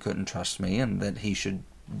think that he couldn't trust me and that he should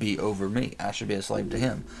be over me. I should be a slave to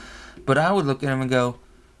him. But I would look at him and go,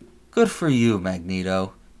 good for you,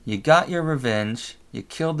 Magneto. You got your revenge. You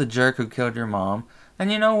killed the jerk who killed your mom.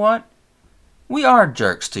 And you know what? We are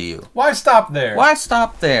jerks to you. Why stop there? Why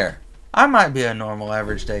stop there? I might be a normal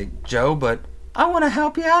average day Joe, but I want to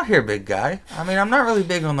help you out here, big guy. I mean, I'm not really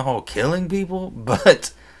big on the whole killing people,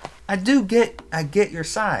 but I get your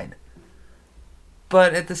side.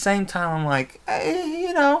 But at the same time, I'm like, hey,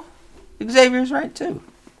 you know, Xavier's right too.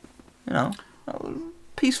 You know,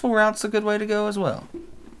 peaceful route's a good way to go as well.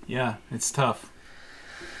 Yeah, it's tough.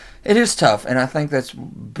 It is tough, and I think that's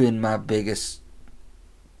been my biggest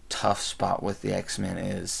tough spot with the X-Men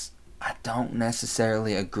is I don't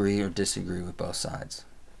necessarily agree or disagree with both sides.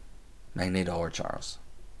 Magneto or Charles.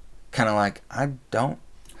 Kind of like, I don't...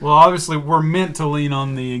 Well, obviously, we're meant to lean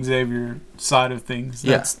on the Xavier side of things.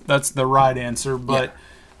 That's the right answer. But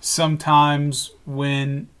sometimes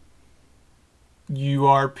when you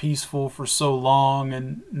are peaceful for so long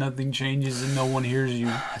and nothing changes and no one hears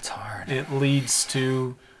you, it's hard. It leads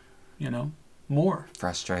to, more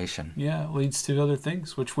frustration. Yeah, it leads to other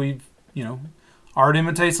things, which we've, art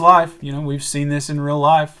imitates life. We've seen this in real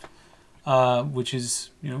life, which is,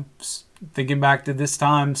 thinking back to this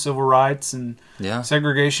time, civil rights and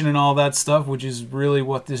segregation and all that stuff, which is really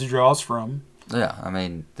what this draws from. Yeah, I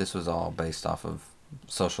mean, this was all based off of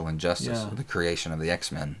social injustice. The creation of the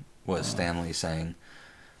X-Men was Stan Lee saying,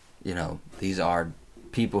 these are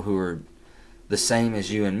people who are the same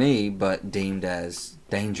as you and me, but deemed as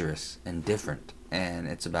dangerous and different. And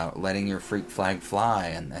it's about letting your freak flag fly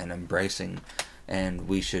and embracing. And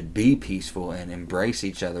we should be peaceful and embrace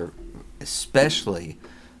each other, especially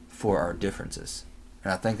for our differences.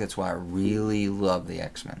 And I think that's why I really love the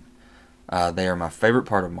X-Men. They are my favorite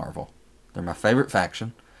part of Marvel. They're my favorite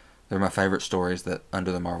faction. They're my favorite stories that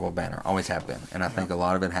under the Marvel banner. Always have been. And I think a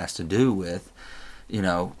lot of it has to do with,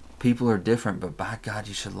 people are different, but by God,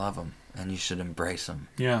 you should love them. And you should embrace them.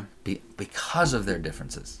 Yeah. Because of their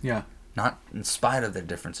differences. Yeah. Not in spite of their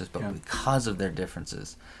differences, but because of their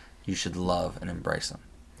differences, you should love and embrace them.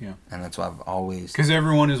 Yeah. And that's why I've always... Because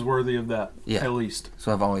everyone is worthy of that, at least.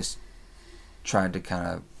 So I've always tried to kind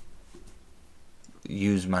of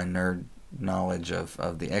use my nerd knowledge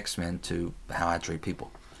of the X-Men to how I treat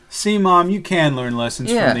people. See, Mom, you can learn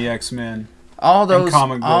lessons from the X-Men. All those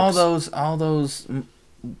comic books. All those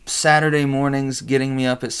Saturday mornings getting me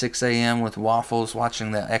up at 6 a.m. with waffles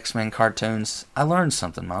watching the X-Men cartoons. I learned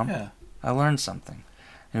something, Mom. Yeah. I learned something.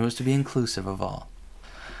 And it was to be inclusive of all.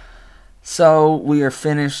 So we are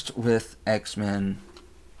finished with X-Men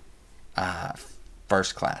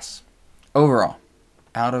First Class. Overall,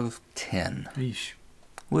 out of 10. Eesh.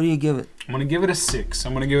 What do you give it? I'm going to give it a 6.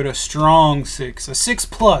 I'm going to give it a strong 6. A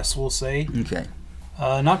 6+, we'll say. Okay.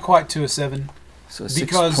 Not quite to a 7. So a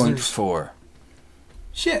 6.4.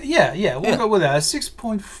 Yeah. We'll go with that. A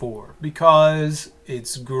 6.4. Because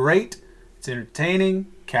it's great. It's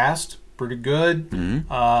entertaining. Cast, pretty good.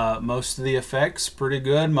 Mm-hmm. Most of the effects, pretty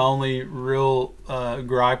good. My only real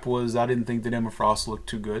gripe was I didn't think that Emma Frost looked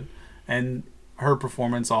too good. And her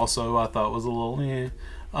performance also I thought was a little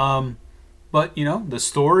but, the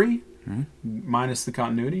story, minus the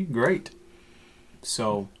continuity, great.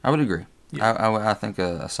 So I would agree. Yeah. I think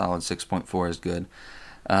a solid 6.4 is good.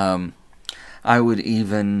 I would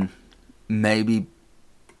even maybe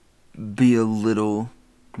be a little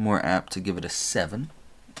more apt to give it a 7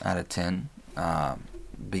 out of 10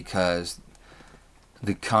 because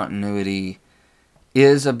the continuity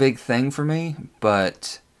is a big thing for me,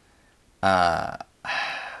 but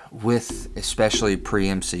with especially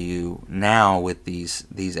pre-MCU, now with these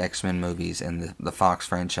X-Men movies and the Fox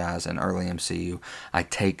franchise and early MCU, I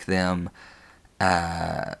take them with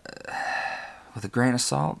a grain of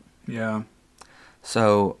salt. Yeah.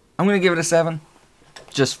 So I'm gonna give it a 7,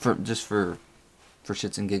 just for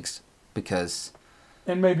shits and gigs, because.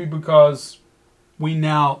 And maybe because we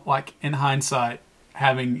now, like in hindsight,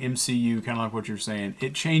 having MCU, kind of like what you're saying,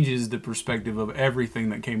 it changes the perspective of everything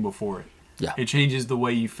that came before it. Yeah. It changes the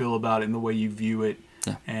way you feel about it and the way you view it,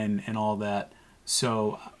 yeah. and all that.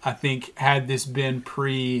 So I think had this been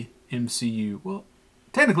pre-MCU, well,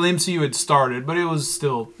 technically MCU had started, but it was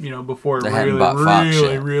still, before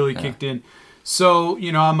it really kicked in. So,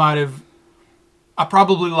 I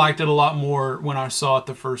probably liked it a lot more when I saw it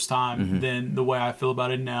the first time than the way I feel about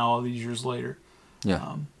it now all these years later.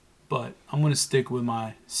 Yeah. But I'm going to stick with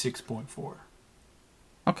my 6.4.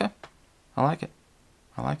 Okay. I like it.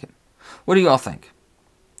 What do you all think?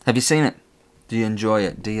 Have you seen it? Do you enjoy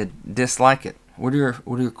it? Do you dislike it? What are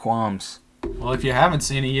your qualms? Well, if you haven't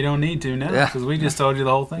seen it, you don't need to now, because we just told you the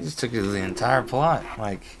whole thing. Just took you to the entire plot.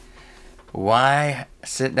 Like, why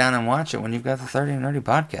sit down and watch it when you've got the 30 and Nerdy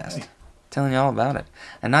podcast? Telling you all about it.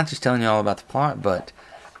 And not just telling you all about the plot, but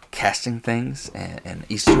casting things and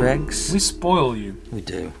Easter eggs. We spoil you. We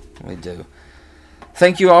do.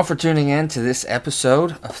 Thank you all for tuning in to this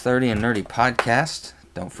episode of 30 and Nerdy podcast.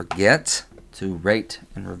 Don't forget to rate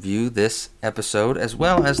and review this episode as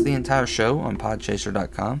well as the entire show on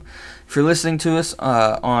podchaser.com. If you're listening to us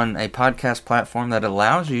on a podcast platform that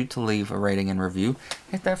allows you to leave a rating and review,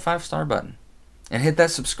 hit that 5-star button and hit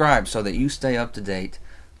that subscribe so that you stay up to date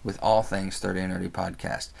with all things 30 and Nerdy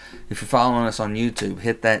podcast. If you're following us on YouTube,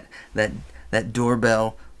 hit that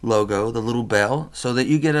doorbell logo, the little bell, so that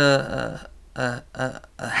you get a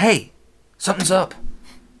hey, something's up.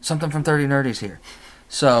 Something from 30 Nerdies here.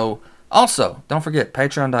 So, also, don't forget,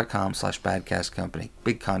 patreon.com/badcastcompany.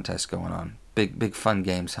 Big contest going on. Big fun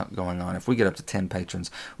games going on. If we get up to 10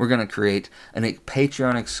 patrons, we're going to create a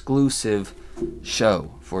Patreon exclusive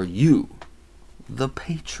show for you, the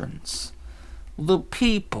patrons, the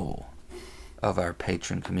people of our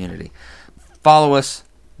patron community. Follow us,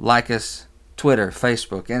 like us, Twitter,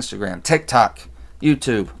 Facebook, Instagram, TikTok,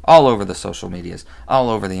 YouTube, all over the social medias, all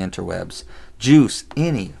over the interwebs. Juice,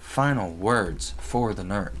 any final words for the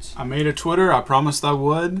nerds? I made a Twitter. I promised I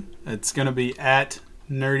would. It's going to be at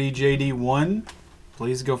NerdyJD1.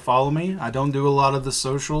 Please go follow me. I don't do a lot of the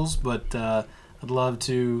socials, but I'd love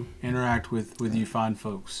to interact with you fine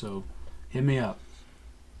folks. So hit me up.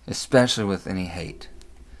 Especially with any hate.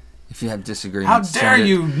 If you have disagreements. How dare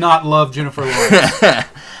you not love Jennifer Lawrence?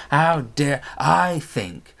 How dare... I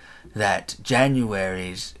think that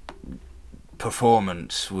January's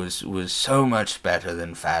performance was so much better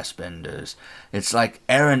than Fassbender's. It's like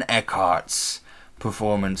Aaron Eckhart's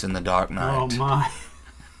performance in The Dark Knight. Oh my.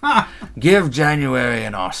 Give January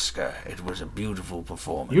an Oscar. It was a beautiful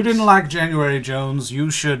performance. You didn't like January Jones.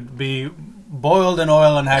 You should be boiled in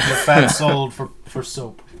oil and have your fat sold for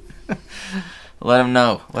soap. Let him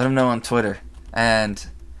know. Let him know on Twitter. And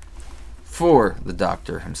for the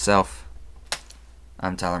doctor himself,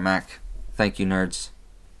 I'm Tyler Mack. Thank you, nerds.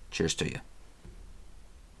 Cheers to you.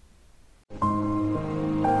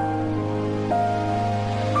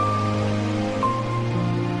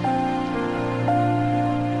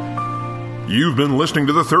 You've been listening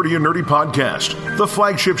to the 30 and Nerdy podcast, the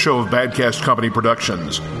flagship show of Badcast Company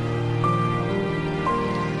Productions.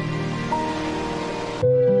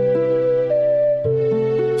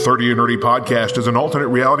 "30 and Nerdy Podcast" is an alternate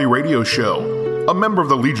reality radio show, a member of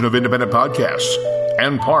the Legion of Independent Podcasts,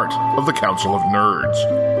 and part of the Council of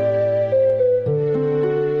Nerds.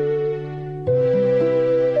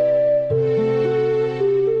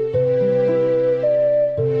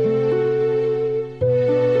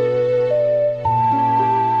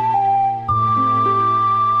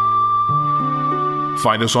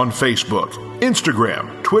 Find us on Facebook,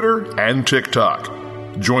 Instagram, Twitter, and TikTok.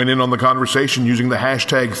 Join in on the conversation using the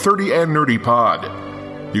hashtag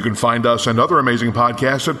 30andNerdyPod. You can find us and other amazing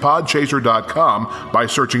podcasts at podchaser.com by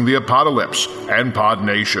searching The Apocalypse and Pod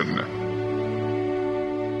Nation.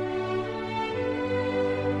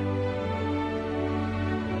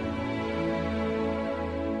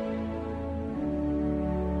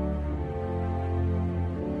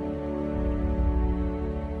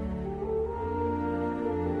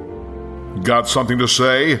 Got something to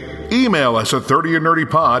say? Email us at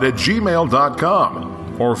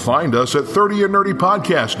 30andnerdypod@gmail.com or find us at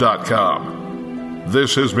 30andnerdypodcast.com.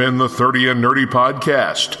 This has been the 30 and Nerdy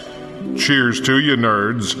Podcast. Cheers to you,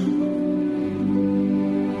 nerds.